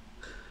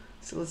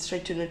 So let's try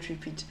to not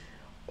repeat.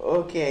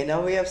 Okay,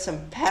 now we have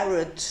some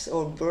parrots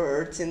or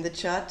birds in the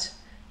chat.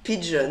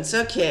 Pigeons,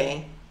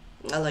 okay.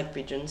 I like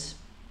pigeons.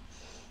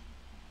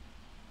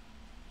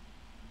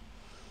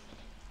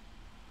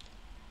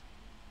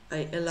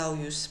 I allow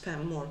you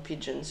spam more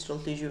pigeons,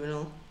 totally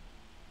juvenile.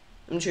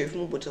 I'm not sure if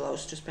Moobot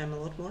allows to spam a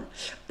lot more,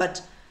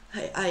 but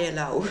I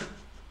allow.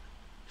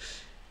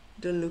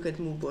 Don't look at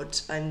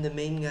Moobot, I'm the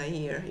main guy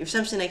here. If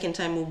something I can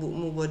time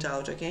Moobot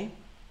out, okay?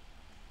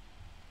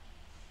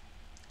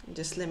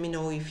 Just let me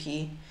know if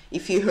he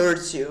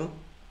hurts you.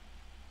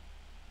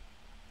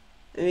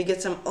 And we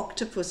get some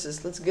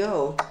octopuses, let's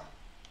go.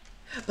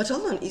 But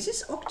hold on, is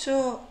this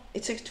octo?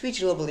 It's a Twitch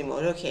global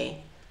emote,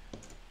 okay.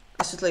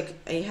 It's just like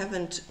I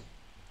haven't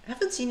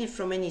seen it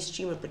from any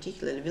streamer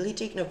particularly. Will he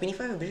take no queen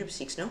e5 or bishop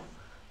 6, no?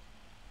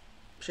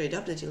 So I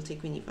doubt that he'll take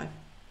queen e5.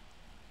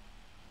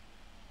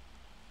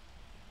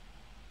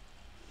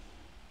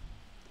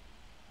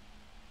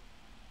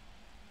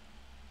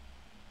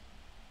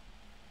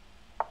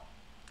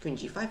 Queen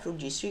g5, rook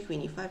g3,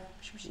 queen e5,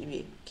 bishop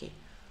g8, okay.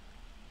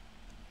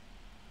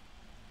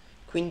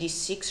 Queen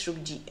d6, rook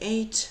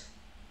d8.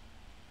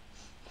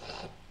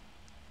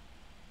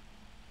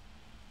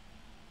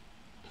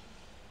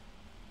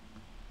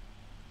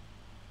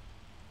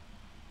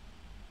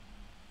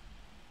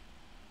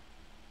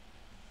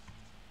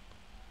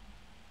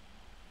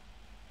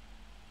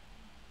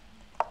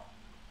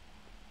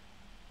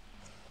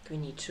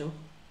 Queen e2.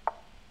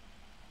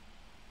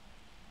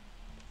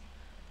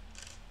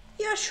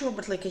 Yeah, sure,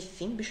 but like I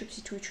think bishop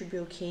c2 should be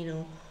okay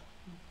now.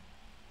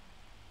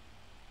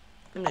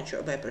 I'm not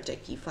sure, but I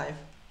protect e5.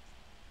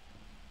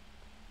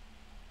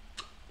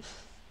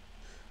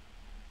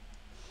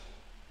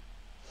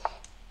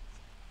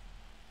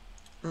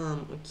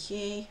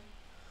 Okay.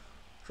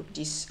 Rook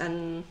this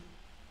and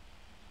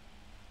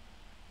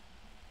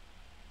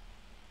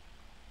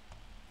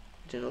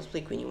then let's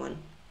play queen e1.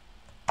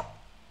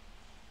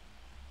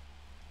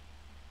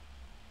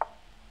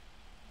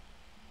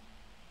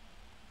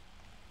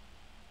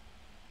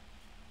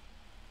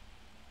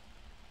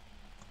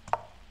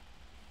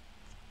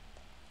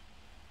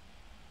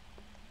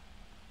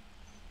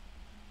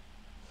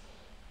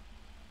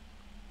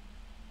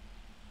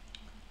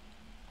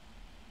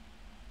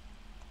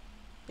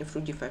 If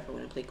rook d5, I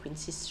want to play queen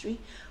c3,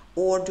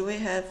 or do I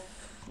have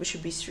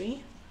bishop b3,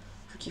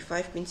 rook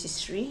e5, queen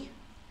c3?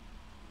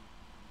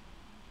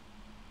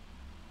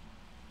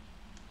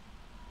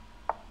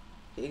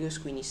 Okay, goes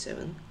queen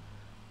e7.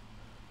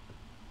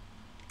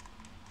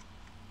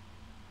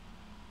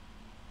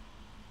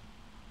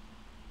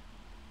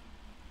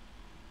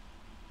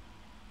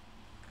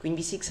 Queen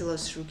b6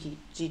 allows rook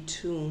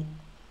g2.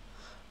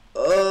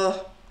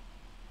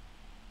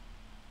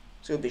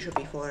 So bishop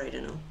e4, I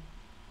don't know.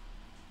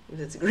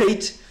 That's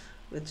great,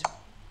 but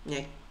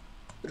yeah,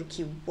 rook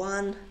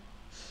e1.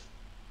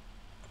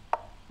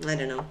 I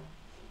don't know.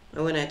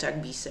 I want to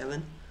attack b7.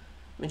 I'm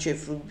not sure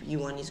if rook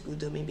e1 is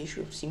good, or maybe I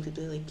should simply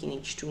play like king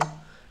h2.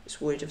 Just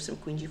worried of some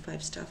queen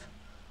g5 stuff.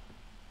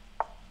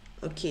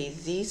 Okay,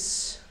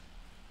 this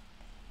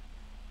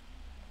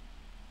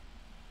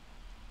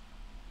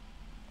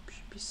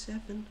bishop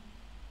b7.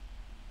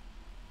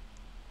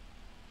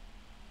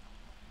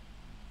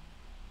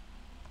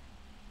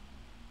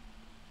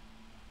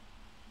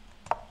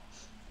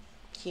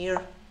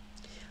 Here,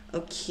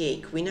 okay,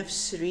 queen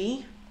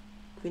f3.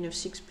 Queen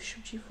f6,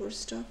 bishop g4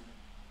 stuff.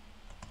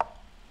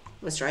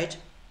 Let's try it.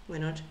 Why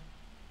not?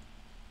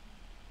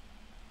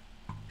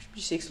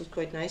 Bishop g6 looks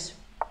quite nice.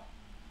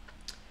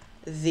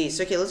 This.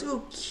 Okay, let's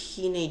go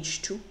king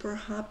h2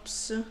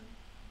 perhaps.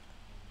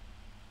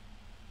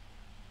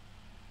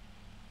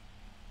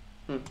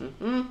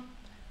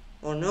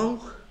 Or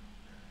no?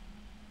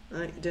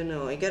 I don't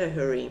know. I gotta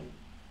hurry.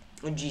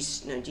 Oh, no,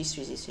 g3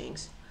 is these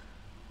things.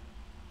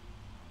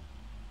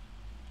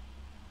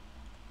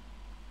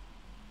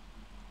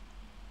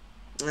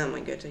 Oh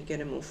my god, I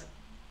gotta move.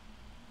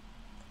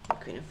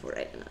 Queen f4,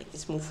 I don't like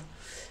this move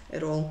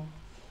at all.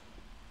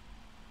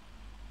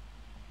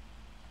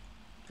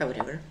 Oh,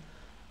 whatever.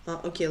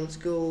 Okay, let's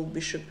go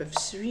bishop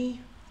f3.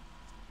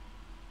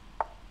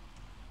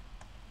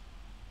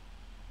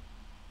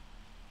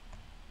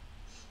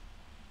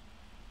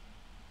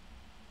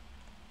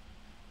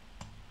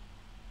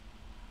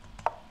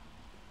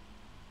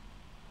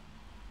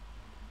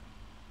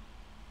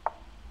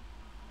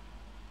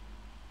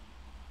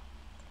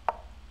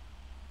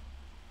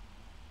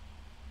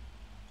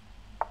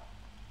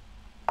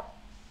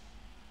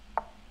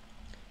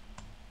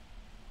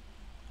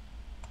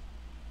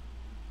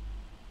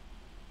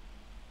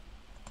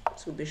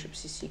 So bishop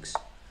c6.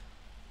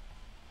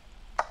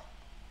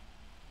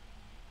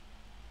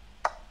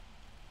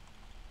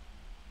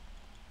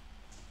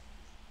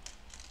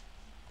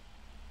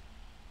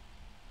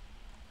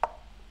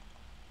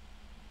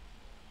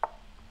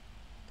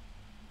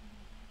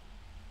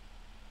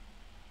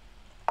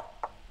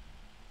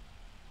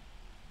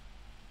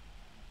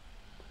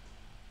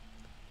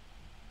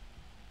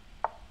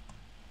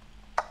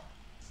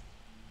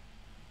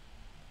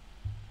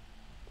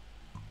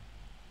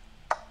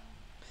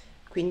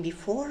 Queen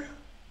b4.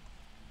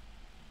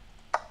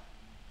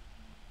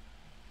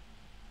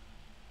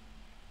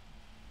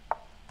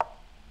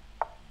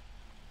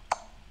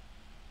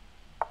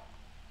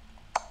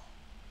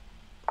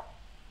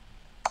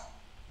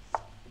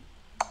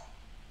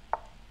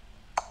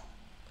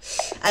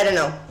 I don't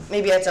know.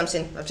 Maybe I had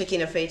something after king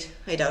f8.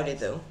 I doubt it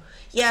though.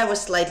 Yeah, I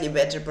was slightly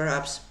better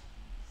perhaps.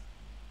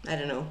 I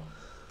don't know.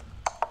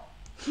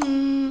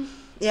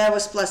 Yeah, I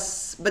was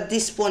plus, but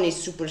this pawn is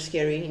super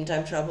scary in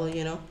time trouble,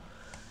 you know.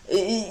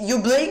 You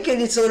blink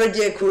and it's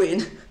already a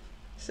queen.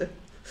 So,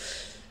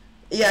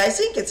 yeah, I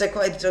think it's a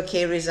quite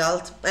okay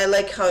result. I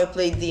like how I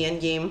played the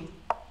endgame.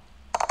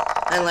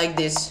 I like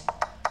this.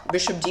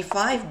 Bishop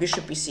d5,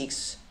 bishop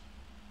e6.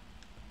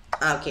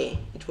 Okay,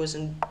 it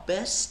wasn't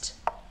best.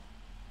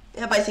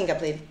 Yeah, but I think I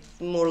played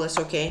more or less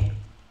okay.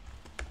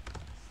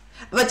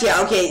 But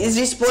yeah, okay,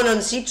 this pawn on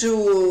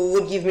c2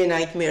 would give me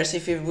nightmares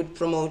if it would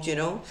promote, you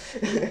know.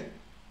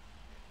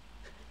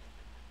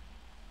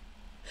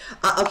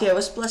 Okay, I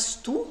was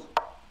 +2.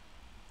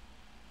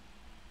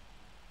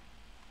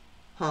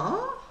 Huh?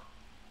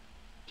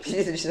 I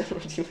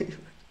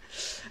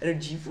don't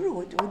g4.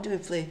 What do I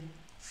play?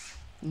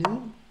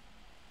 No.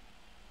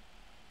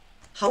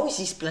 How is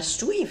this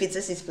 +2 if it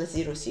says it's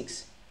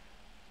 +06?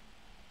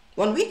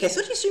 1 week? I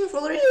thought you streamed for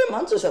already a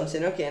month or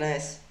something. Okay,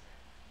 nice.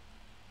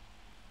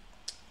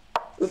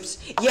 Oops.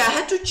 Yeah, I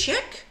had to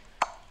check.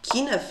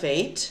 King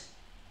f8.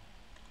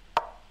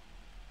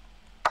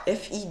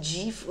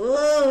 FEG.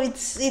 Oh,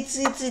 it's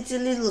a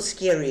little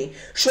scary.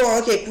 Sure,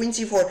 okay, queen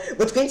c4.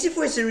 But queen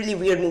c4 is a really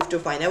weird move to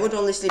find. I would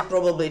honestly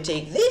probably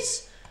take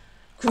this,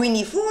 queen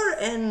e4,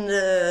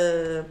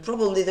 and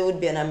probably there would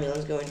be an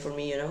ambulance going for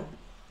me, you know.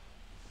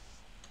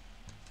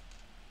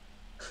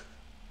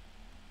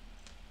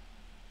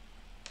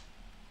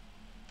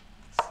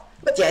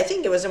 But yeah, I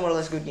think it was a more or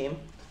less good game.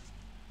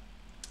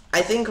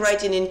 I think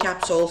writing in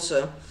caps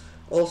also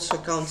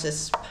counts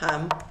as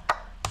spam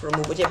for a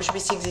move. But yeah, bishop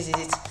e6 is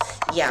it.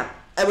 Yeah,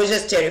 I was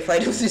just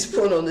terrified of this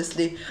pawn,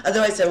 honestly.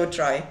 Otherwise, I would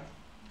try.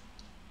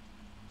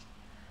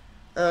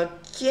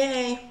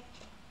 Okay.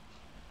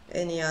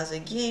 Any other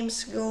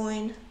games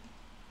going?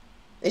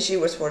 And she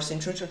was forcing.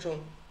 True. Okay,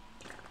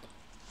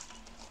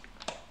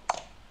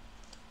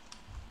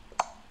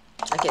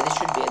 this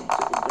should be a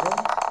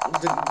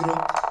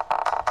draw.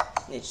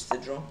 It's the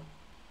draw.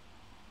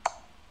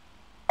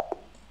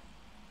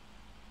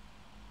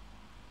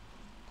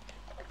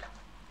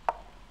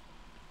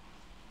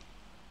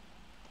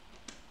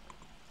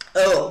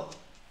 Oh,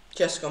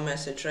 just got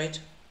message, right?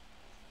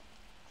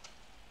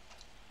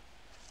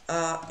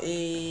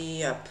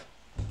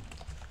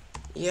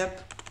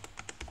 Yep.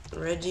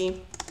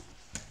 Ready.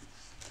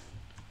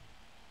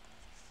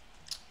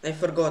 I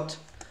forgot,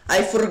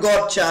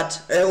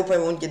 chat. I hope I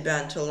won't get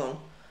banned. Hold on.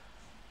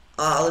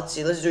 Let's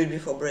see. Let's do it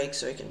before break,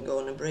 so I can go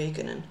on a break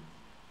and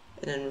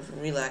then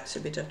relax a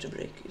bit after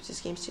break. Is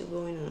this game still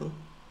going or no?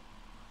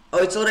 Oh,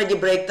 it's already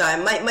break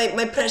time.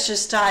 My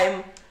precious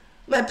time.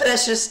 My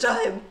precious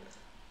time.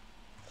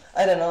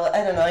 I don't know.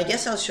 I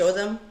guess I'll show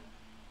them.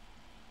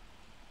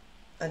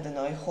 I don't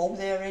know. I hope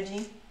they are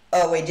ready.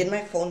 Oh wait, did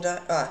my phone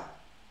die?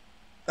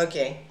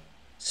 Okay.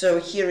 So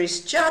here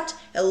is chat.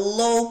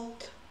 Hello.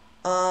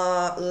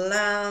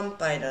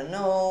 Lamp. I don't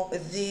know.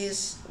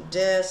 This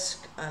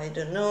desk. I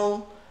don't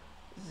know.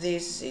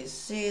 This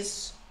is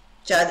this.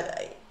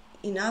 Chat.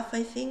 Enough,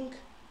 I think.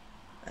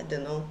 I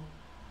don't know.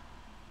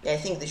 Yeah, I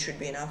think this should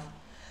be enough.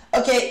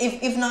 Okay,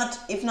 if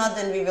not,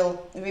 then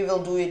we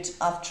will do it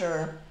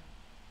after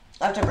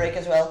break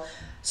as well.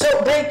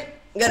 So break,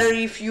 gotta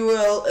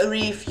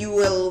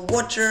refuel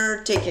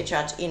water, take a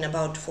chat in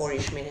about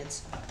 4-ish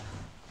minutes.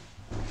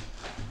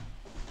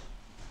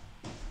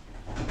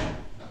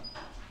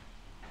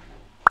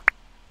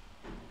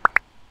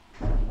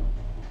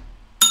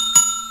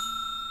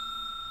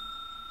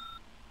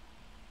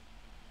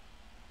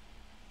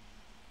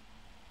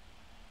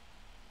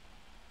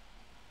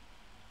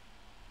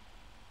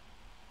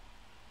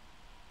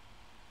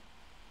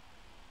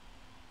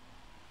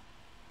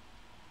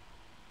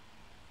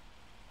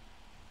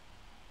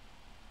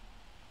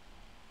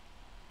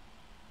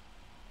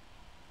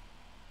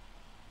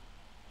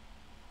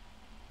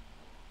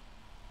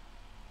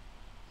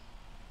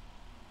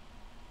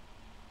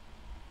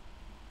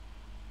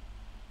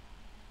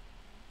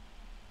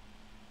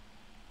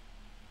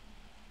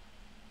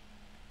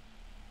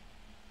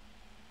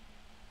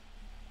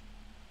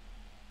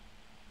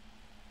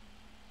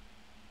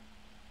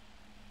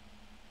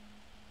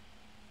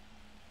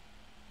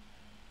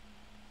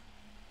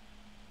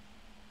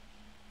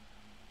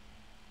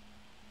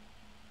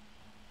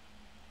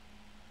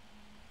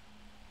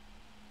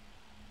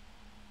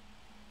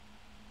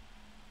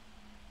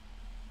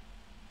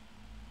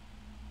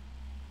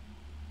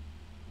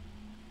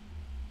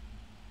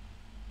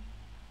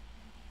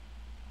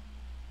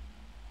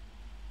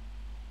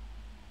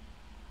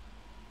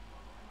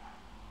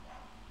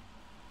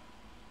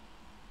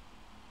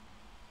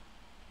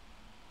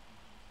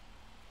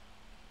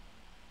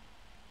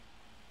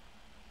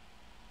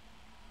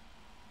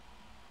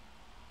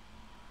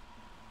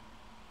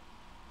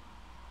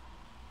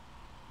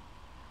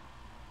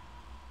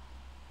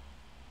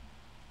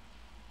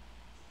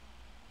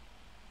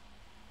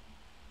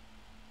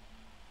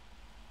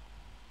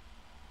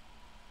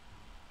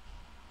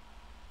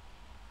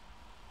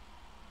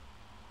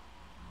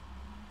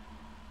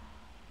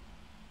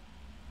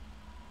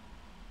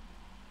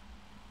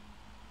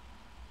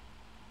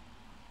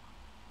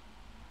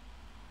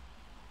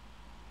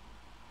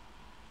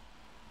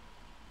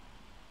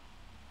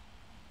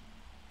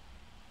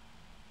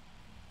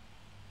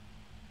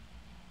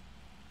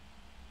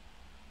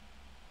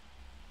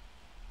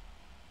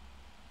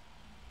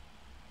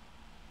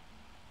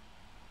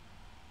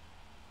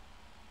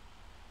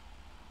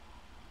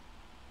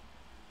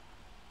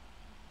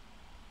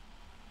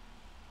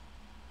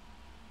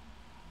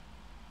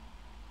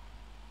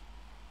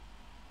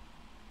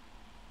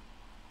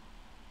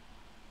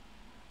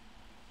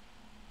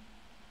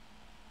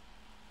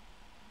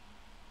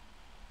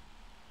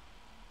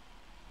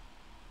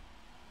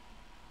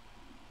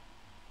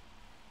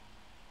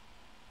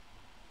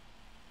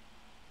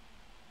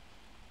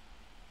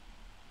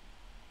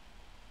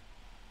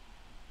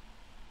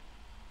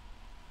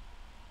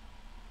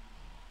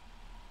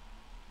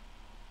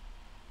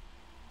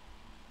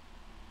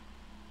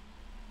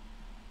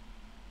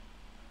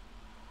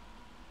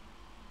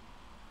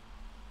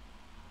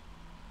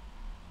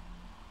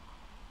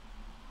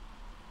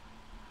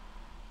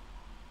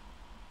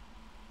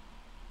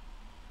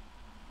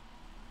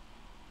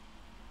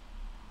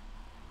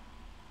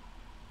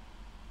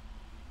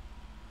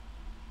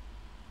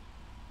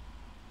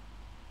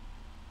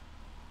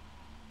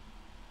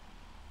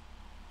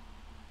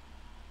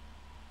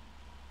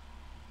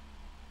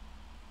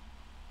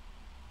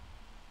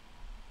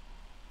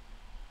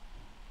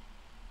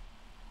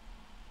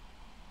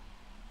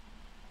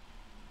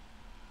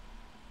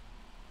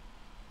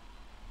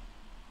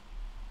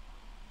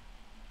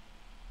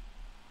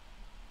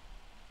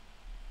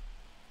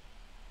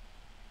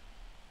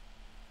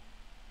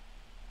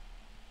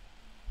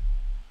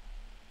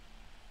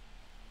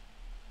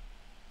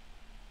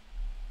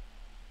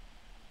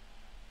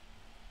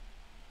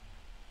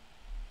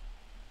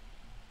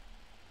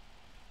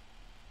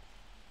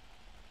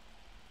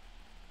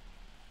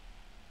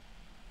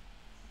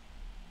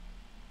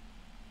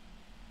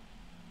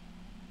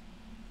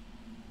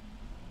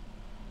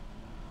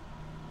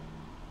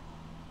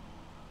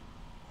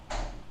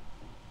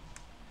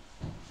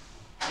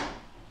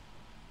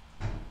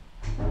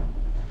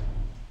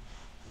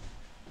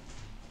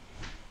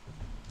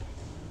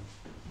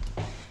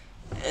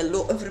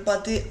 Hello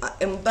everybody, I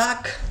am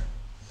back.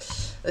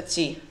 Let's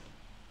see.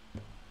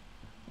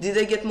 Did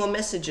I get more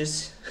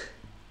messages?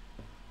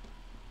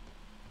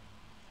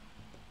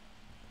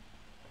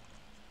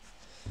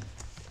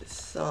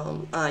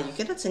 You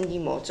cannot send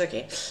emotes,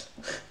 okay.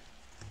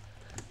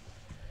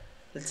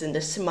 Let's send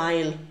a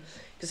smile,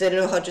 because I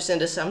don't know how to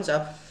send a thumbs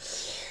up.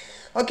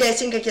 Okay, I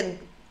think I can,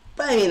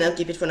 I mean, I'll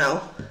keep it for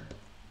now.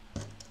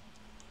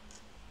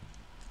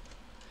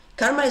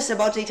 Karma is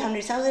about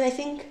 800,000, I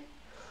think.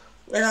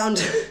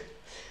 Around.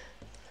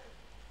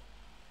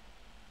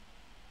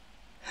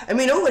 I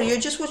mean, over, you're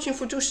just watching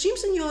for 2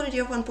 streams and you already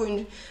have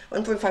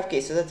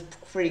 1.5k, so that's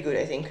pretty good,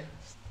 I think.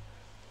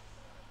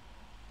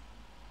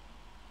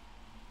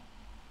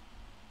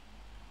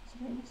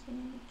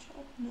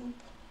 Nope.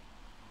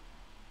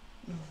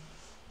 No.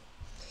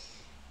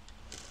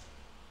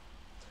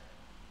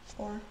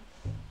 e4.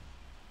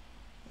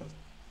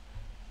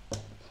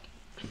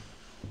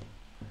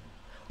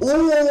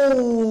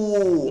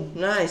 Oh,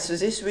 nice. So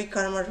this week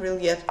Karma will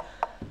get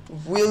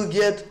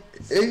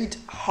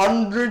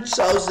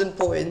 800,000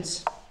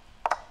 points.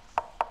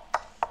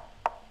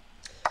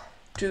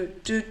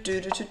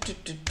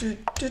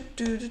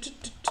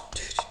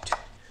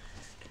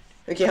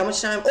 Okay, how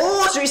much time?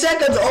 Oh, 3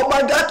 seconds. Oh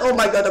my god. Oh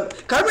my god.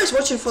 Karma is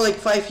watching for like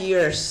 5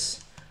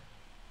 years.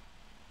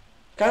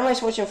 Karma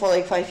is watching for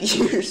like 5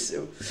 years.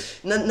 So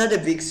not a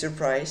big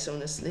surprise,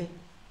 honestly.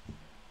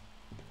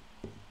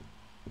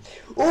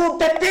 Oh,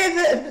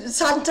 Pepe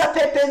Santa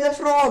Pepe the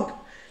Frog.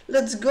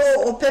 Let's go.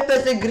 Oh, Pepe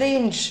the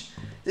Grinch.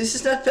 This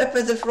is not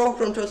Pepe the Frog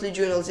from Totally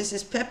Journals. This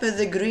is Pepe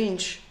the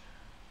Grinch.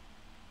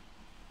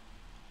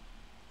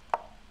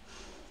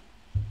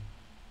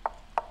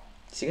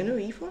 Is he gonna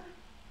e4?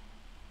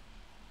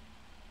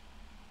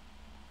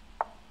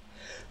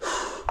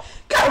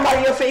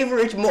 Karma, your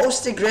favorite,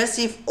 most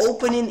aggressive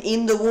opening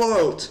in the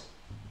world.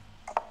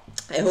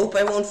 I hope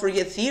I won't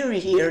forget theory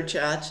here,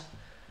 chat.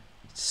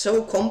 It's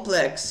so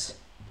complex.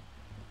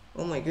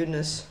 Oh my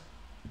goodness.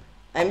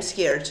 I'm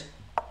scared.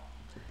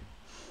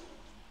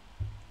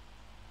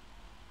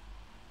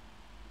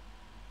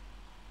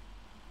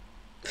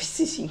 What's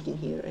he thinking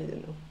here? I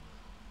don't know.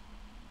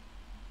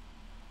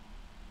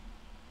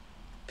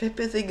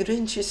 Pepe the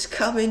Grinch is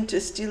coming to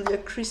steal your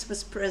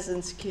Christmas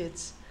presents,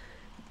 kids.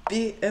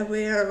 Be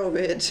aware of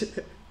it.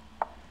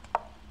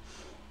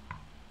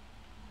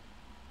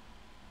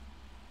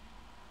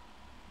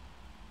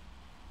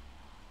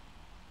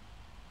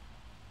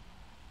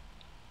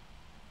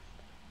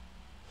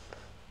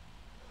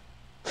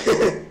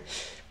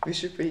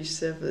 Bishop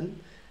h7, and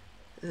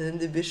then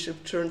the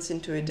bishop turns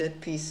into a dead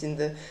piece in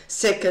the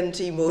second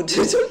emote.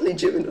 Totally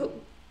Juvenile.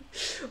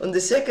 On the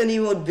second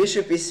emote,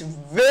 bishop is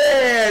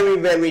very,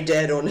 very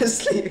dead,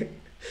 honestly.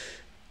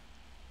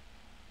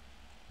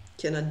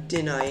 Cannot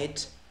deny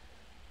it.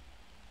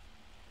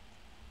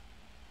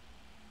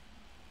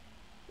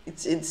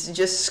 It's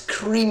just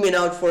screaming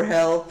out for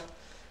help.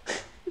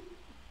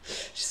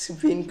 Just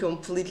being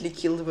completely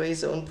killed by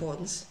his own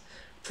pawns.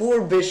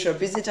 Poor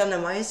bishop. Is it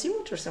Anamaya's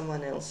emote or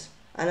someone else?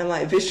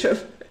 Anamaya bishop.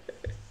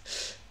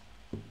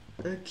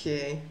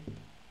 Okay.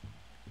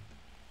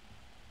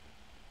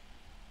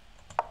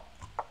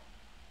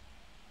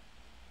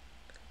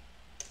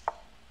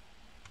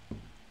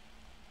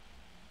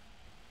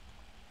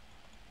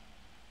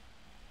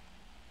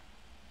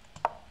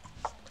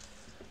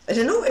 I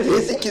don't know if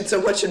you're thinking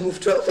so much in move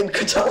 12 in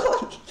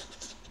Catalan.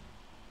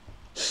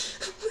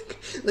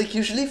 Like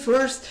usually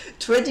first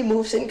 20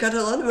 moves in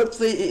Catalan are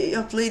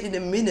played in a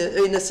minute,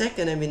 in a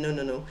second. I mean,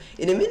 no.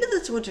 In a minute,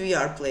 that's what we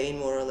are playing,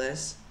 more or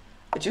less.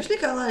 But usually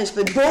Catalan is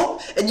played boom,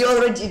 and you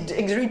already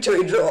agreed to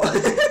a draw.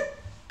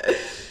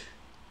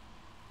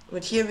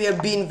 But here we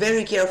are being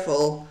very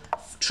careful,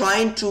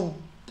 trying to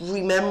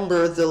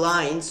remember the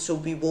lines so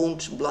we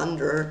won't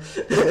blunder.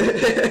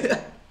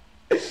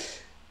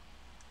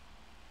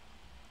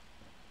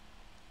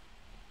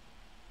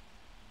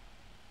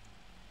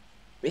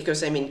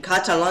 Because I mean,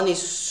 Catalan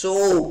is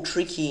so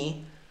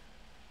tricky.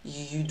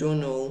 You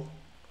don't know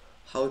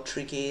how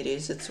tricky it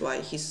is. That's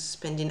why he's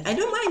spending. I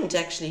don't mind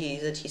actually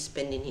that he's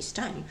spending his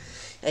time.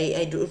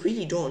 I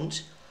really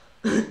don't.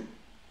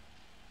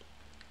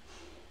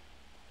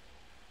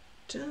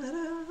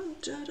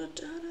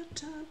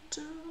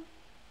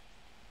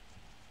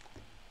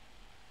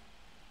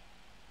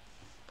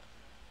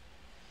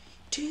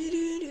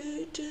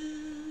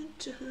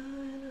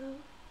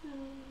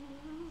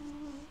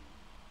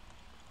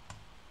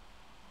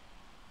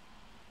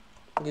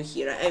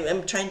 Here,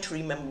 I'm trying to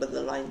remember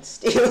the lines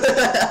still.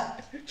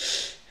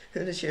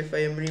 I'm not sure if I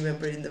am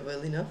remembering them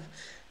well enough.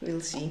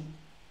 We'll see.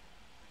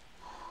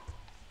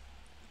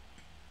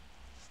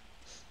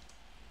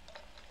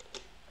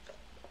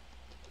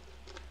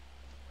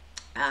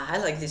 I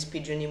like this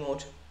pigeon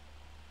emote.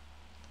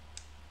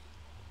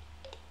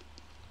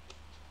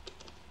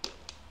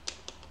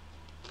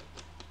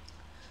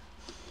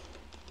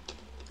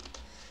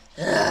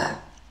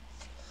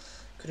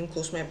 Couldn't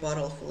close my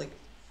bottle for like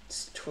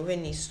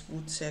 20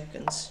 good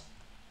seconds.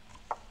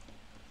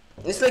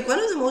 It's like one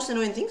of the most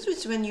annoying things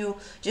is when you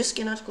just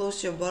cannot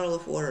close your bottle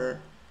of water.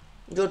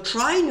 You're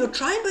trying, but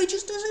it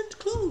just doesn't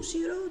close,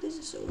 you know? This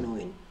is so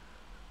annoying.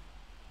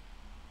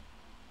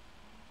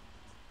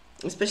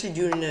 Especially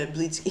during a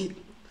blitz game.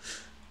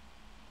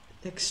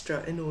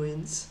 Extra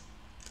annoyance.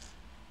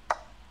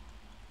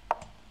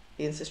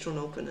 Against a strong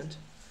opponent.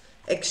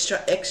 Extra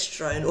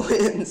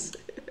annoyance.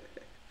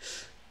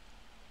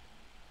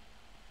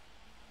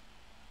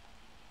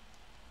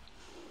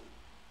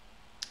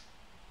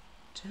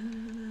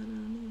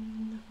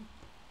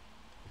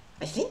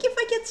 I think if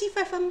I get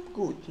c5 I'm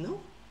good,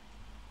 no?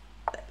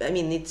 I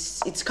mean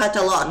it's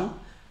Catalan,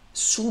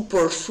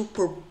 super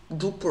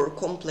duper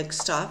complex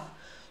stuff,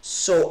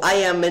 so I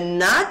am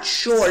not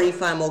sure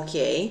if I'm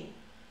okay.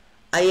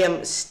 I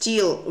am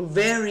still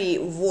very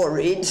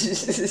worried.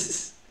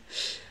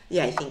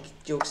 Yeah, I think,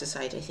 jokes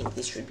aside, I think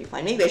this should be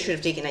fine. Maybe I should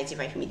have taken knight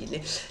c5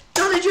 immediately.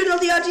 Don't let you know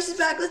the artist is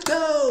back, let's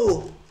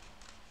go!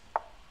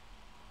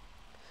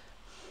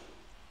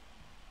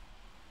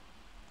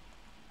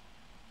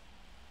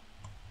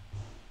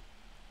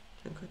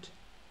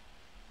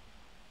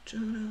 I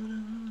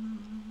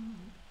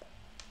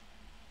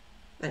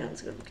know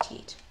it's gonna be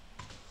T8.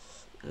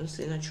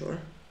 Honestly, not sure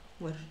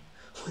what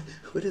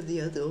what are the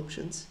other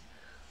options,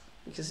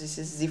 because this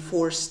is the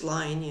forced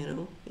line, you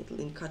know,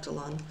 in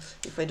Catalan.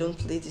 If I don't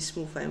play this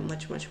move, I'm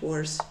much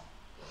worse.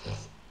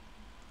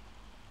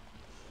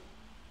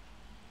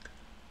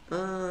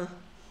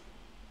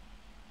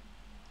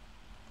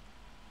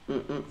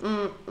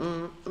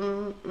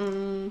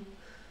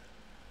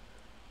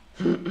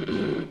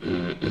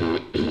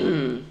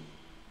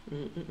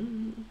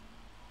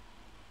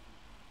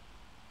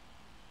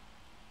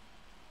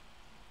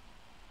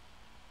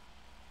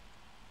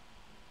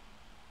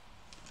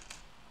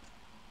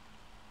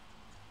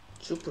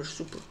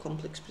 Super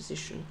complex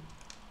position.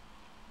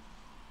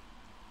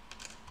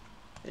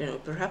 I don't know,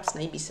 perhaps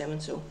knight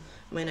b7, so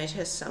my knight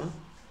has some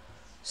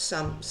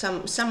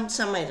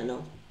I don't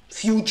know,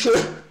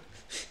 future,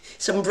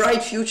 some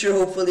bright future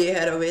hopefully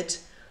ahead of it.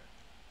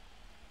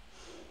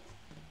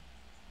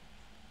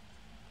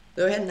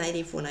 Though I had knight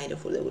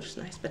a4, that was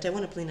nice, but I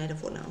want to play knight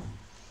a4 now.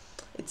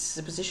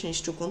 The position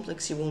is too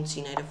complex, he won't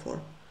see knight a4.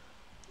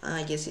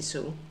 I guess he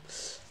saw.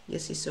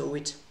 Yes, he saw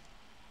it.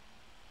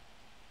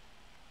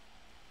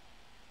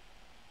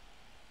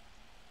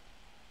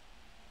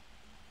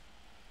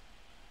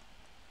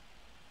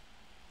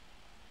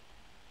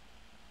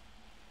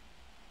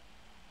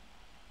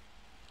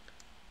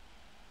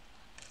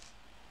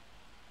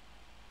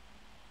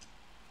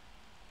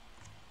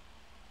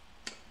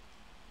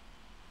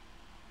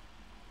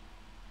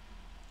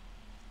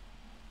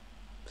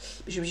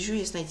 Bishop g2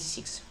 is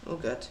 96. Oh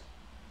god.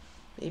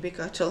 Maybe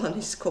Catalan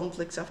is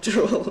complex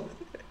after all.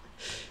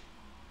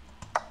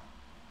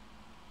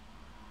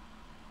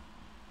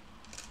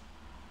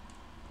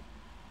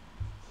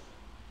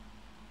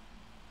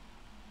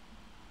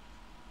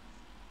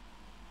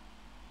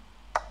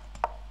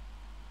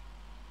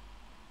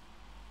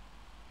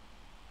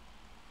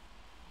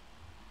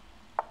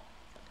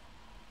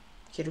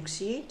 Okay, rook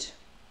c8.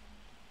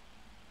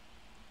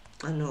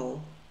 Ah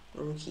no,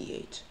 rook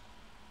e8.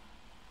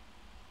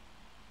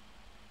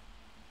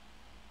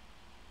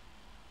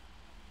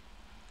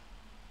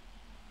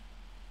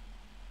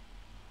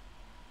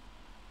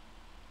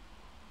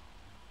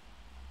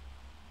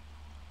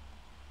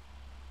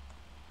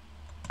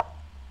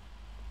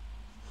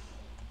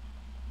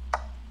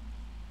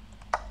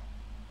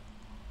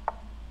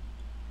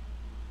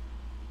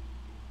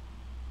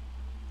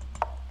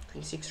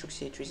 Queen 6, rook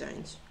c8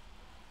 resigns.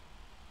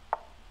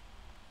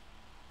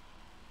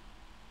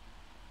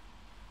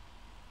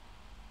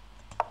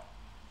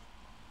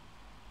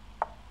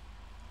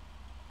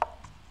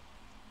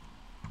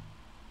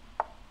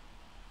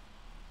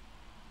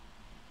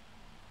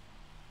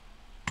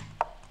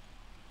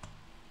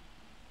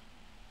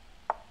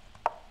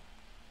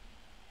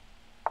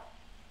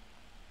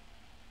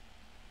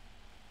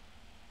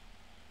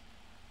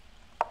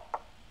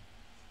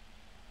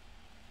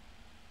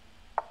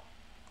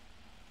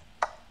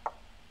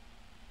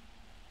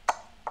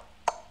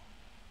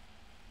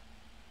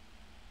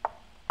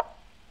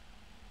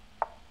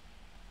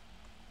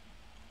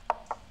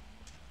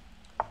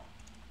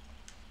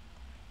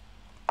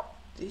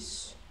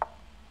 This.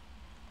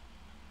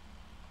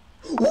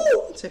 Woo!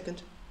 1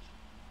 second.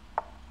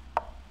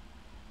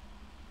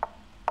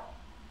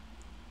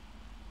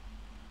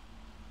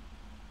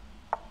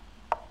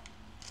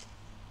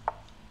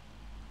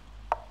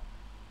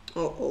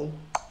 Oh.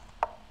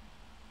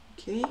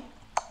 Okay.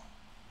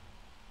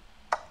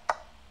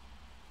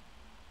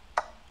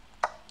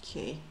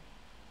 Okay.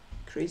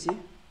 Crazy.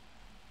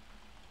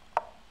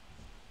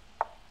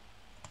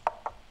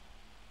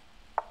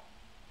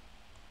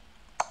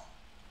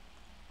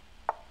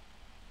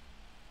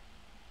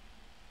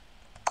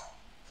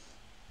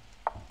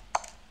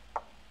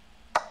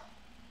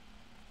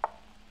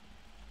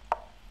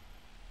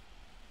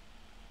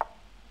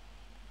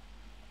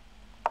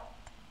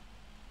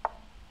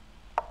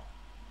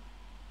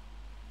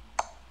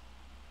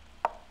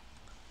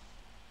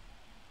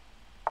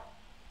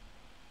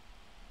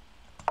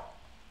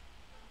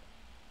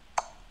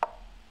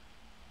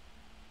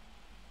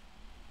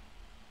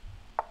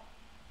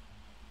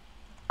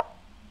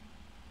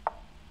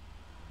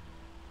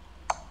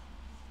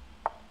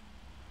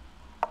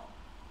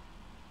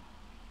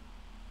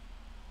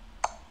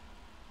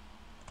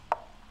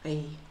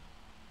 I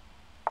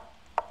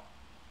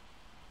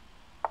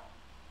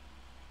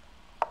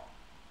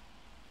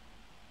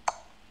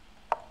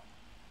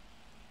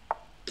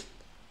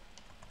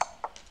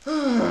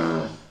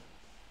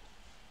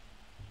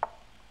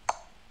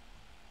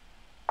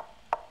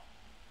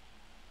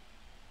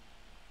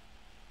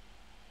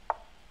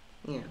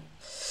yeah.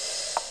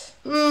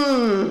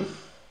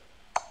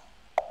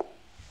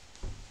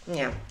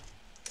 Yeah.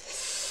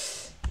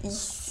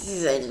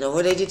 I don't know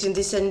what I did in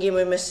this endgame.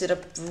 I messed it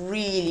up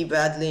really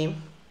badly.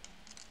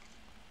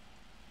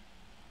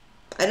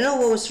 I don't know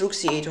what was rook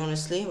c8,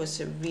 honestly. It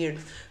was a weird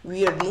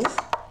move.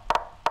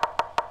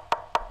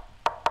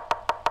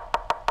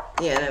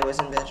 Yeah, that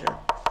wasn't better.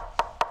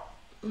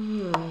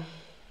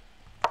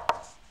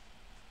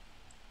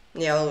 Yeah,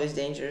 Yeah, always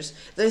dangerous.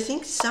 Though I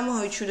think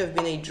somehow it should have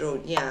been a draw,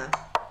 yeah.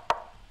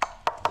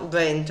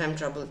 But in time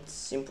trouble,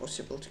 it's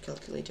impossible to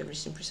calculate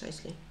everything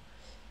precisely.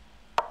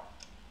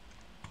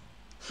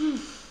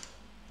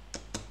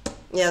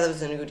 Yeah, that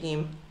was a good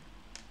game.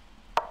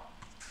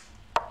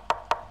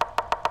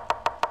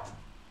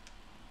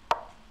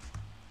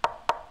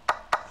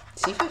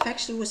 C5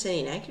 actually was an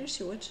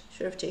inaccuracy. What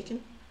should I have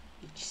taken?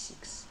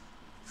 H6.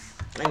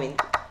 I mean,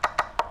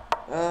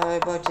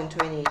 about in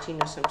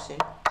 2018 or something.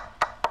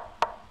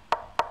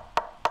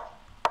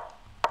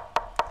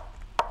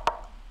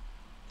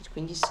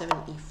 Queen d7,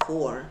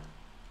 e4.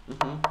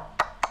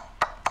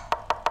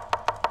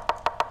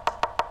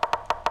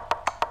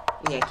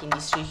 Yeah, king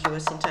d3, he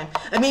was in time.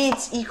 I mean,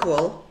 it's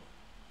equal.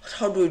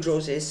 How do we draw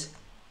this?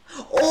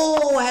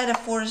 Oh, I had a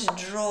forced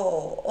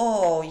draw.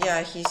 Oh,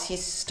 yeah,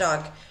 he's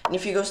stuck. And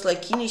if he goes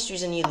like king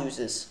h3, then he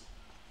loses.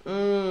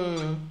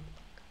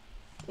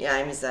 Yeah,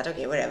 I missed that.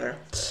 Okay, whatever.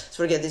 Let's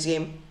forget this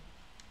game.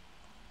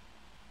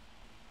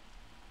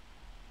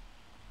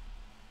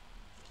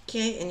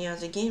 Okay, any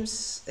other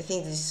games? I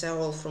think these are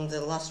all from the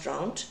last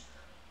round.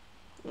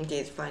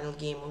 Okay, the final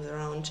game of the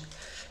round.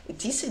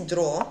 It is a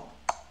draw.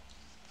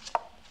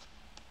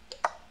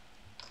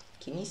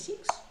 King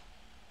e6.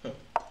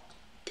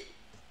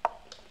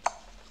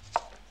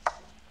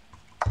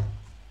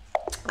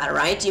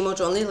 Alright,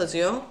 emote only, let's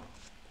go.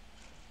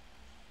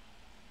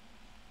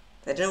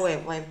 I don't know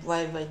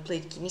why I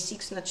played king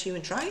e6, not to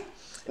even try.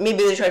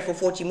 Maybe they tried for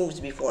 40 moves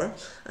before.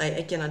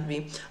 I cannot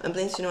be. I'm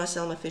playing FM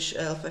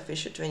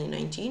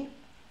Alphafischer2019.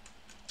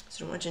 It's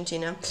from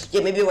Argentina.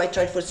 Yeah, maybe I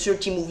tried for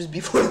 30 moves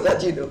before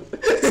that, you know.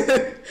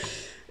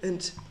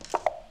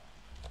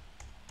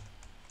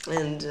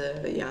 and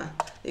yeah,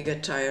 they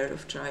got tired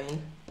of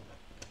trying.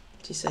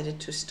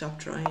 Decided to stop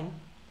trying.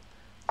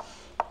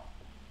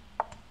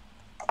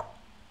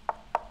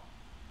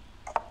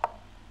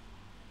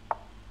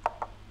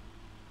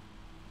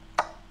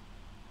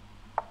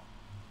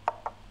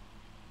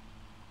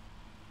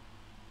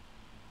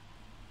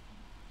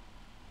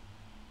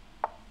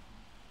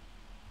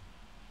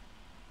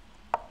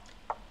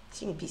 I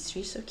think b3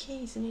 is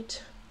okay, isn't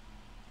it?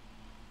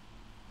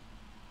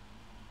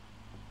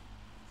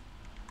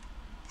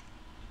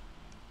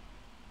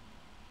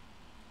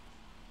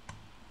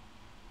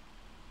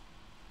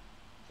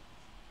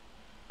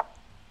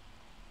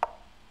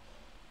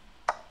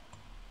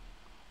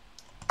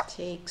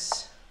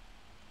 Takes.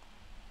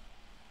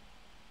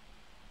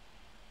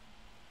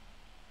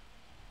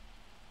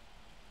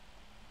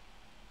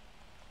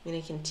 I mean,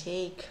 I can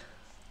take.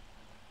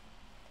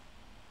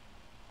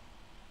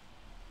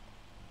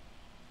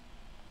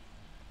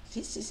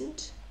 This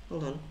isn't.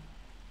 Hold on.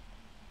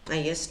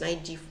 I guess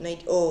knight d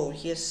knight. Oh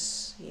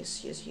yes. Yeah,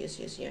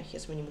 he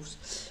has many moves.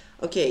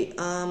 Okay.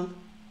 Then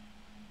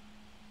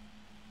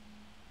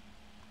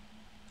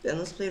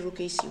let's play rook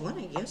ac1,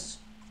 I guess.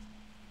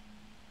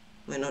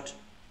 Why not?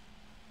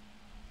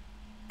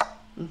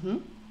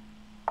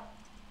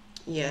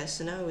 Yeah.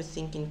 So now we're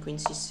thinking queen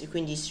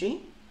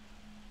d3.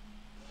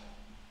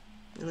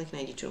 I like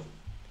knight d2.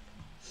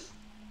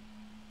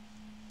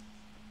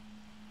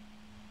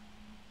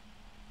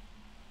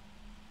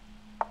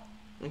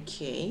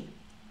 Okay,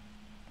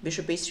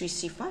 bishop h3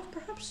 c5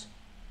 perhaps.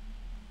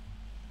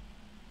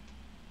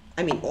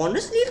 I mean,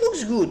 honestly, it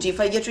looks good. If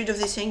I get rid of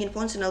these hanging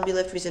pawns and I'll be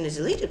left with an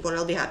isolated pawn,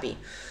 I'll be happy.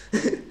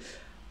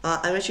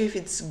 I'm not sure if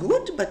it's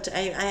good, but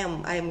I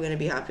am gonna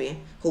be happy.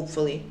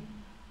 Hopefully,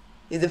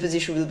 if the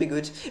position will be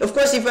good. Of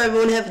course, if I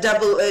won't have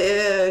double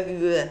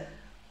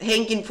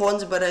hanging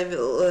pawns, but I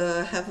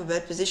will have a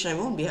bad position, I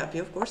won't be happy,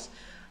 of course.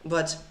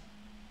 But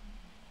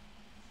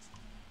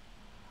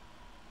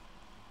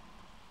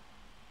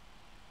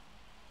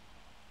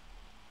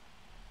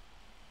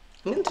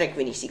I'm gonna try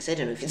queen e6. I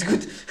don't know if it's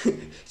good.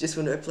 Just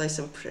want to apply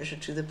some pressure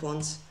to the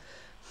pawns.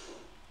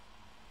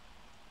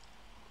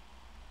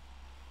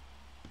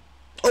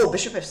 Oh,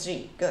 bishop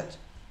f3. Good.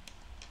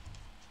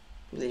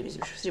 Maybe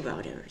bishop f3, but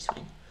whatever, it's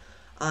fine.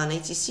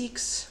 Knight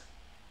c6.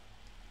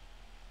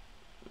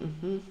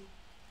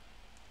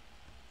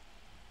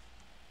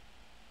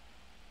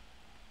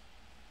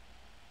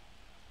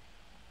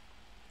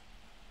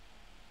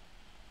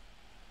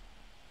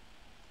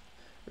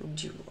 Rook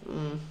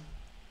d1.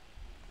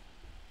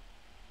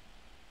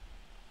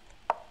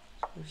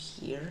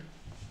 Here.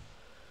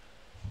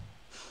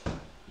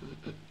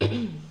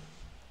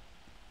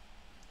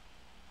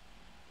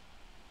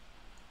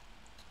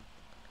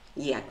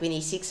 Yeah, queen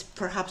e6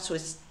 perhaps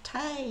was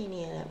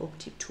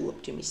too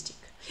optimistic,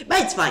 but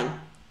it's fine.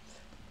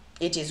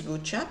 It is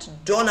good, chat.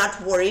 Do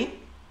not worry.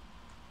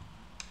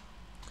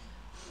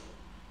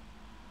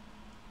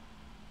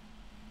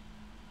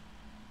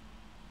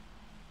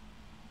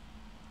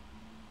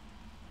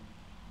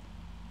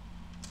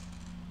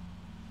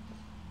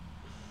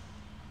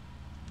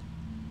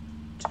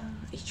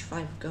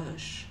 h5,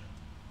 gosh.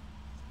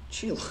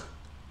 Chill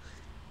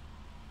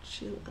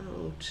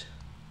out.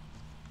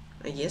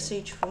 I guess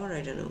h4,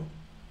 I don't know.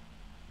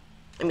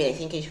 I mean, I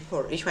think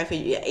h4, h5,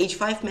 yeah,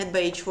 h5 met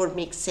by h4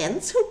 makes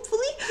sense,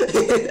 hopefully.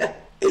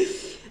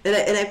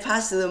 and I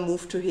pass the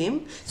move to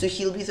him, so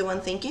he'll be the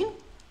one thinking.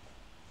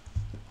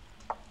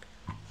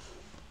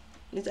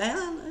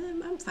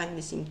 I'm fine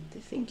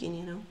with thinking,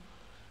 you know.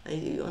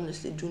 I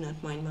honestly do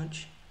not mind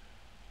much.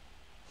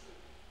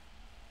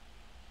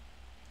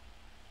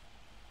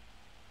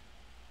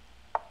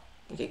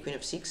 Okay, queen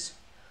of 6.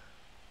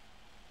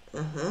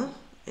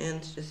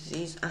 And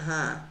these,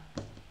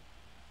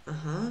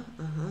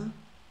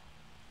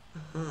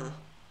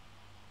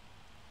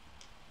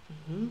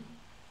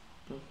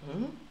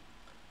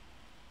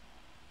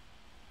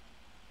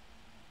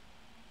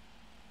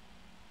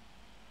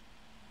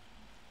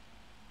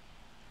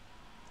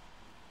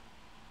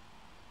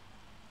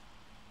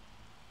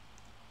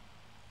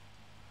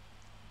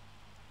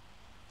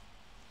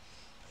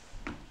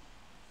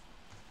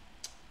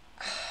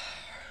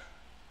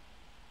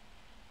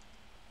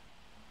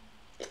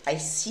 I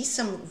see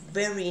some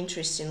very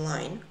interesting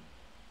line,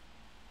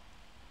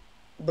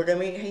 but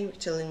I'm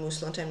telling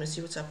most long time to see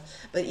what's up.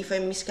 But if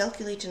I'm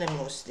miscalculating, I'm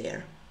lost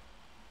there.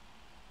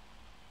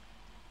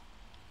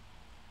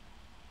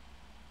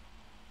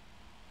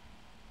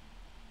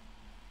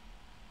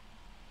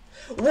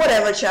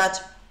 Whatever,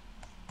 chat.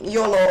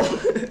 YOLO.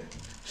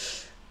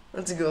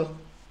 Let's go.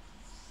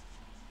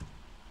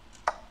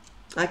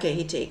 Okay,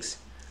 he takes.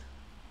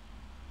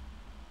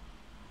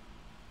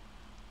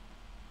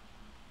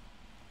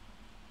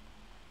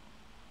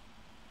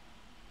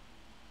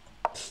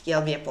 Yeah,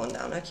 I'll be a pawn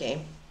down,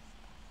 okay.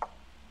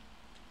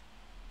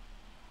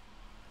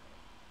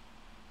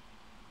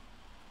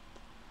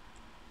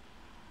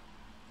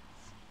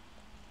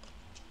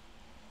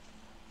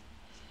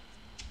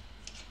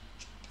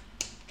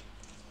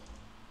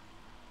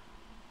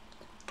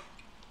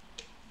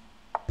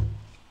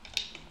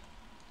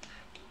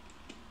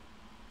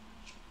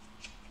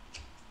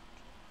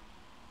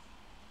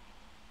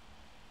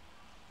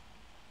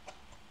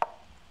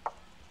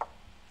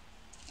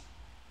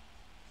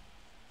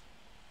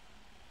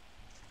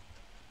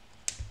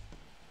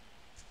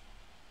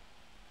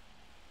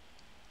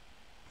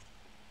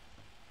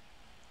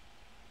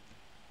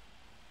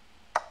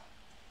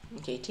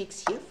 Okay, he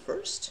takes here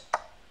first.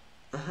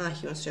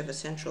 He wants to have a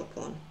central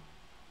pawn.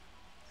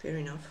 Fair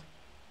enough.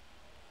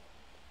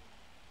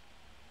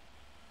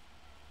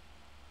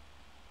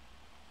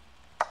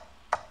 I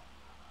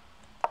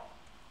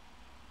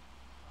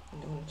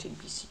don't want to take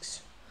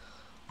b6.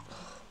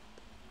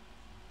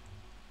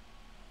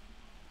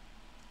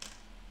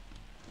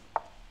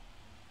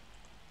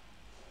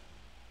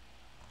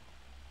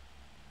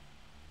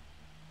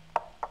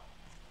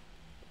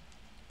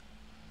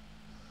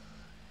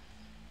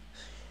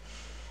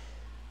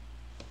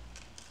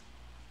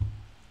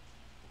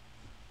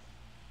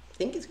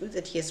 I think it's good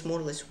that he has more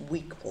or less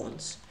weak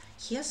pawns.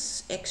 He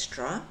has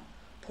extra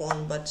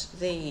pawn, but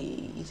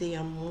they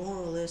are more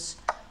or less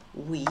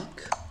weak.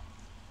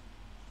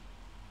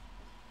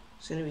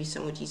 It's gonna be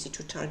somewhat easy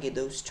to target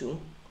those two,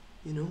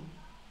 you know.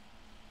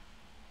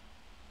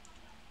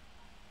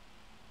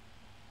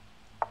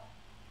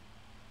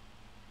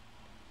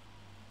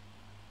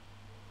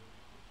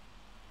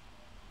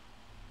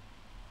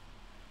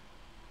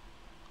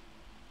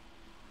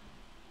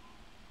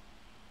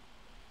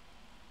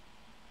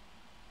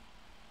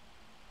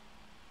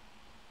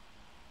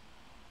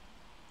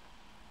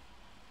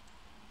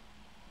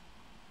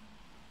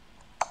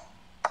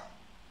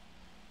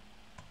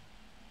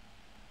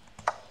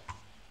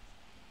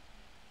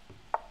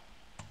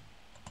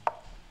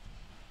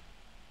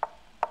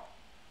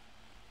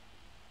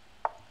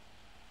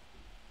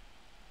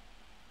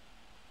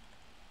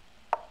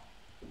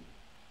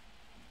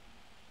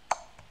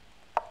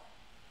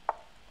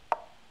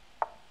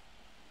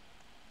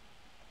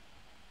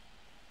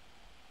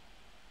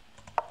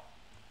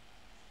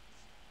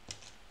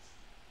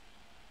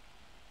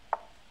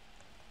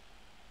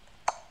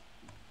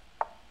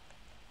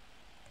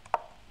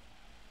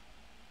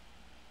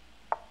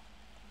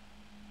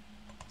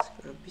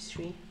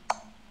 b3.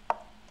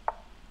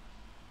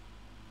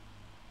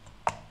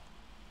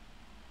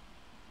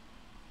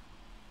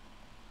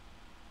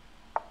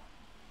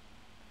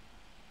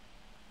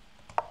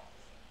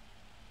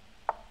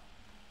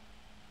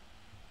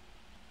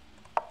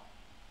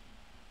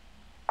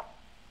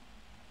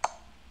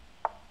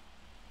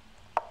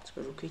 Let's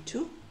go rook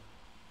a2.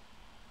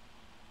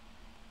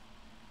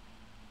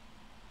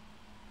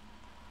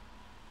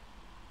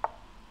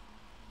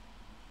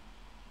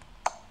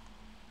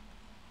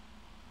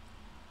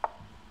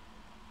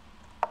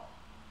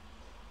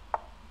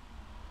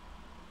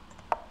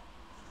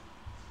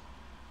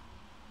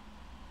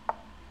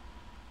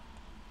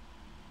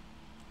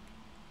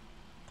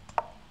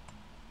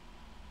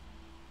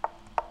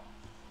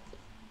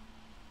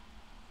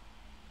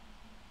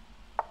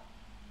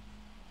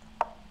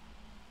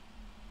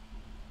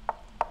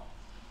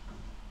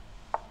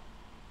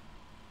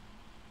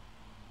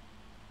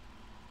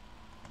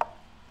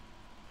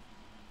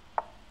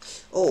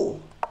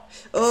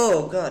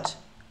 Oh God.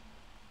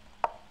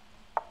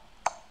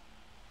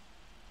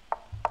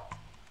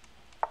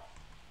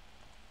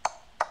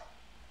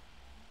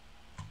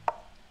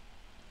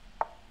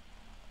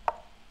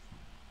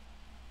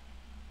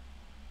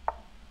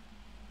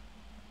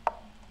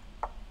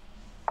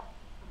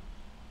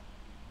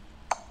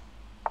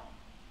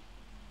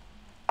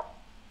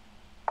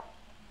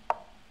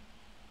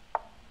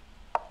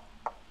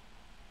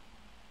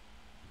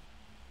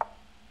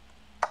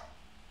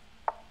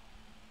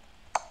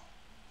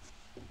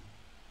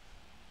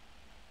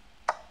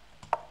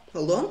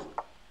 Hold on.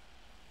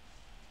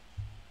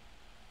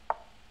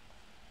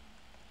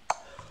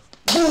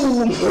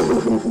 Boom!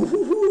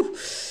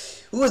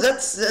 Ooh,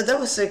 that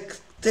was a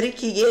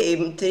tricky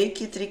game.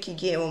 Tricky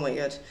game. Oh my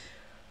god.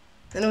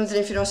 NM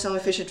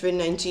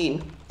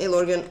Doomfist26, Hey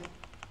Lorgan.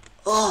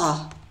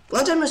 Oh,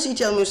 long time no see,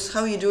 Telmus.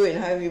 How you doing?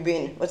 How have you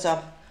been? What's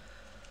up?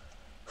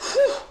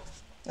 Whew.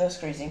 That was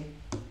crazy.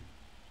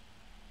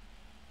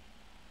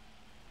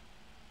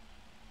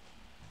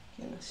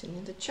 Okay, nothing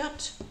in the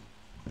chat.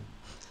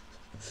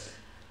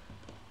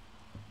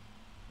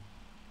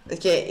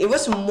 Okay, it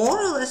was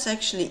more or less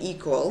actually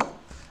equal.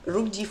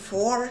 Rook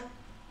d4.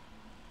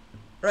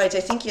 Right,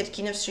 I think he had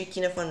king f3,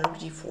 king f1, rook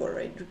d4,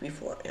 right? Rook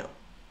b4, yeah.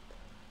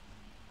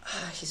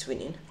 Ah, he's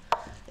winning.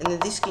 And then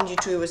this king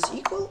g2 was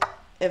equal.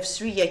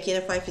 f3, yeah,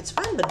 king f5, it's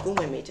fine, but boom,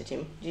 I mated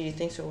him. GG,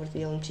 thanks over the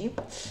LMT.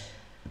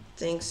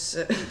 Thanks,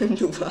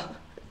 Nuba.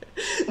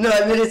 No,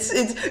 I mean,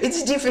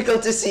 it's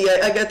difficult to see.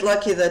 I got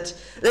lucky that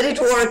it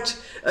worked.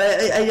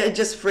 I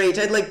just prayed.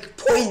 I had like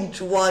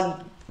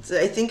 0.1.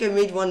 I think I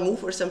made one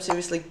move or something. It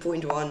was like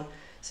 0.1.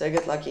 So I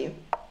got lucky.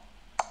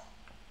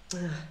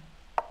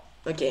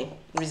 Okay,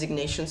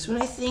 resignation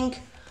soon, I think.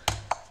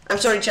 I'm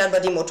sorry, chat,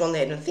 but emote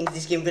only. I don't think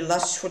this game will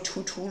last for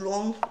too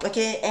long.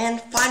 Okay, and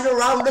final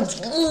round. Let's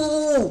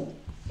go!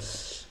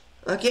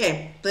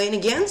 Okay, playing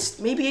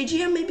against maybe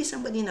AGM, maybe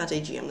somebody not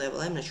AGM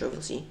level. I'm not sure.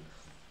 We'll see.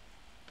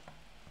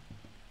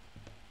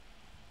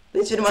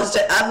 Let's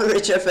master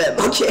average FM.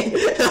 Okay.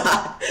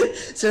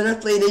 So I'm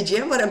not playing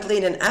AGM, but I'm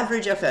playing an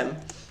average FM.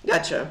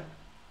 Gotcha.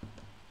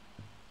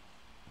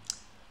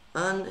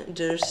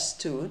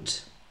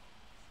 Understood.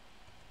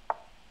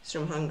 It's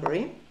from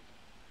Hungary.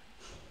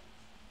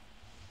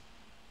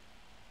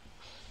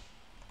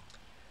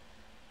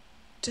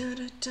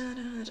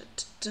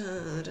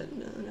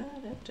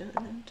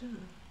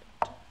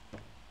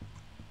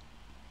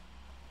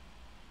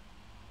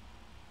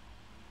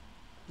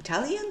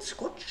 Italian,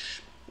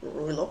 Scotch,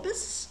 Roy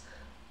Lopez,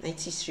 knight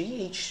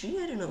c3,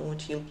 h3. I don't know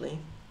what he'll play.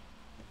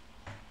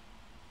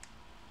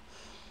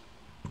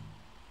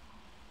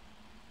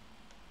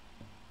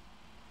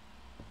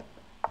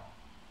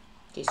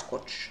 Okay,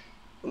 Scotch.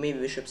 Or maybe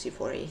bishop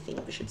c4. I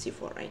think bishop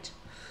c4, right?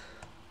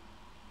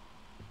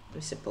 I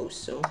suppose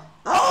so.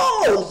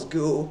 Oh, let's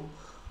go.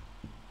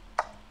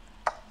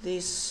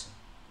 This.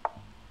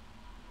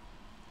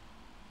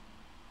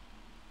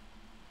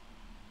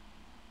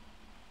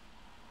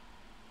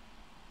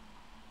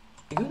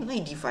 You go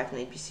knight d5,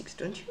 knight b6,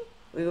 don't you?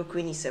 We go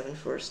queen e7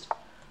 first.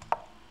 I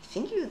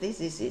think you. This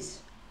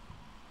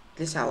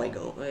is how I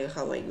go.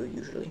 How I go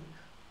usually,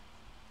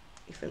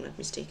 if I'm not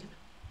mistaken.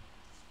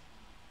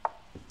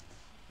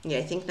 Yeah,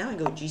 I think now I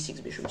go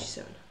g6, bishop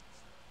g7.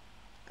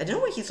 I don't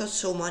know why he thought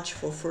so much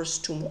for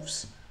first two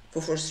moves,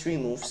 for first three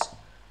moves.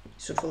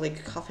 So for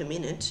like half a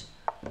minute.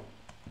 I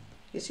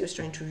guess he was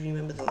trying to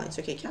remember the lines.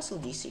 Okay, castle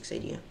d6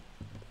 idea.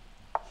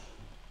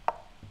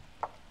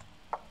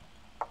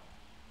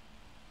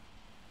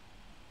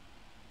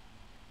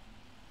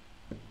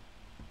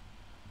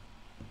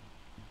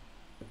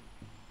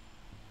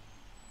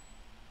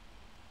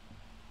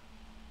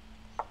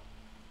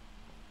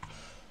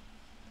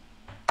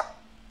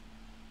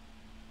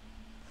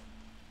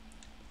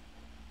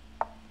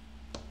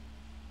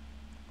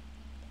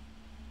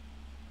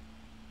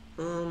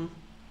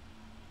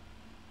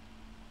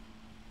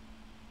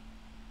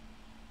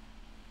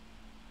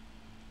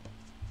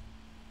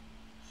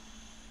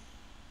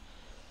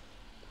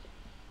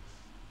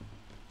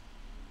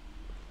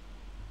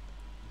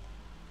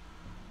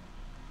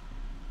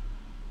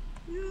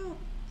 Yeah.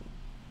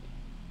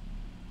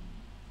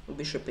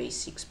 Bishop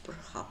a6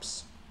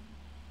 perhaps.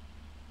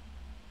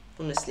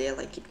 Honestly, I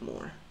like it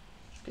more.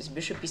 Because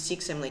bishop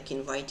e6, I'm like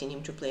inviting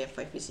him to play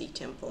f5 with e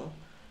tempo.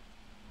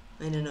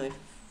 I don't know if...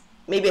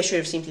 Maybe I should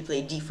have simply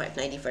played d5,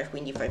 knight d5,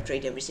 queen d5,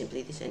 trade every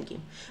simply this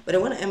endgame. But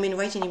I'm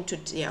inviting him to...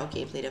 Yeah,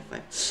 okay, played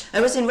f5.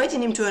 I was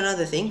inviting him to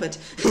another thing, but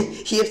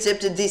he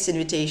accepted this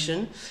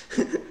invitation.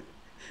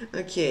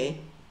 Okay.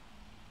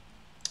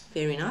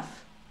 Fair enough.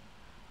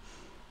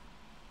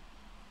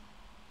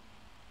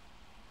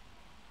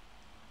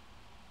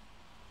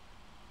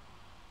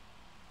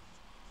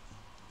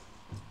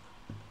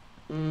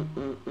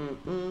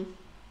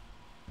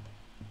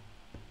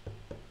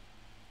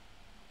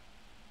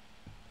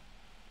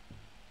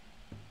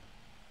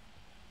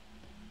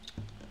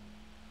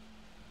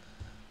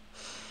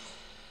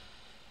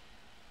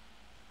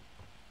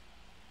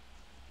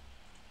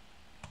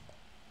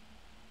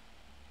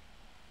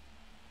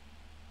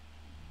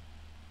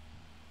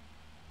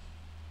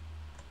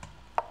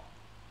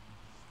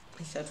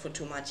 I thought for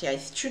too much. Yeah, I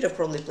should have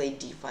probably played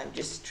d5,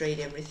 just trade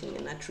everything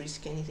and not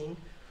risk anything.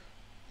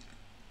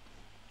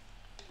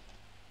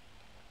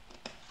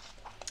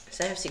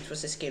 So f6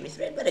 was a scary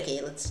threat, but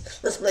okay,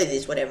 let's play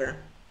this, whatever.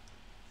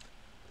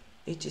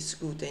 It is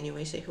good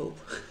anyways, I hope.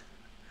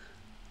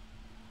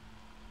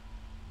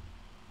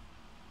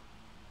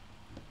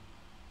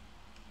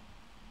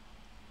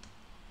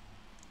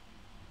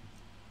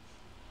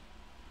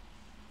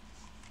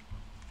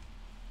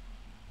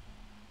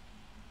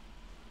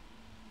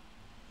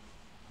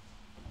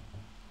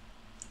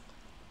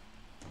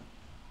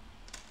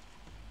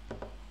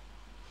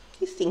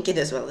 think it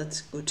as well.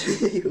 That's good.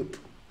 I hope.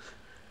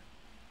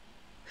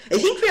 I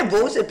think we are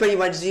both at pretty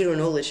much zero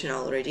knowledge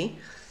now already.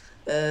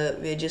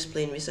 We are just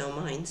playing with our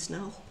minds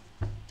now.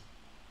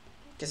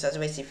 Because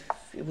otherwise, if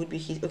it would be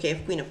his. Okay, I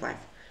have queen of 5.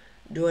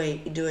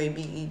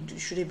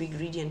 Should I be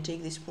greedy and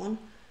take this pawn?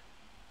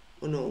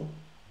 Or no?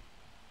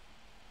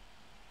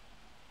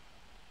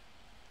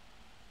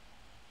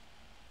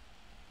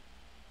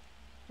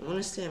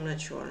 Honestly, I'm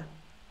not sure.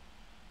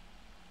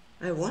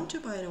 I want to,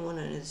 but I don't want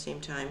to at the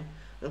same time.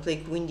 I'll play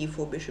queen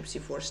d4, bishop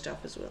c4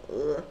 stuff as well.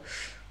 Ugh.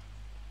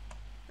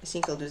 I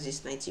think I'll do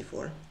this knight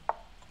c4.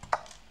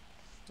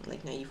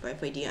 Like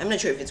 95 idea. I'm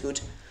not sure if it's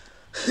good.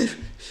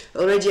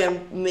 Already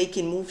I'm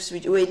making moves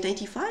with... Wait,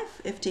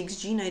 95? F takes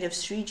g, knight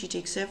f3, g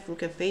takes f, rook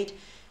f8,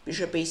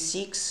 bishop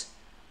a6.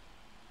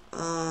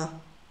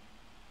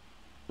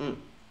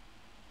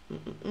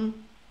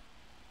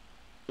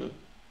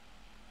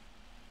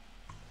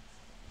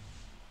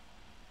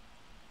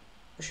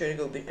 Should I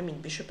go? I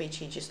mean, bishop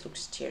h8 just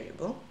looks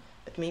terrible,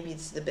 but maybe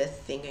it's the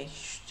best thing I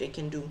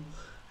can do.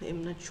 I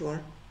am not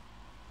sure.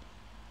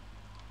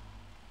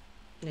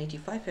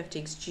 95, f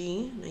takes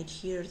g, knight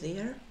here,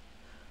 there.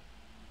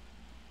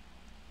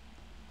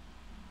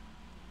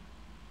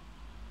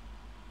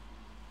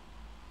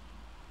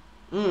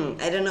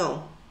 I don't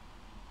know.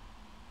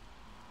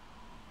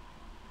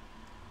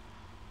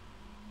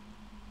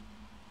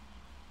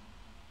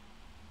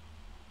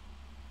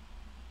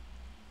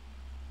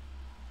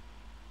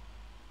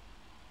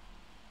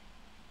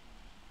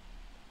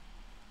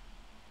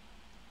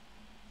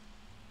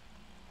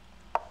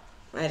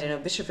 I don't know,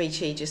 bishop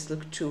h8 just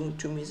looked too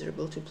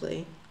miserable to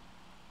play.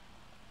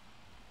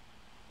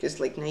 Just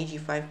like knight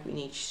g5,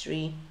 queen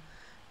h3,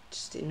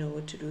 just didn't know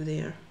what to do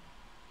there.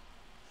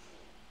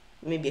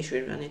 Maybe I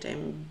should run it.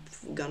 I'm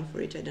gone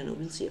for it. I don't know.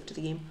 We'll see after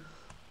the game.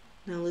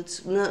 Now let's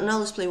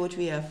play what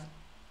we have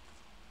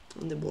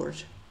on the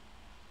board.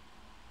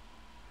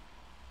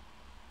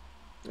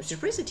 I'm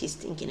surprised that he's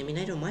thinking. I mean,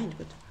 I don't mind,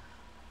 but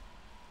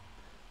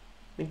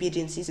maybe I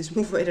didn't see this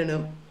move. I don't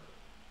know.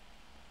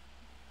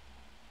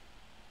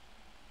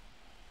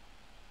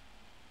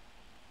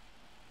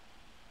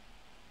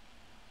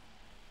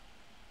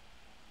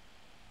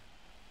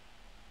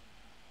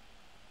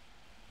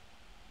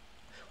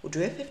 Or do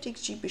I have f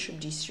takes g, bishop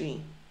d3?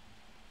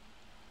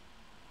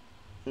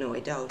 No, I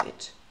doubt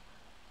it.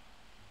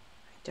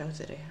 I doubt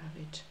that I have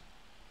it.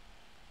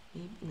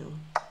 Maybe, no.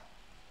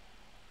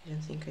 I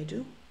don't think I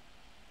do.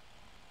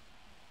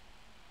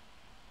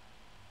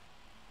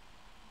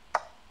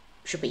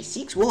 Bishop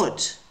a6?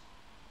 What?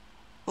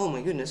 Oh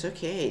my goodness,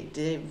 okay.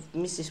 Did I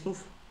miss this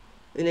move?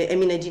 And I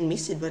mean, I didn't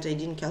miss it, but I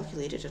didn't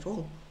calculate it at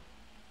all.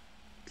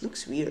 It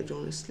looks weird,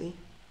 honestly.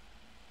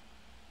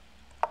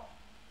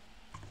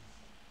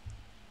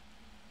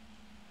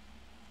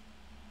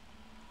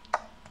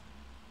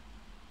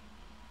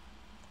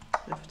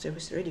 That's what I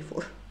was ready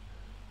for.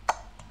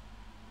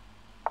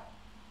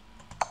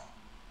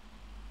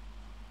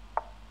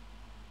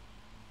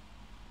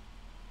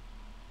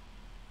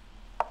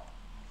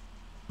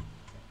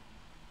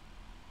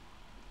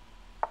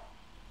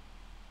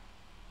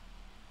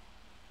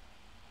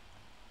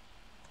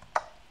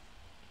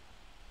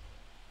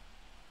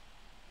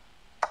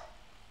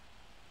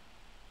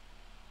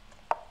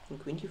 And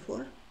queen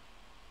d4.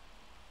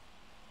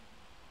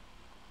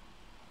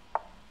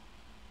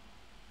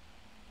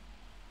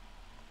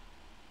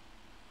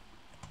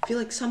 I feel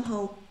like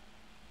somehow,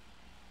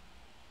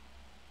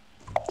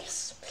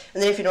 yes.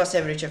 And then if it was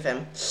average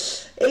FM,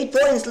 8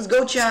 points. Let's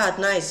go, chat.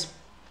 Nice.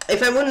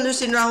 If I wouldn't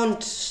lose in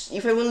round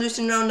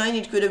 9,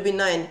 it could have been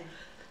 9.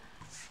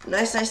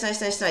 Nice.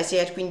 He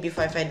had queen b5.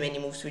 I had many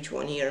moves. Which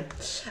one here?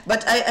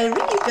 But I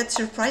really got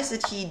surprised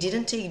that he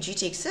didn't take g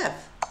takes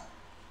f.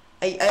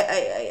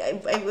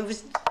 I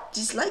was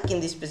disliking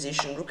this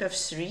position. Rook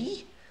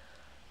f3.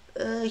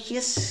 He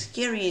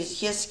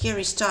has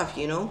scary stuff,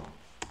 you know.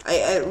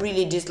 I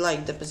really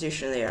dislike the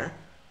position there.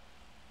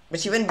 But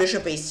he went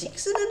bishop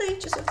a6 and then I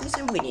just have this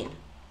and winning.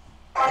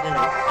 I don't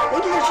know.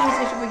 Thank you for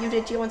choosing to give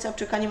the tier 1 up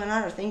to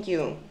Kanimanara. Thank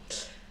you.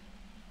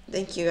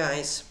 Thank you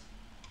guys.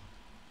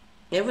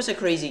 It was a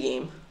crazy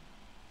game.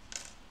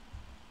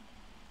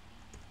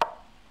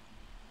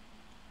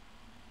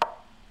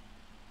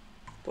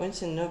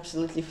 Points and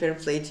absolutely fair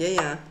play.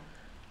 Yeah.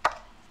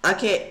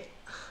 Okay.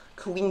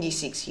 Queen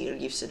d6 here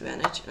gives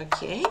advantage.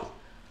 Okay.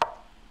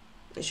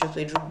 I should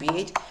play rook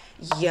b8.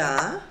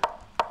 Yeah.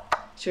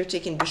 Should have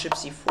taken bishop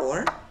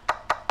c4.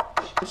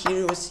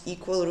 Here was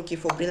equal, rook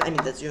e4, brilliant. I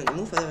mean, that's the only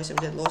move, otherwise I'm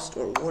dead lost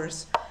or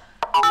worse.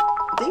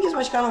 Thank you so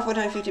much, Karma, for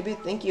 150 bit.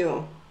 Thank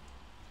you.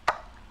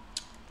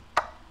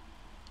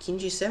 King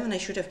g7, I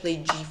should have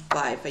played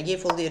g5. I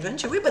gave all the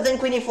adventure away, but then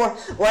queen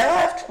a4. Well,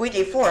 I left queen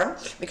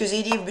a4 because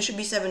AD bishop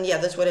b7. Yeah,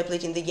 that's what I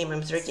played in the game.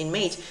 I'm 13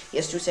 mate. He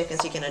has 2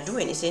 seconds. He cannot do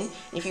anything.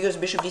 And if he goes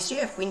bishop d3, I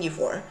have queen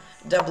d4.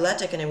 Double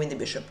attack and I win the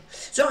bishop.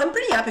 So I'm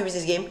pretty happy with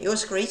this game. It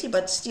was crazy,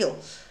 but still,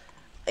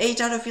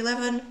 8 out of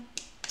 11.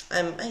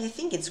 I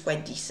think it's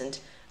quite decent.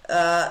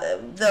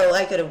 Though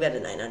I could have got a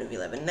 9 out of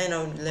 11. 9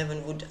 out of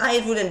 11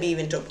 it wouldn't be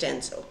even top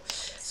 10. So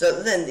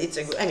then it's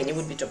a good. I mean, it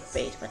would be top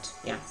 8, but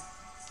yeah.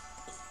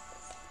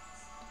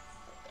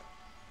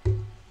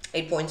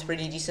 8 points,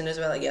 pretty decent as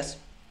well, I guess.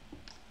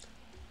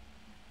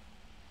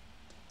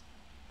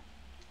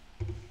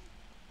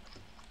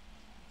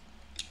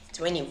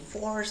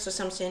 $24 or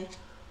something.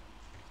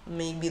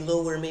 Maybe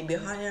lower, maybe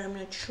higher, I'm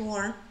not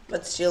sure.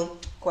 But still,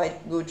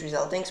 quite good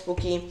result. Thanks,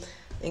 Spooky.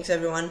 Thanks,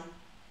 everyone.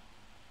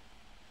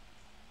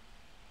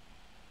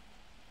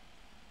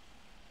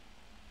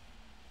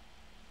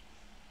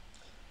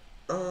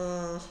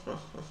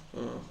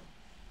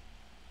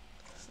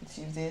 Let's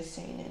see if they're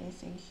saying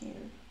anything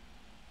here.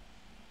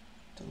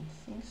 Don't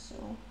think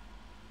so.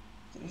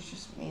 There's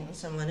just me and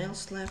someone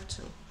else left,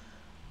 so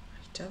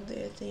I doubt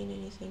they're saying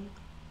anything.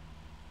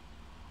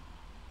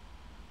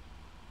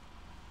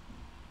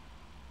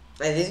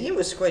 This game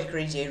was quite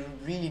crazy. I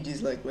really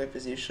disliked my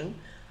position,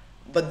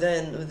 but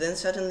then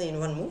suddenly in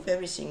one move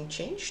everything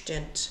changed,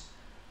 and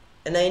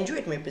I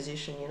enjoyed my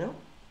position, you know.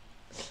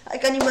 I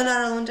can't even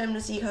a long time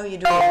to see how you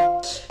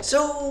doing.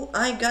 So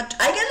I got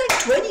like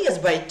 20 as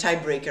by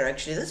tiebreaker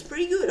actually. That's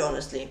pretty good,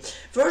 honestly.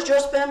 First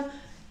draw spam,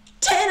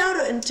 10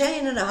 out of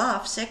 10 and a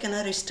half. Second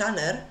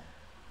Aristunner,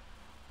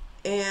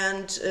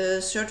 and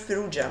third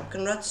Firuja.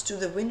 Congrats to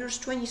the winners.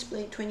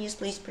 20th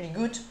place, pretty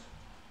good.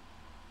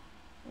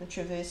 Not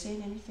sure if they're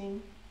saying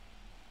anything.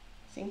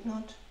 Think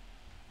not.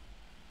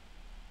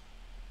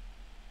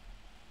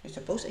 I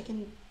suppose I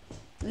can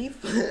leave.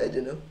 I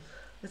don't know.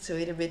 Let's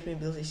wait a bit.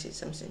 Maybe they say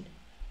something.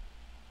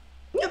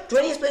 Yep,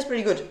 20th place,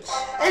 pretty good.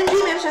 And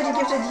MFatigue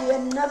gifted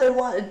another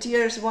one,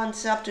 tiers 1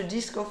 sub to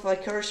Disco for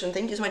Cursion.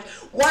 Thank you so much.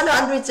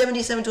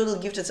 177 total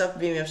gifted sub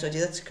to MFatigue.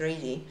 That's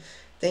crazy.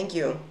 Thank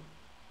you.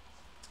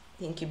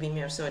 Thank you,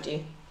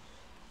 MFatigue.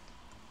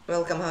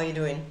 Welcome, how you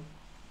doing?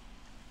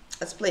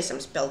 Let's play some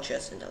spell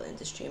chess and I'll end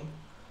the stream.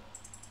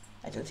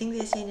 I don't think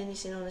they're saying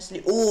anything,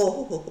 honestly.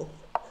 Oh!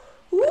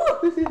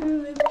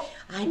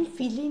 I'm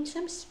feeling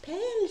some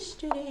spells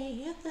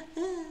today.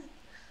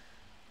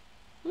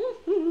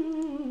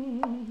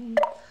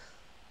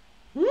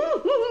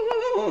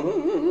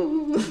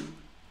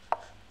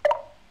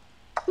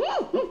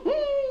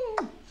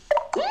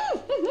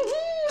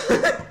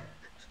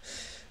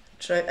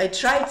 I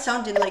tried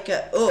sounding like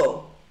a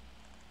oh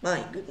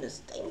my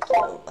goodness, thank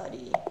you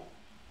buddy.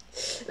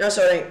 No,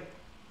 sorry,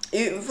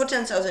 for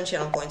 10,000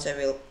 channel points I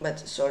will, but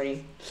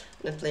sorry,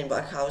 not playing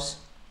Backhouse.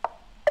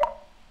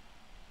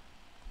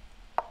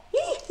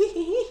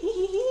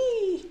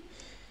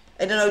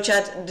 I don't know,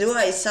 chat, do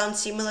I sound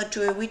similar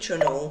to a witch or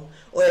no?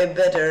 Or I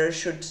better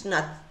should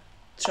not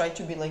try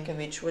to be like a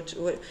witch?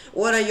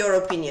 What are your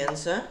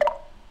opinions, huh?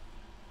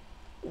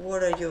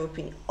 What are your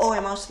opinions? Oh, I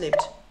mouse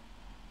slipped.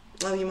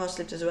 Oh, you mouse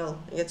slipped as well.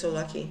 I get so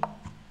lucky.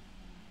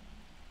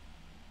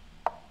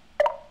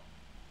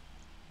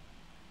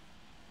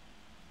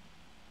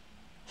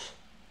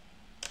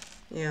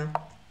 Yeah.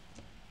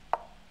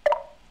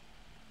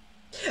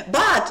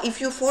 But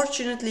if you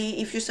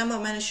somehow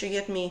manage to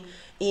get me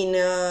in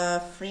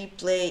free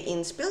play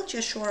in spell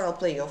chess, sure, I'll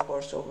play you, of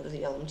course, over the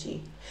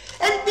LMT.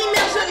 And Bimi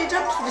absolutely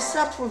dropped the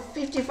sub for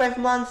 55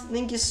 months.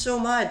 Thank you so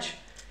much.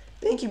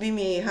 Thank you,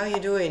 Bimi. How you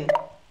doing?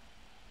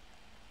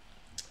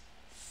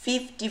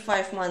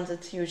 55 months.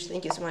 That's huge.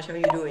 Thank you so much. How are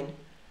you doing?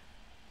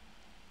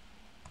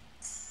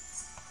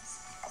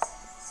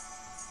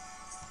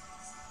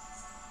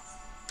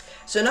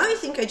 So now I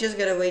think I just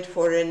gotta wait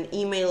for an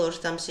email or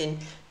something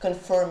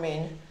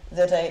confirming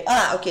that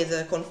okay,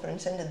 the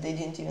conference ended. They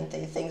didn't even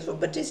say thanks for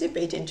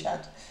participating,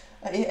 chat.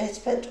 I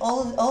spent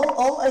all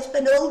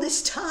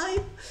this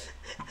time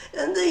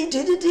and they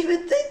didn't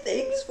even say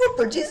thanks for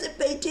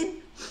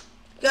participating.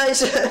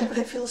 Guys,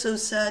 I feel so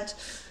sad.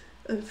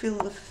 I'm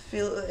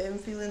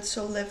feeling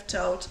so left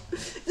out.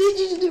 They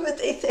didn't even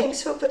say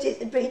thanks for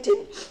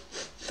participating.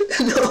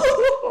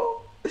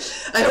 No.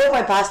 I hope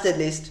I passed at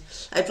least.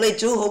 I played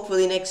 2,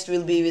 hopefully next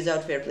will be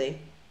without fair play.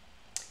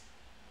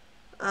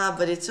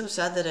 But it's so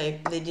sad that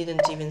they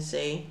didn't even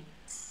say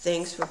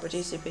thanks for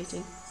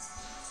participating.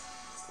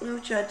 No,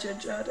 chat,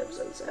 I'm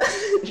so sad.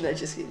 No,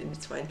 just kidding,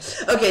 it's fine.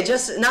 Okay,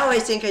 just now I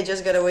think I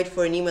just gotta wait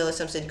for an email or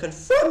something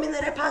confirming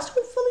that I passed,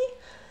 hopefully.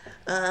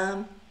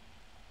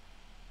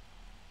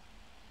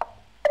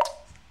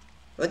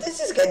 What is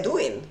this guy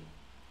doing?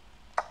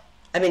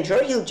 I mean,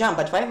 sure, he'll jump,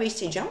 but why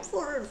waste a jump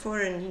for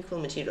an equal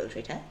material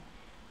trait, huh?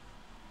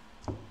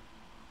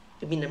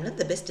 I mean, I'm not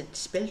the best at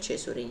spell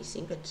chess or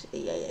anything, but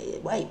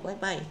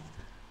why?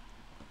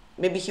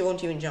 Maybe he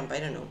won't even jump, I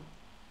don't know.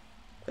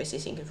 Why is he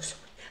thinking for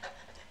someone?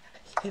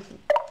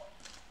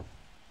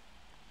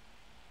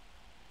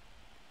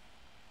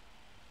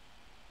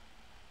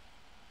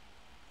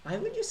 Why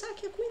would you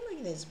sack your queen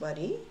like this,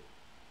 buddy?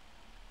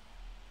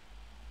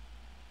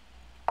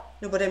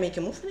 No, but I make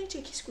a move and I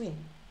take his queen.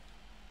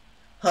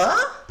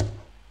 Huh?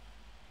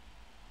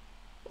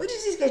 What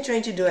is this guy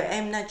trying to do?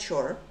 I'm not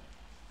sure.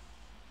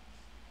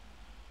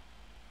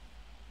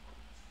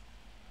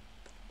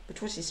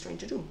 But what's he trying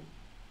to do?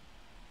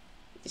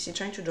 Is he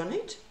trying to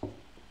donate?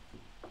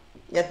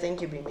 Yeah,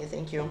 thank you, Bimi,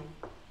 thank you.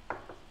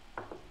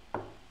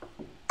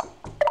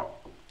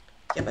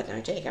 Yeah, but now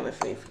take, I'm a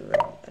free,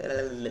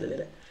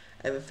 I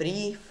have a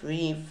free,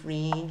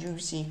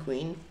 juicy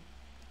queen.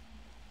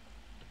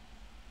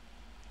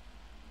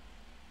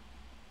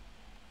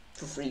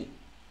 for free.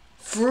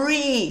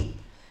 Free!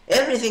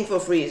 Everything for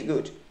free is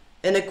good.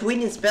 And a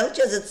queen in spell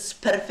chess, it's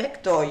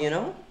perfecto, you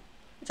know?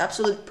 It's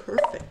absolute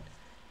perfect.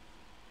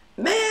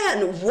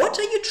 Man, what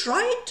are you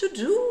trying to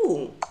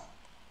do?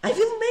 I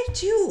will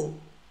mate you.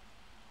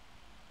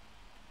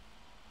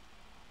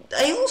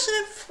 I also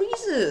have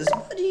freezes,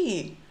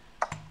 buddy.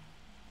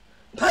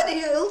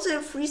 Buddy, I also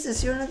have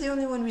freezes. You're not the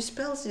only one who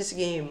spells this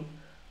game.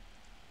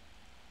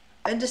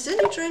 I understand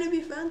you're trying to be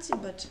fancy,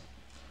 but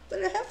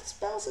I have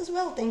spells as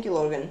well. Thank you,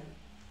 Logan.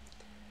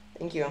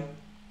 Thank you.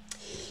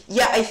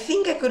 Yeah, I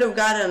think I could have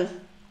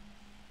gotten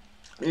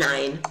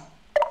 9.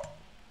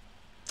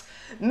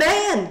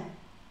 Man!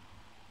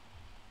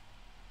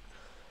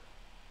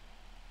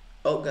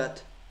 Oh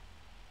god.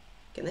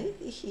 Can I?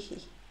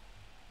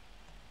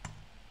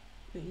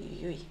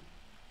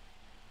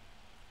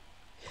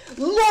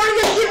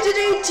 Lorgan gifted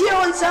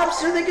 81 subs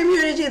to the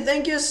community.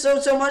 Thank you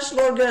so much,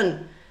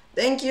 Lorgan.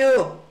 Thank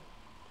you.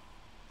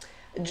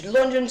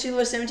 London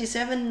Silver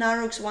 77,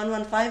 Narux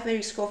 115,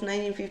 Eric Skov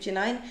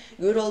 1959,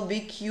 good old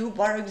Big Q,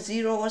 Barak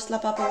 0, Osla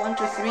Papa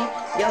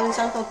 123, Yelling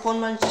Santal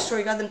Ponman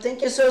Destroy Got them.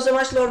 Thank you so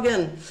much,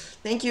 Lorgan.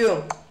 Thank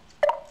you.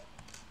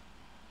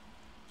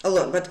 Hold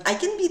on, but I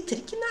can be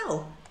tricky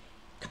now.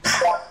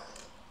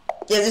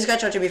 Yeah, this guy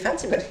tried to be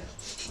fancy, but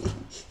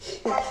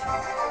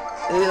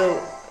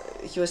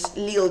he was a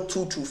little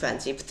too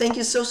fancy. But thank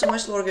you so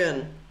much,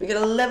 Lorgan. We got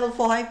a level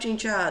 4 hype train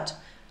chat.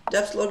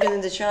 Dubs Lorgan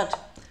in the chat.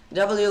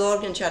 W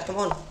Lorgan chat, come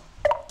on.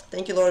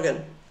 Thank you,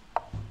 Lorgan.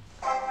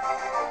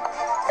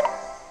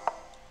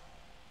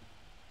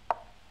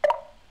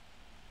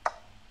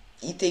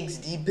 He takes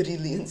the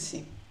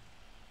brilliancy.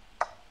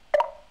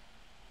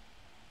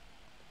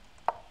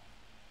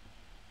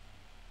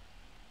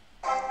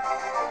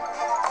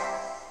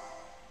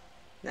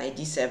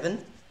 D7.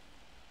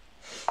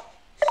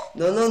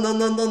 No.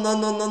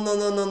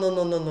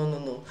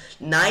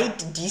 Knight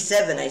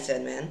D7, I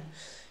said, man.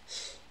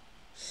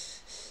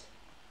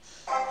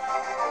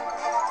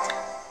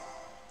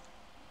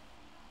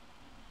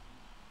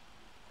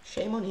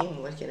 Shame on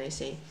him, what can I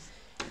say?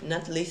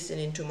 Not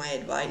listening to my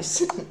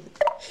advice.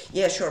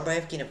 Yeah, sure, but I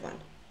have king of 1.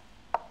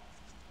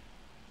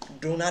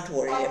 Do not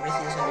worry,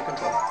 everything is under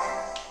control.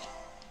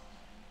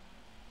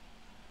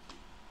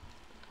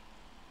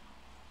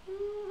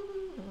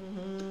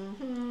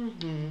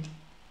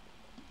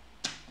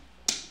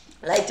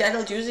 Like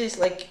Titled Tuesday is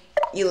like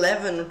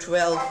 11 or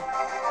 12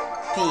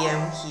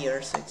 p.m.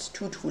 here, so it's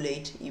too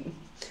late even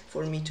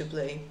for me to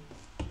play.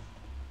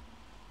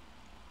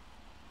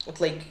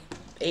 At like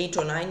 8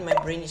 or 9, my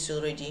brain is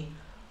already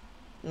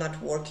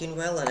not working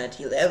well, and at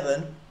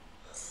 11,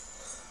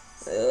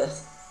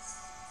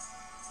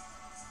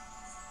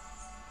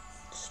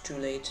 it's too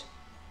late.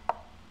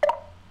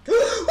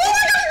 Oh my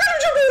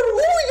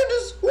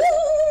god,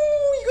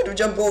 you gotta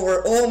jump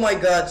over! Oh my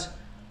god!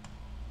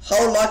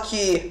 How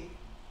lucky!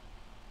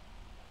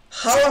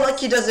 How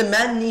lucky does a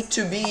man need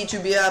to be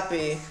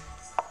happy?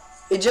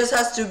 It just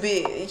has to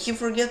be. He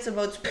forgets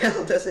about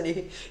spell, doesn't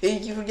he?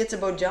 He forgets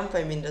about jump,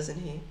 I mean, doesn't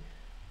he?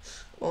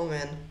 Oh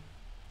man.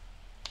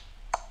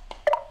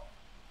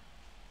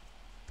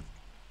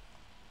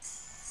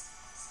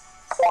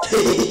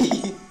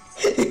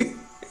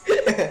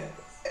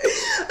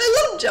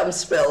 I love jump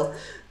spell.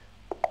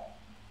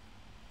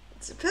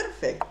 It's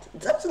perfect.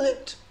 It's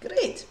absolute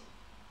great.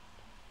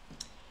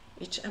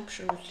 It's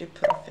absolutely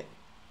perfect.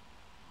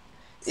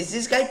 Is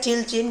this guy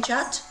tilting,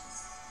 chat?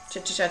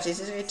 Chat, is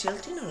this guy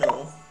tilting or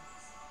no?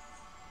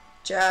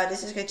 Chat,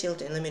 is this guy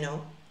tilting? Let me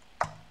know.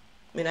 I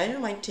mean, I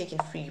don't mind taking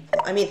free.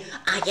 I mean,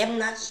 I am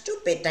not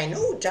stupid. I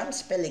know jump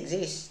spell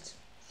exists.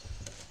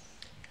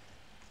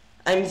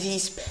 I'm the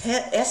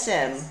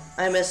SM.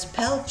 I'm a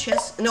spell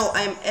chess. No,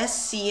 I'm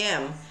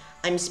SCM.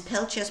 I'm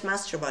spell chess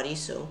master, buddy.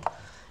 So,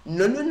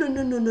 no.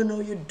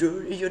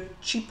 Your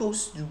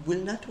cheapos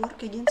will not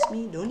work against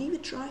me. Don't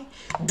even try.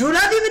 Do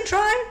not even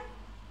try.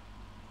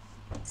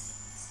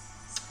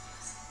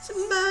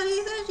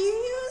 Somebody that you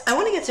use. I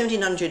want to get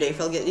 1700 today.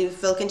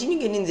 If I'll continue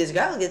getting this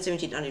guy, I'll get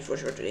 1700 for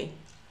sure today.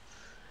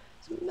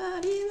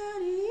 Somebody that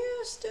you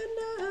used to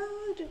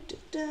know.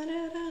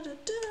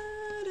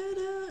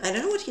 I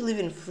don't know what he live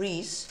in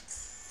freeze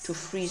to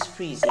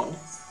freezing.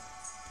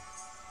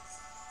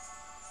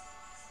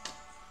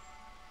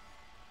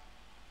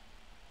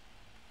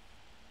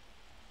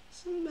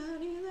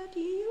 Somebody that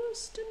you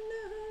used to know.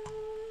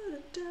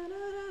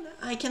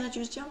 I cannot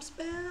use jump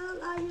spell.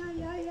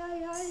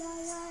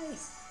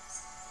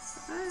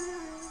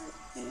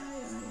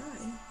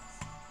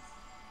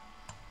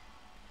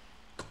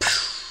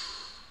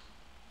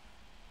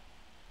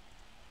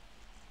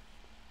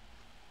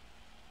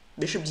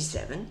 Bishop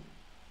d7.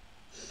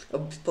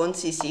 Pawn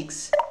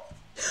c6.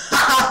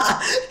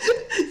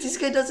 This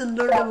guy doesn't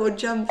learn about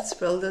jump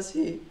spell, does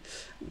he?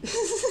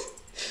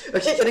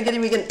 Okay, can I get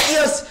him again?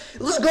 Yes!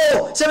 Let's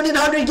go!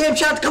 1700 game,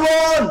 chat, come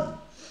on!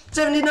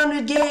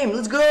 1700 game,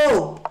 let's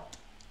go!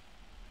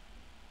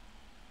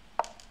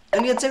 I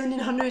get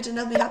 1700 and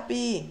I'll be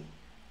happy.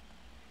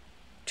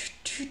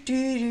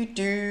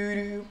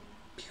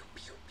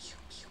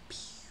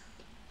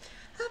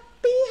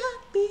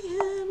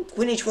 Happy.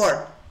 Queen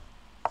h4.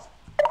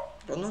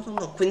 No,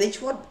 Queen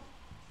h4.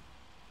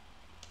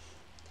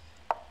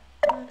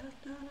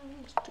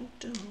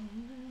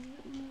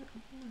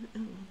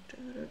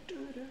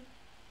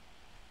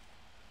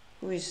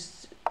 Who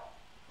is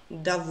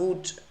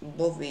Davud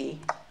Bovi?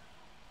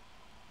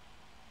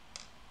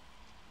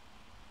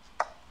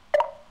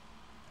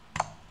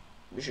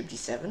 Bishop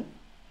d7.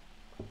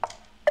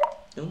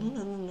 No.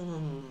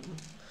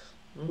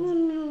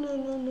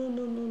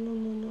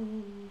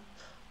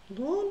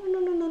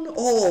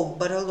 Oh,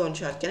 but hold on,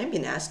 chat. Can I be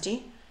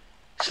nasty?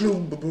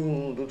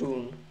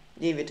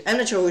 David. I'm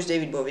not sure who's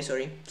David Bowie,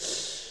 sorry.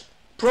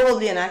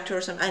 Probably an actor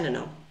or something. I don't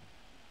know.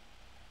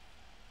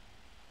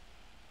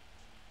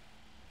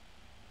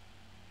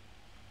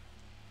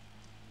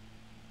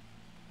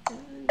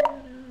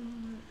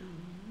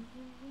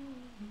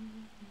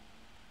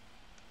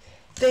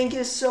 Thank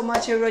you so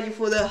much everybody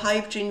for the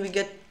hype train. We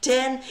got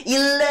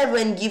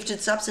 11 gifted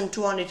subs and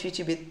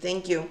 250 bits.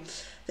 Thank you.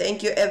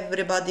 Thank you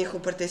everybody who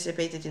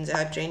participated in the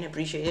hype train.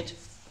 Appreciate it.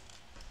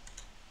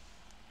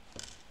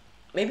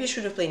 Maybe I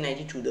should have played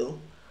 92 though.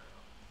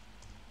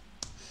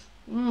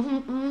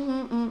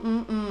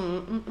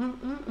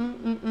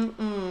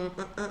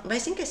 But I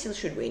think I still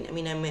should win. I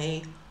mean, I'm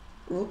a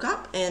rook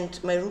up and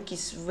my rook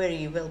is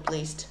very well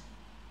placed.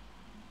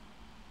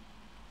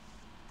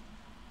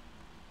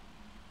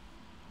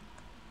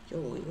 Yo,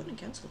 you wanna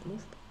cancel the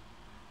move?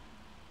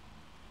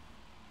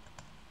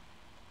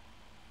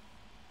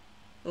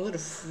 A lot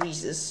of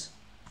freezes.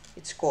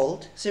 It's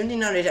called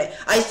 1700.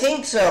 I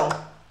think so.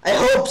 I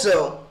hope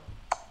so.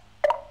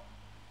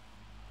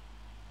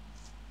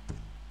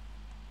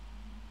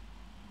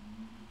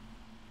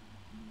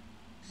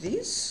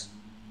 This,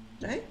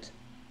 right?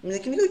 I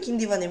mean, can we go king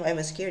d1 if I'm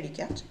a scaredy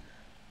cat?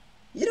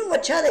 You know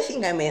what, Chad? I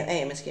think I am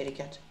a scaredy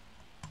cat.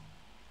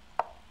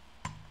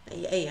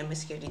 I am a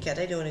scaredy cat.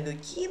 I don't want to go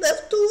king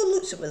f2,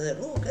 looks with the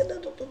rook.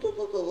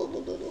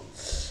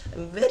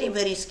 I'm very,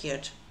 very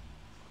scared.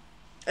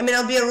 I mean,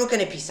 I'll be a rook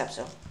and a piece up,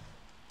 so.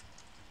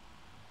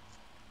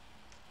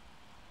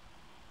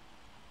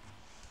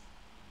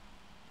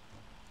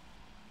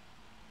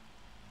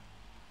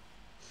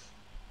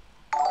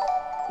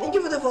 Thank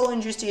you for the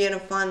following, just to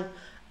have fun.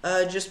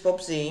 Just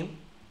Pop Z.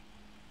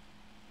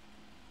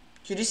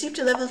 You received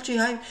a level 3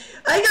 hype.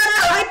 I got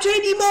a hype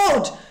train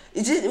emote!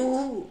 Is it?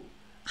 Ooh.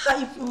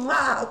 Hype.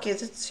 Wow, okay,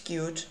 that's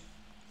cute.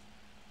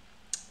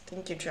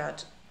 Thank you,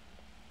 chat.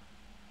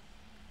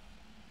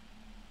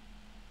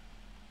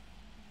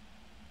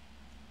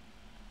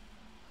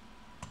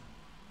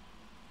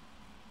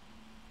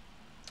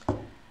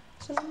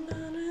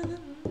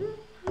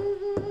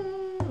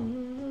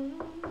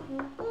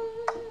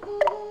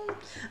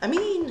 I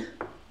mean,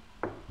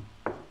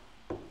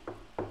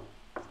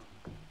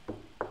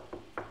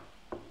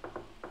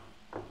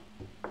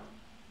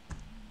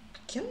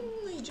 can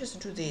I just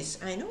do this?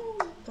 I know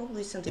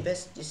probably it's not the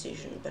best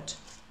decision, but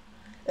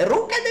a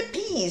rook and a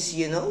piece,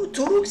 you know,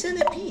 2 rooks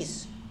and a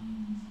piece.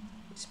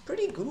 It's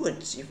pretty good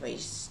if I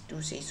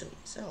do say so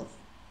myself.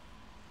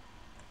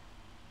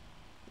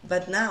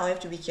 But now I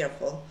have to be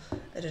careful.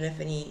 I don't have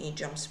any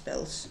jump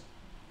spells.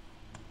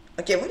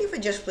 Okay, what if I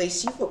just play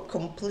c4,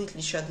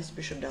 completely shut this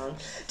bishop down?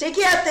 Take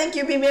care, thank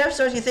you,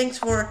 BMF30, thanks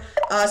for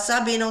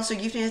subbing and also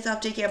gifting it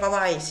up. Take care,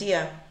 bye-bye, see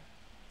ya.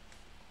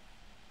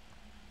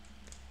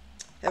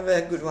 Have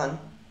a good one.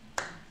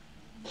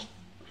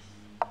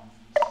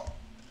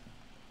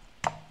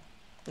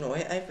 No, I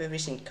have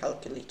everything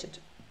calculated.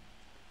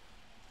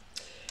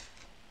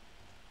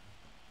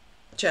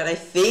 Chat, I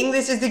think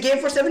this is the game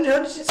for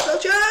 700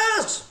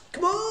 Celsius!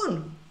 Come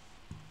on!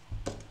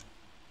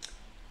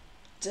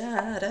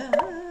 Da-da.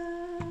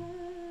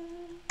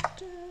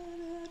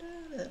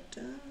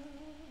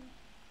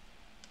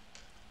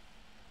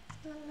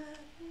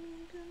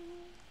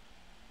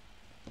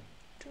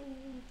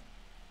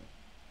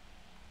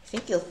 I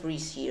think he'll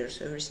freeze here,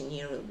 so everything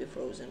here will be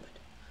frozen, but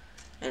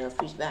and I'll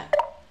freeze back.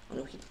 Oh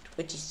no,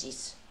 what is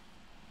this?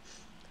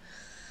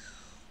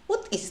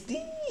 What is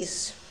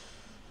this?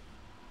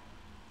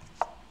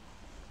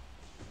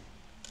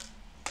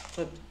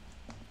 Oops.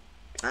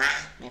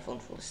 Ah, my phone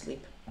fell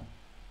asleep.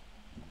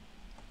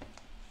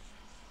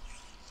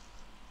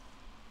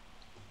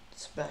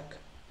 It's back.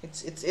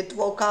 It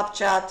woke up,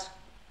 chat.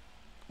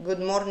 Good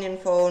morning,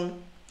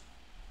 phone.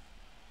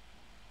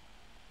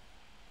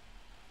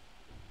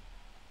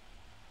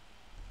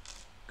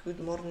 Good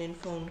morning,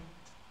 phone.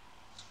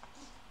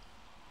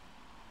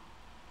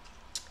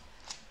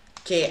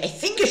 Okay, I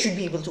think I should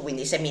be able to win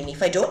this. I mean,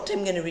 if I don't,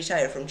 I'm gonna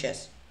retire from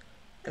chess.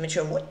 I'm not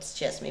sure what's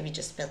chess, maybe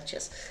just spell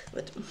chess,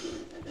 but...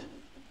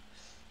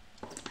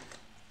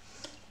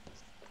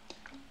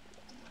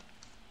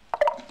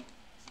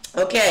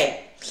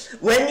 Okay,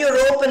 when your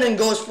opponent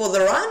goes for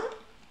the run,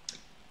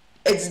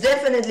 it's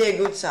definitely a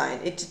good sign.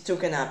 It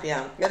took a nap,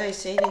 yeah. Did I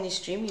say it in his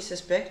stream, he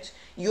suspects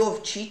you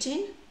of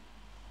cheating?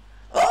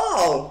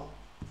 Oh!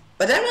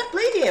 But I'm not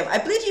playing him. I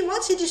played him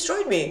once, he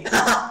destroyed me.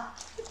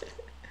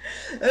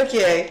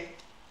 Okay.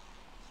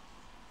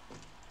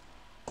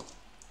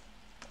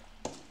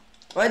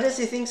 Why does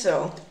he think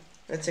so?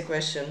 That's a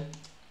question.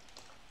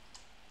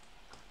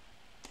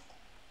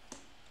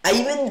 I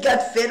even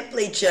got fair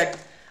play checked.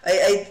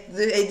 I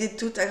did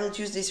 2 Titled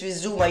Tuesdays with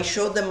Zoom. I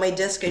showed them my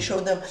desk, I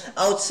showed them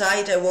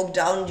outside, I walked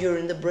down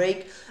during the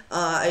break,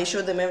 I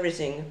showed them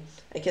everything.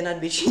 I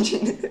cannot be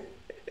cheating.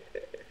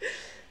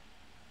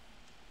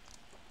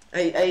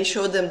 I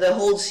showed them the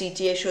whole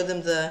CT, I showed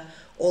them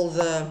all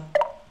the...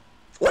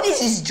 What is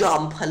his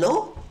jump?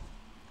 Hello?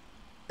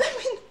 I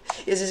mean,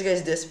 yes, this guy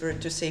is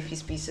desperate to save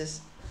his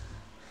pieces.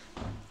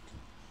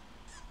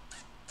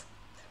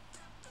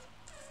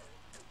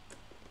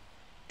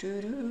 Oh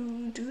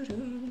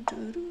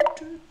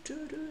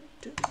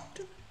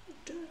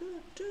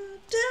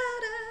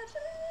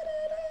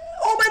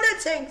my god,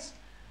 thanks!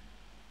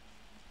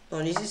 Oh,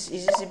 is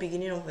this the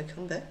beginning of my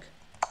comeback?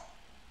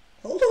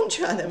 Hold on,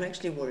 Chad, I'm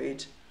actually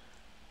worried.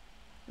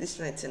 This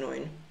night's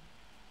annoying.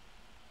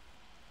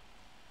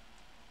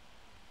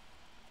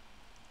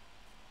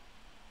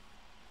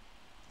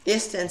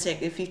 Yes,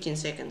 15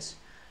 seconds.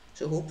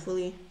 So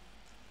hopefully.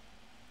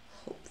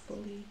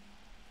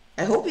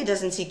 I hope he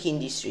doesn't see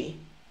Industry.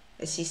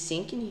 Is he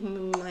thinking he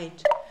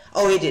might?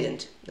 Oh, he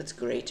didn't. That's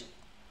great.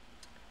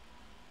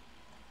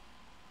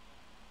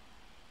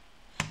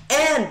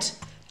 And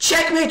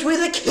checkmate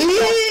with a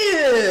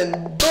king!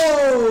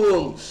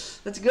 Boom!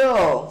 Let's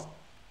go.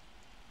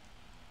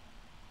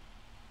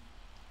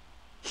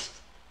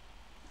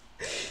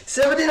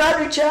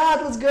 1700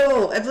 chat, let's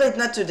go. I played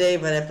not today,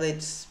 but I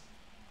played,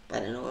 I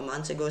don't know, a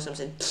month ago or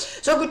something.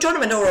 So good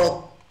tournament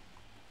overall.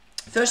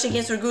 First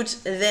against were good,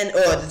 then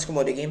that's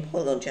Komodo game.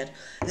 Hold on, chat.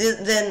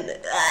 Then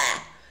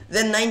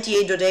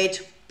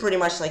 98.8, pretty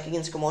much like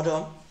against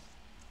Komodo.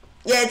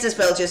 Yeah, it's a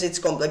spell chess, it's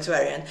complex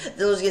variant.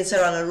 Then was against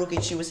Sarana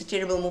Rukic, she was a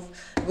terrible move.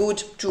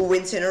 Good, 2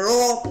 wins in a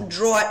row.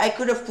 Draw, I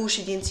could have pushed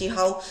it, didn't see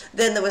how.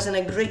 Then there was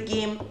a great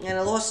game and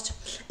I lost.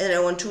 And I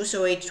won 2,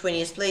 so 8,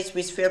 20th place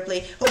with fair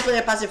play. Hopefully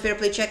I passed the fair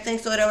play check.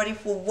 Thanks to everybody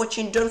for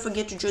watching. Don't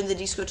forget to join the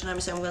Discord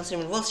tonight. I'm going to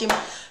stream and will stream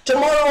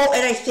tomorrow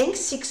at I think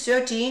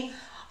 6:30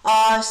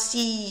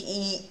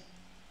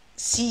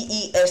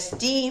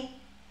 CEST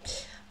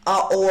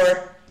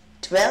or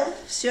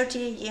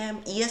 12:30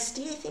 AM EST,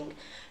 I think.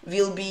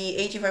 Will be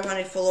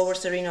 8500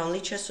 followers arena on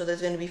Lichess, so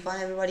that's going to be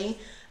fun. Everybody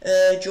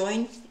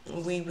join.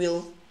 We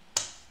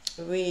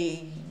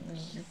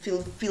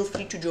feel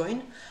free to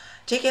join.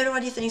 Take care,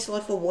 everybody. Thanks a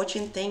lot for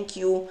watching. Thank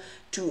you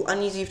to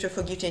Uneasy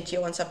for gift and tier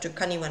 1 sub to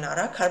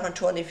Kanimanara, Carbon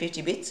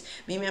 250 bits,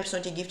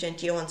 BMAps20 gift and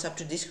tier 1 sub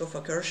to Disco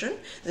for Cursion,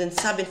 then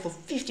subbing for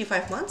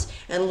 55 months,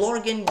 and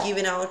Lorgan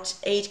giving out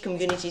 8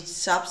 community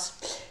subs.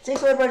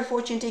 Thanks a lot, everybody, for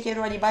watching. Take care,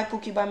 everybody. Bye,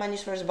 Pookie. Bye,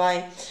 Manusverse.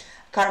 Bye.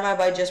 Karma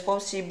by Just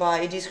Popsy,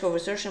 by Disco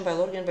Assertion, by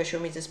Lorgan, by Show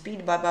Me the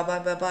Speed, bye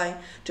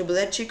to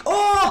Bledchick,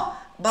 oh!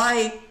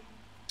 By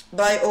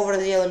Over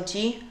the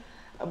LMT,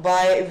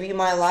 by V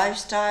My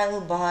Lifestyle,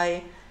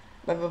 by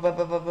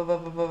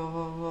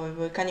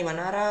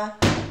Kanimanara,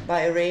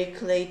 by Ray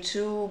Clay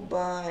 2,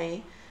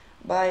 by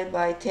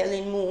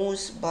Telling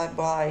Moose,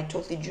 by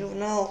Totally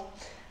Juvenile,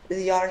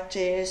 the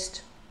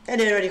artist, and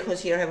everybody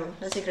who's here. Have a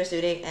nice rest of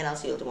the day, and I'll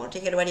see you tomorrow.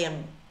 Take care, everybody,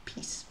 and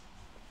peace.